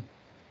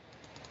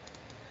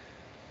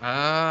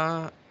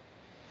 I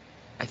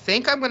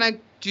think I'm gonna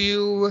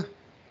do.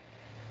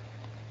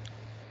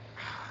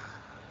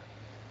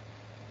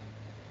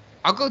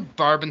 I'll go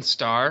Barb and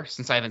Star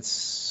since I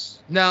haven't.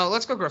 No,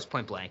 let's go Grosse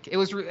Point Blank. It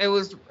was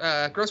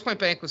Grosse Point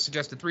Blank was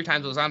suggested 3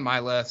 times. It was on my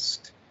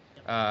list.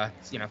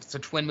 It's a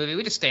twin movie.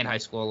 We just stay in high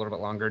school a little bit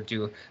longer.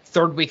 Do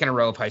 3rd week in a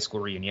row of high school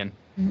reunion.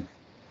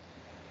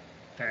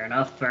 Fair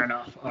enough.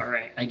 All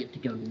right, I get to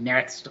go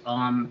next.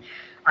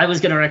 I was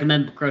going to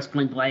recommend Grosse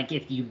Point Blank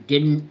if you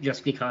didn't,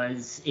 just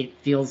because it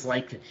feels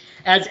like,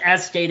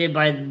 as stated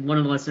by one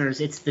of the listeners,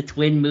 it's the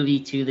twin movie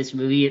to this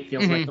movie. It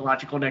feels like the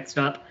logical next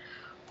up.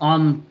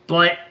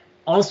 But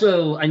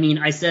also, I mean,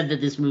 I said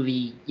that this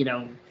movie,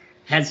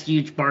 has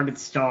huge Barb and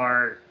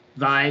Star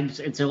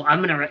vibes, and so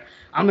I'm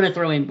gonna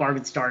throw in Barb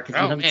and Star because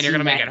you're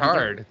gonna make it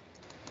hard.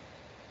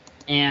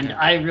 And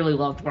I really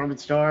loved Barb and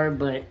Star,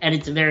 and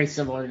it's very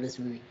similar to this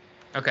movie.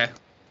 Okay.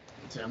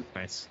 So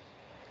nice.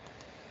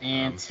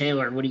 And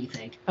Taylor, what do you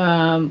think?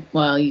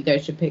 Well, you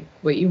guys should pick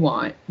what you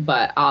want,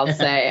 but I'll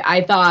say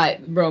I thought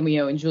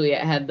Romeo and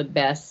Juliet had the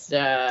best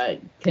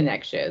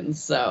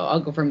connections, so I'll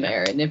go from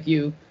there. And if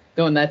you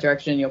go in that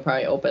direction, you'll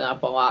probably open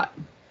up a lot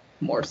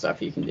more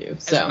stuff you can do.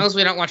 So as long as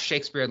we don't watch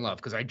Shakespeare in Love,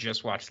 because I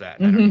just watched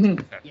that.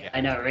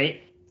 I know,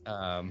 right?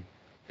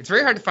 It's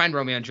very hard to find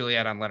Romeo and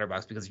Juliet on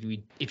Letterboxd because if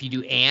you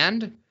do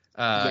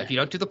if you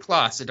don't do the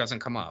plus, it doesn't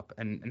come up.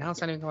 And now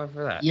it's not even coming up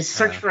for that. You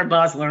search for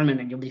Baz Luhrmann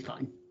and you'll be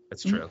fine.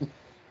 That's true.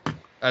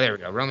 Oh, there we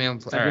go. Romeo.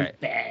 All right.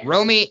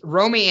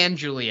 Romy and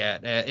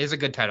Juliet is a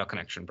good title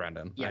connection,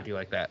 Brendan. Yeah. I do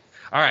like that.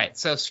 All right.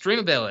 So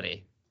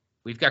streamability.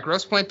 We've got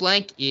Grosse Point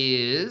Blank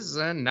is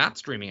not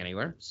streaming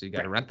anywhere, so you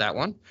got to rent that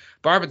one.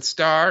 Barb and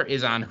Star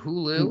is on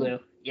Hulu.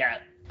 Yeah.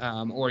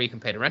 Or you can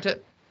pay to rent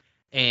it.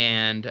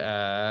 And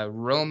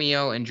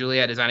Romeo and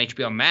Juliet is on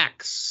HBO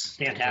Max.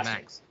 Fantastic.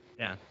 Max.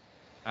 Yeah.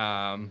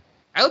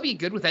 I would be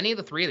good with any of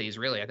the 3 of these,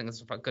 really. I think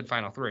it's a good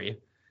final 3.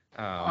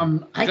 I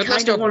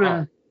kind of want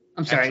to.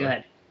 I'm sorry. Go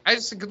ahead.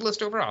 Just a good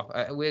list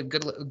overall. We had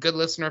good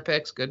listener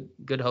picks,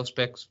 good host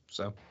picks.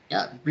 So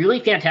yeah, really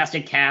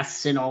fantastic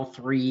casts in all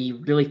 3.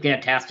 Really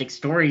fantastic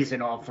stories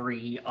in all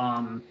 3.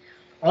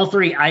 All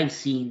 3 I've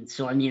seen.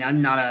 So I mean,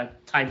 I'm not a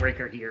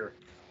tiebreaker here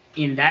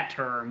in that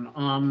term.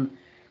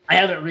 I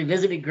haven't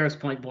revisited Grosse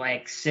Point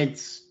Blank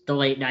since the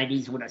late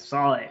 90s when I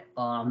saw it.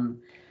 Barb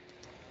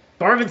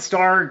and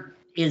Star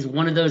is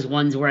one of those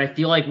ones where I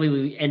feel like we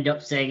would end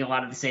up saying a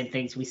lot of the same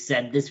things we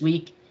said this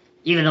week,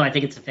 even though I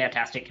think it's a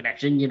fantastic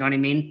connection. You know what I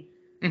mean?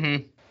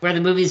 Mm-hmm. Where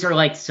the movies are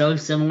like so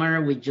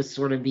similar, we'd just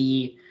sort of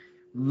be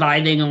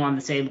vibing along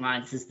the same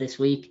lines as this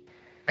week.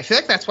 I feel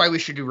like that's why we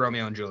should do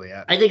Romeo and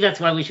Juliet. I think that's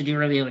why we should do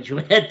Romeo and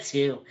Juliet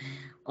too.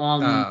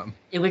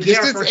 It would be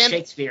our first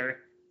Shakespeare.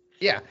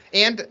 Yeah,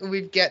 and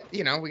we get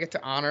to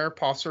honor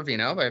Paul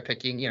Sorvino by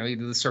picking,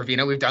 the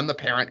Sorvino. We've done the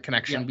parent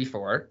connection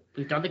before.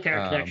 We've done the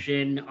parent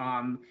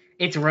connection.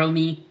 It's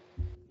Romy.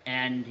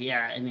 And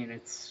yeah, I mean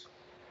it's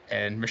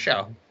And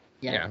Michele.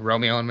 yeah. Yeah,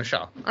 Romeo and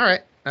Michele. All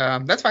right.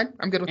 That's fine.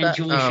 I'm good with And that.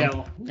 Julie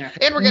Show. Yeah.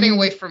 And we're getting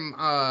away from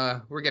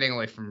high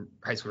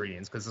school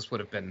reunions because this would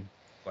have been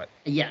what?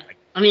 Yeah.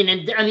 I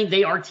mean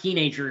they are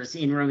teenagers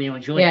in Romeo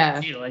and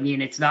Juliet Yeah. too. I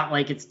mean it's not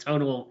like it's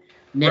total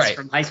miss Right.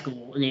 from high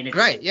school. I mean it's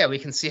Right. Yeah, we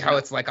can see how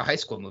it's like a high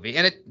school movie,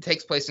 and it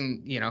takes place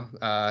in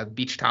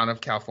beach town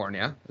of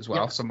California as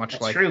well. Yep, So much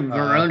that's like true,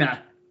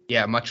 Verona.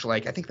 Yeah, much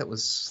like I think that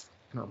was.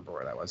 I don't remember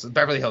where that was.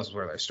 Beverly Hills is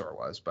where their store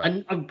was, but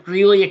I'm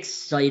really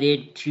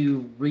excited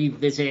to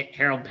revisit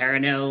Harold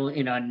Perrineau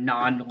in a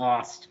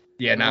non-Lost.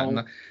 yeah, not in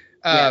the.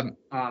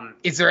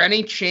 Is there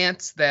any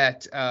chance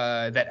that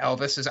that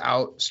Elvis is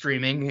out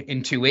streaming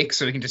in 2 weeks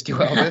so we can just do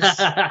Elvis?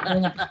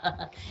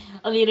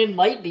 I mean, it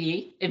might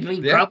be. It'd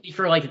be probably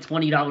for like a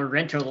 $20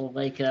 rental.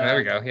 Like there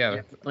we go.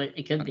 Yeah. But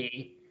it could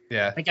be.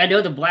 Yeah. Like I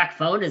know the Black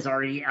Phone is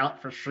already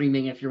out for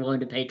streaming if you're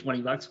willing to pay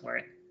 $20 for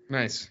it.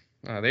 Nice.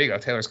 There you go.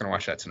 Taylor's gonna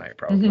watch that tonight,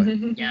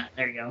 probably. Yeah,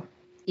 there you go.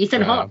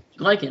 Ethan Hawke,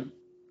 you like him.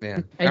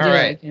 Yeah. I All do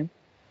right. like him.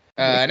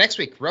 Next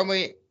week,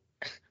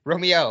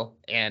 Romeo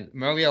and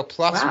Romeo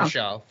plus Wow.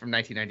 Michele from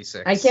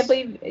 1996. I can't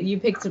believe you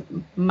picked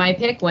my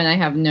pick when I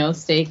have no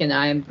stake and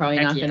I'm probably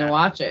Heck not going yeah. to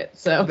watch it.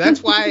 So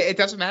That's why it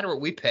doesn't matter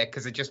what we pick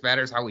because it just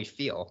matters how we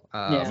feel.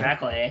 Yeah.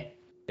 Exactly.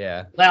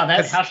 Yeah. Wow,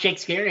 that's how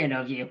Shakespearean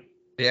of you.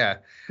 Yeah.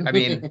 I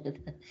mean,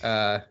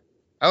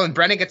 and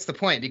Brennan gets the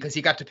point because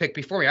he got to pick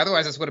before me.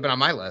 Otherwise, this would have been on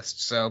my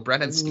list. So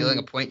Brennan's stealing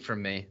a point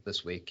from me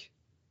this week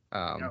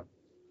on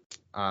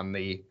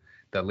the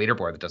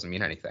leaderboard that doesn't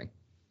mean anything.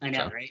 I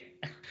know, So. right?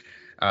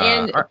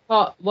 and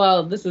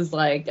Paul, this is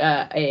like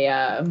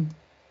a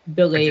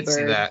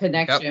belabored that.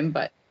 connection,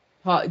 but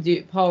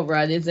Paul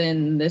Rudd is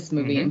in this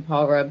movie, and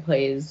Paul Rudd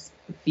plays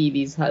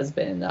Phoebe's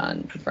husband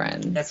on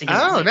Friends. That's a good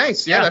Oh, point.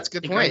 nice. Yeah, that's a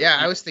good point. Yeah,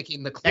 I was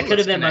thinking the That could have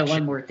Clueless been my connection.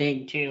 one more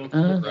thing too.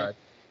 Rudd.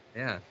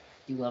 Yeah.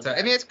 You love So that.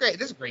 I mean, it's great.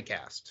 This is a great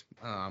cast.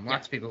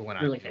 Lots of people who went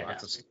on really to do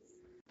lots of, fantastic.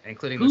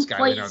 including Who this guy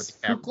Leonardo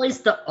plays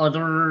DiCaprio. the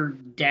other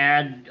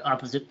dad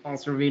opposite Paul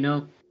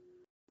Sorvino?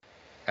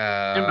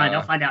 Never mind,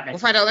 I'll find out next We'll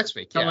find out next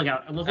week. Don't Yeah. look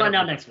out. We'll find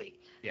out next week.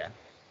 Yeah.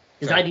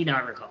 Because So- I do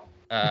not recall.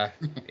 Yeah.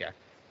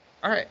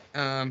 All right.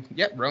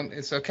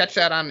 Rome. So catch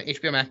that on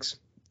HBO Max.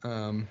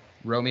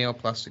 Romeo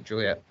plus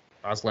Juliet,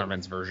 Baz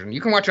Luhrmann's version. You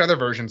can watch other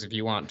versions if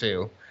you want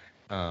to.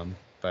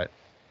 But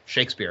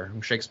Shakespeare.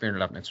 I'm Shakespeareing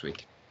it up next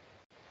week.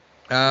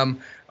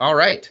 All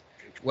right.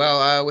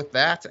 Well, with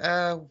that,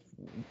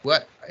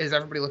 what is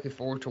everybody looking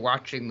forward to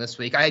watching this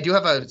week? I do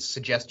have a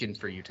suggestion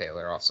for you,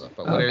 Taylor, also.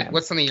 But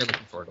what's something you're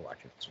looking forward to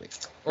watching this week?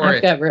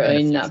 I've got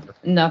really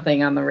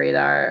nothing on the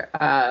radar.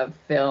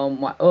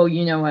 Film. Oh,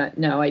 you know what?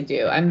 No, I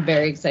do. I'm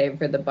very excited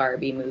for the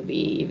Barbie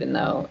movie, even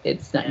though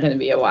it's not going to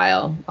be a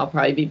while. I'll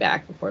probably be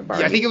back before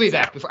Barbie. Yeah, I think you'll be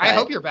back before. I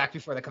hope you're back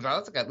before that comes out.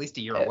 That's like at least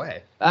a year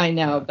away. I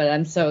know, but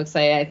I'm so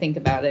excited. I think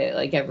about it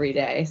like every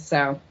day.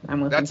 So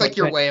I'm looking. That's like forward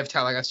your to it. way of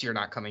telling us you're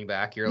not coming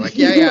back. You're like,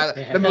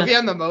 yeah. The movie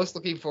I'm the most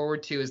looking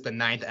forward to is the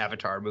 9th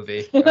Avatar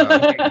movie.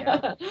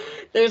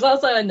 There's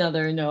also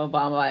another Noah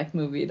Baumbach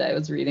movie that I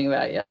was reading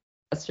about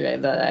yesterday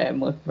that I am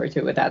looking forward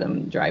to with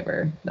Adam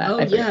Driver. That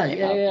I forget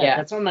about.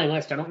 That's on my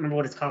list. I don't remember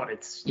what it's called.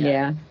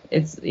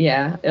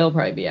 It'll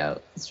probably be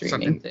out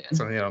streaming soon.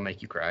 Something that'll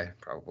make you cry,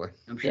 probably.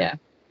 I'm sure. Yeah.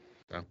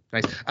 So,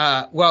 nice.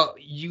 Well,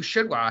 you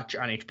should watch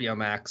on HBO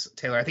Max,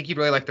 Taylor. I think you'd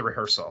really like The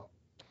Rehearsal.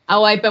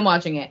 Oh, I've been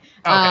watching it.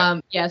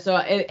 Okay. Yeah. So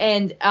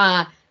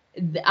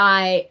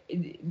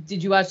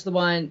did you watch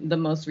the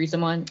most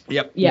recent one?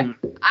 Yep. Yeah.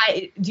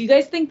 Do you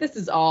guys think this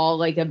is all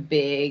like a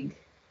big,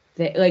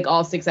 like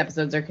all 6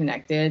 episodes are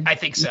connected? I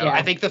think so. Yeah.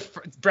 I think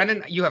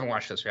Brendan, you haven't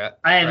watched this yet.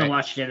 I haven't right?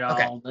 watched it at all.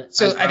 Okay. But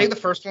So I think the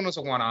first one was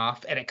a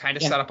one-off, and it kind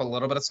of Yeah. set up a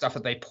little bit of stuff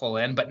that they pull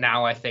in. But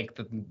now I think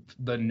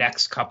the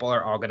next couple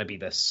are all going to be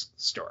this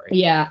story.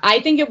 Yeah, I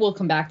think it will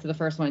come back to the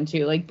first one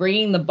too. Like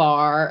bringing the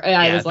bar,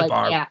 I was the like,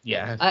 bar,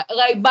 yeah.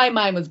 Like my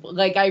mind was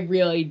like, I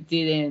really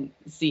didn't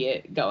see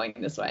it going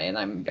this way, and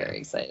I'm very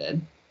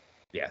excited.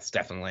 Yes,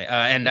 definitely.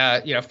 And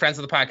friends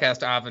of the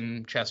podcast, Av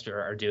and Chester,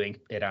 are doing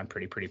it on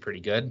pretty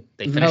good.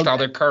 They finished all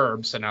their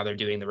curbs, so now they're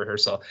doing The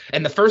Rehearsal.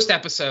 And the first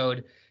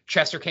episode,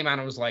 Chester came out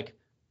and was like,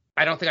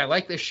 I don't think I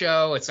like this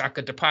show. It's not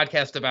good to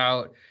podcast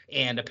about.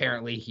 And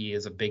apparently he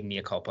is a big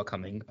mea culpa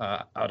coming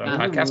out on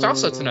podcast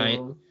also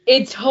tonight.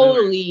 It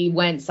totally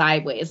went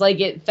sideways. Like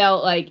it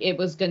felt like it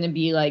was going to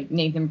be like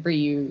Nathan For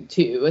You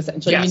too,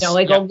 essentially. Yes, a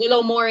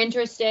little more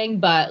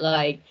interesting, but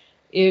like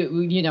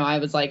it, I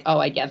was like, oh,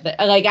 I get that.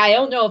 Like I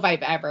don't know if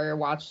I've ever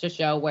watched a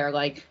show where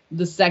like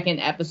the second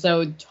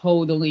episode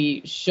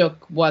totally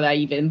shook what I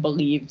even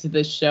believed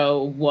the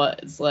show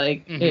was.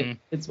 Like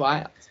it's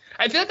wild.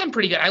 I feel like I'm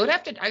pretty good. I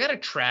gotta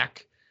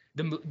track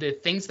the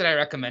things that I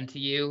recommend to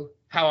you,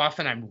 how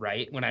often I'm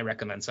right when I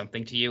recommend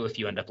something to you if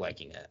you end up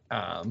liking it.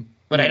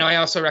 But I know I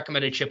also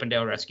recommended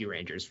Chippendale Rescue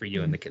Rangers for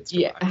you and the kids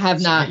to watch. I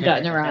have not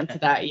gotten around to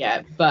that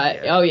yet, but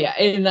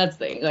and that's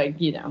the thing. Like,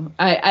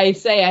 I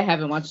say I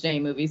haven't watched any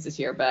movies this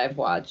year, but I've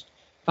watched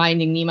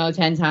Finding Nemo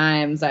 10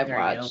 times. I've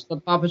watched the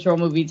Paw Patrol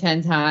movie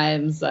 10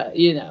 times, so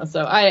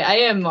I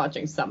am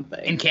watching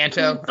something.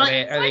 Encanto?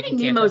 Finding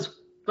Nemo's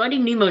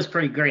Finding Nemo's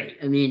pretty great.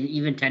 I mean,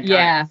 even 10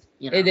 Yeah, times.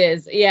 You know. it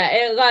is. Yeah,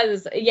 it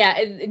was.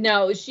 Yeah,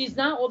 no, she's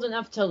not old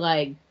enough to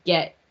like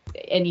get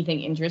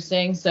anything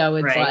interesting. So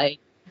it's Right.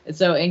 like,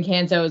 so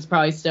Encanto is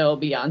probably still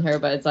beyond her,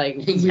 but it's like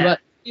Yeah.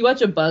 you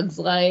watch A Bug's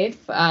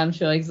Life.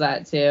 She likes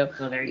that too.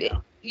 So there you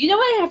go. You know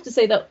what I have to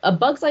say though? A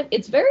Bug's Life.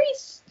 It's very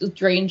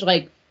strange.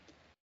 Like,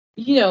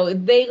 you know,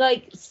 they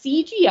like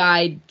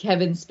CGI'd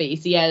Kevin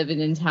Spacey out of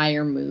an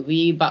entire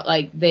movie, but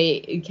like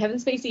Kevin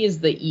Spacey is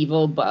the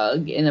evil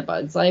bug in A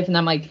Bug's Life, and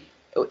I'm like,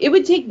 it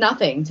would take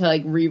nothing to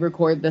like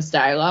re-record this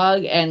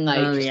dialogue and like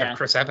Oh, Just yeah. have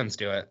Chris Evans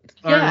do it.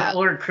 Yeah.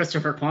 Or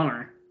Christopher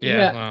Plummer. Yeah.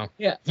 Yeah. Well,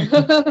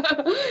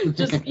 yeah.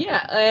 Just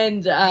yeah,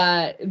 and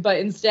but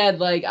instead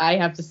like I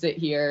have to sit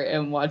here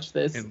and watch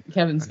this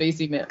Kevin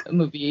Spacey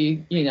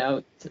movie, you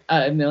know,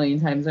 a million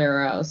times in a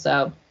row.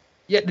 So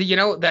yeah, you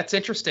know, that's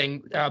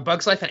interesting.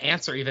 Bug's Life and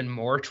Ants are even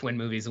more twin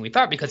movies than we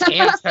thought because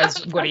Ants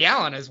has Woody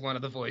Allen as one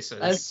of the voices.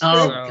 That's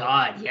Oh, So,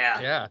 God,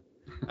 yeah.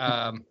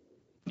 Yeah.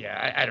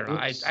 Yeah, I don't know.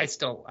 I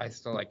still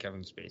like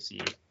Kevin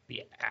Spacey,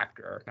 the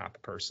actor, not the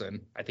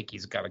person. I think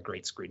he's got a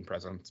great screen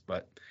presence,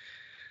 but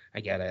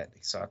I get it.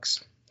 He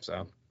sucks.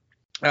 So,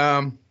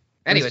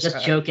 anyways,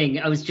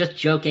 I was just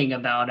joking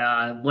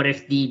about what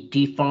if the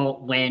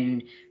default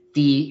when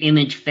the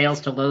image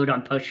fails to load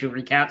on post-show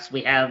recaps,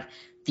 we have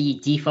the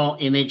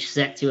default image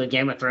set to a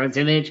Game of Thrones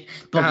image,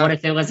 but what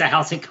if it was a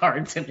House of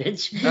Cards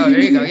image? oh, there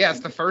you go. Yeah,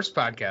 it's the first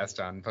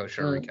podcast on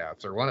post-show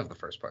recaps, or one of the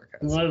first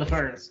podcasts. One of the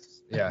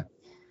first. Yeah.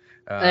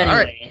 Anyway. All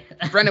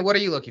right, Brendan, what are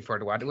you looking forward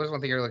to watching? What is one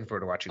thing you're looking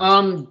forward to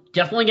watching?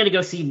 Definitely gonna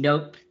go see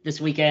Nope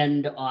this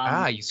weekend.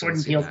 You still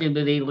Jordan seen Peele's that. new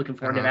movie. Looking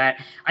forward to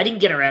that. I didn't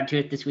get around to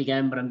it this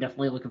weekend, but I'm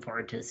definitely looking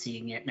forward to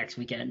seeing it next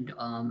weekend.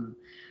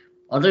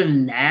 Other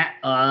than that,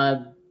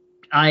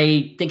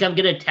 I think I'm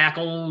gonna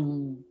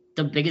tackle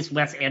the biggest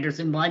Wes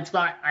Anderson blind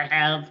spot I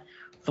have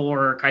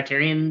for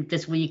Criterion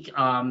this week.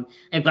 And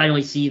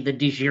finally see the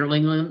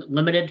Disjurling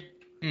Limited.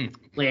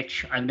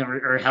 Which I've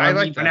never, or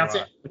however you pronounce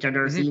it, which I've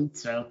never seen.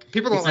 So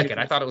people don't like it.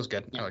 I thought it was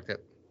good. Yeah. I liked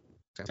it.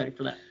 Excited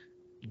for that.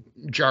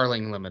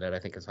 Jarling Limited, I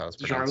think is how it's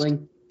pronounced.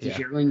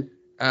 Disjurling.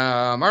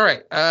 All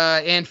right.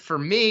 And for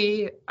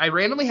me, I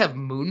randomly have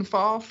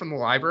Moonfall from the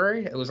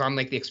library. It was on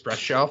like the express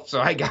shelf,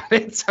 so I got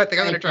it. So I think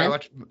I'm gonna try to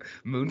watch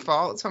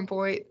Moonfall at some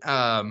point.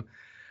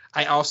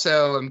 I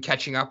also am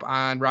catching up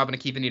on Rob and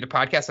Akiva Need a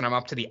Podcast, and I'm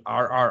up to the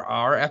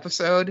RRR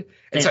episode.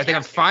 And so I think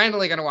I'm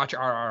finally going to watch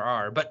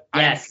RRR. But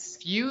I'm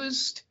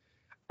confused.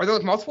 Are there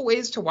like multiple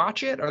ways to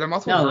watch it? Are there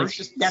multiple versions? No, it's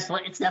just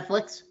Netflix. It's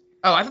Netflix.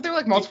 Oh, I thought there were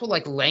like multiple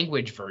like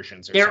language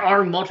versions. Or there something.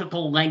 are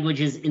multiple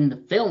languages in the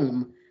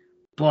film,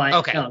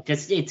 but no,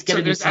 it's going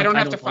to be subtitled. I don't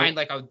have to find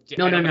like a...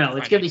 No.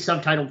 It's going to be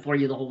subtitled for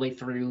you the whole way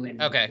through.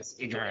 And okay.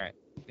 All right.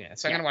 Yeah,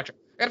 so I'm going to watch...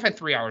 I got to find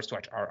 3 hours to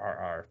watch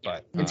RRR,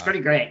 but... It's pretty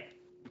great.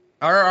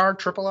 RRR,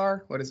 triple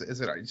R? What is it?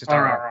 Is it just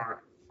RRR?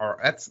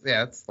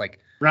 That's like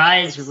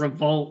Rise,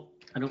 Revolt.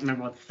 I don't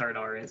remember what the third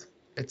R is.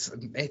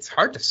 It's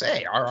hard to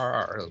say.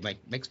 RRR. It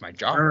makes my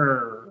jaw.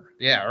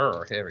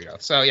 Yeah, there we go.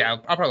 So yeah, I'll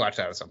probably watch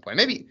that at some point.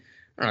 Maybe,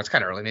 I don't know, it's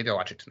kind of early. Maybe I'll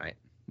watch it tonight.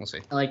 We'll see.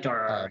 I liked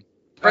RRR.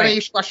 Brennan,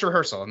 you should watch the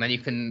rehearsal, and then you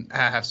can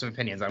have some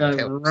opinions on what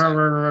Taylor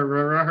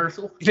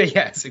rehearsal?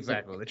 Yes,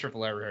 exactly. The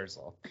triple R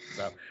rehearsal.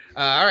 So,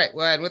 all right.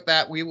 Well, and with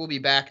that, we will be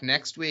back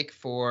next week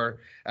for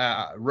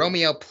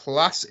Romeo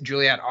plus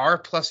Juliet, R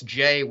plus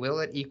J. Will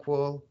it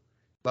equal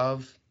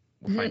love?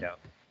 We'll find out.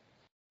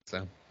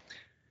 So,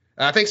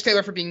 thanks,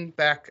 Taylor, for being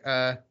back.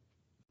 Do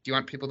you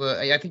want people to...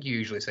 I think you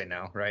usually say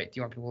no, right? Do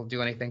you want people to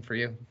do anything for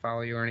you,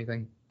 follow you or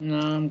anything? No,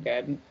 I'm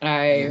good.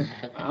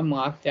 I'm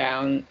locked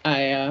down.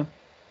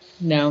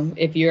 No,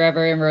 if you're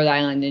ever in Rhode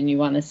Island and you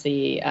want to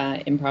see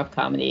improv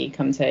comedy,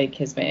 come to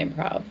Kismet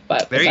Improv.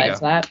 But besides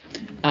that,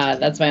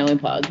 that's my only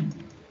plug.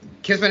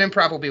 Kismet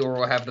Improv will be where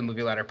we'll have the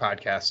Movie Ladder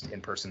podcast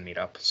in-person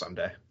meetup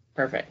someday.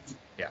 Perfect.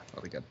 Yeah,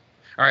 that'll be good.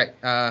 All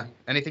right.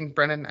 Anything,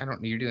 Brennan?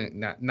 You're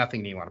doing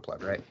nothing you want to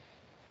plug, right?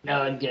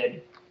 No, I'm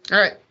good. All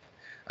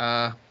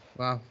right.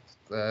 Well,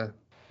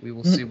 we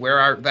will see. Where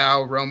art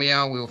thou,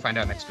 Romeo? We will find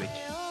out next week.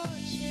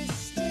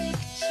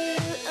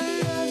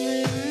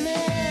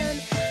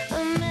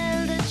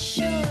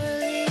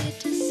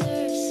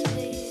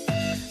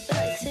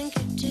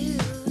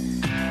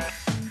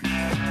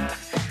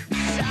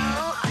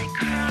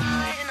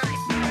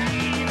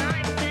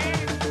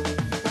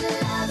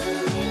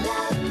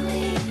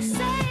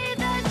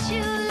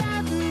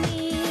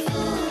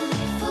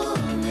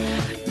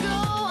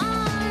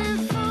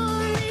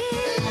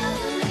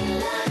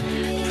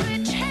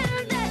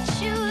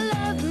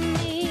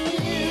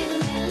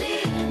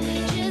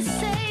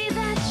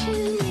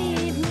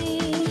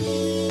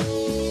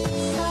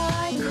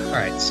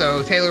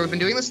 So Taylor, we've been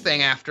doing this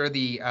thing after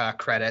the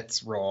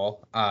credits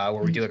roll,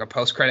 where we do like a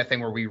post-credit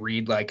thing where we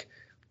read like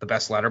the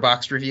best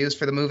Letterboxd reviews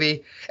for the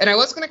movie. And I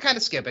was gonna kind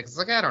of skip it because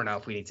like I don't know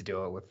if we need to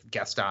do it with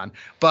guest on,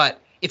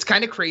 but it's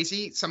kind of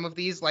crazy. Some of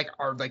these like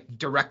are like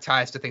direct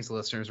ties to things the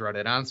listeners wrote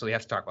in on, so we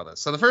have to talk about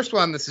this. So the first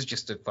one, this is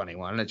just a funny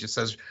one. It just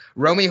says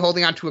Romy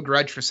holding on to a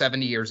grudge for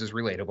 70 years is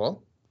relatable.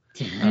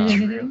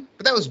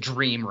 But that was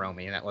Dream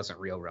Romy, and that wasn't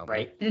real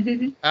Romy.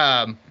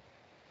 Right.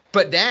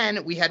 But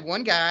then we had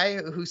one guy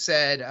who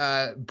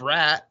said,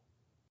 Brat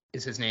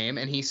is his name,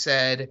 and he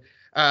said,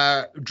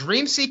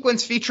 dream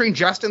sequence featuring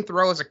Justin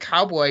Theroux as a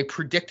cowboy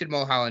predicted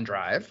Mulholland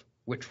Drive,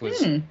 which was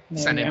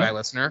sent in by a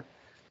listener.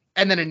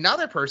 And then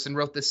another person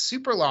wrote this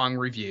super long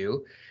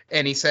review,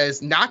 and he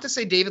says, not to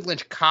say David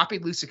Lynch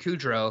copied Lucy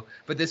Kudrow,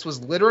 but this was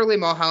literally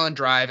Mulholland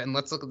Drive, and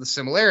let's look at the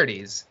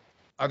similarities.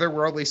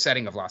 Otherworldly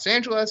setting of Los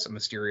Angeles, a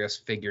mysterious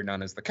figure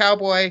known as the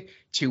cowboy,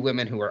 two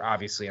women who are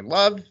obviously in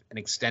love, an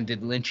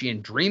extended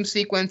Lynchian dream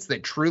sequence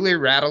that truly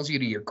rattles you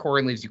to your core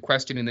and leaves you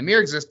questioning the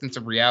mere existence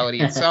of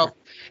reality itself,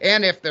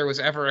 and if there was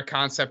ever a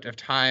concept of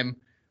time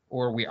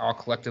or we all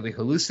collectively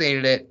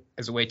hallucinated it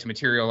as a way to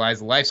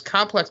materialize life's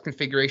complex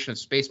configuration of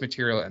space,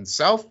 material, and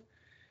self.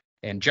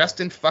 And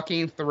Justin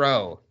fucking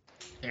Theroux.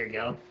 There you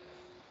go.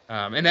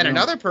 And then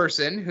another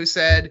person who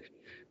said,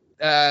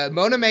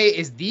 Mona May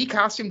is the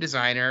costume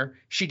designer.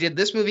 She did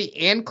this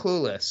movie and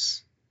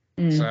Clueless.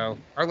 So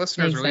our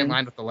listeners Makes really sense.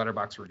 aligned with the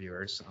Letterboxd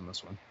reviewers on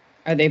this one.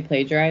 Are they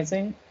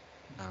plagiarizing?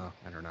 Oh,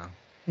 I don't know.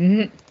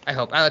 Mm-hmm. I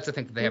hope. I like to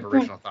think that they have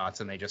original thoughts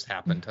and they just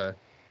happen to.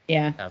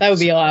 Yeah, have that would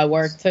be a lot of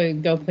surprises. work to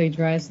go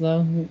plagiarize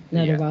though.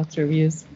 Letterboxd reviews.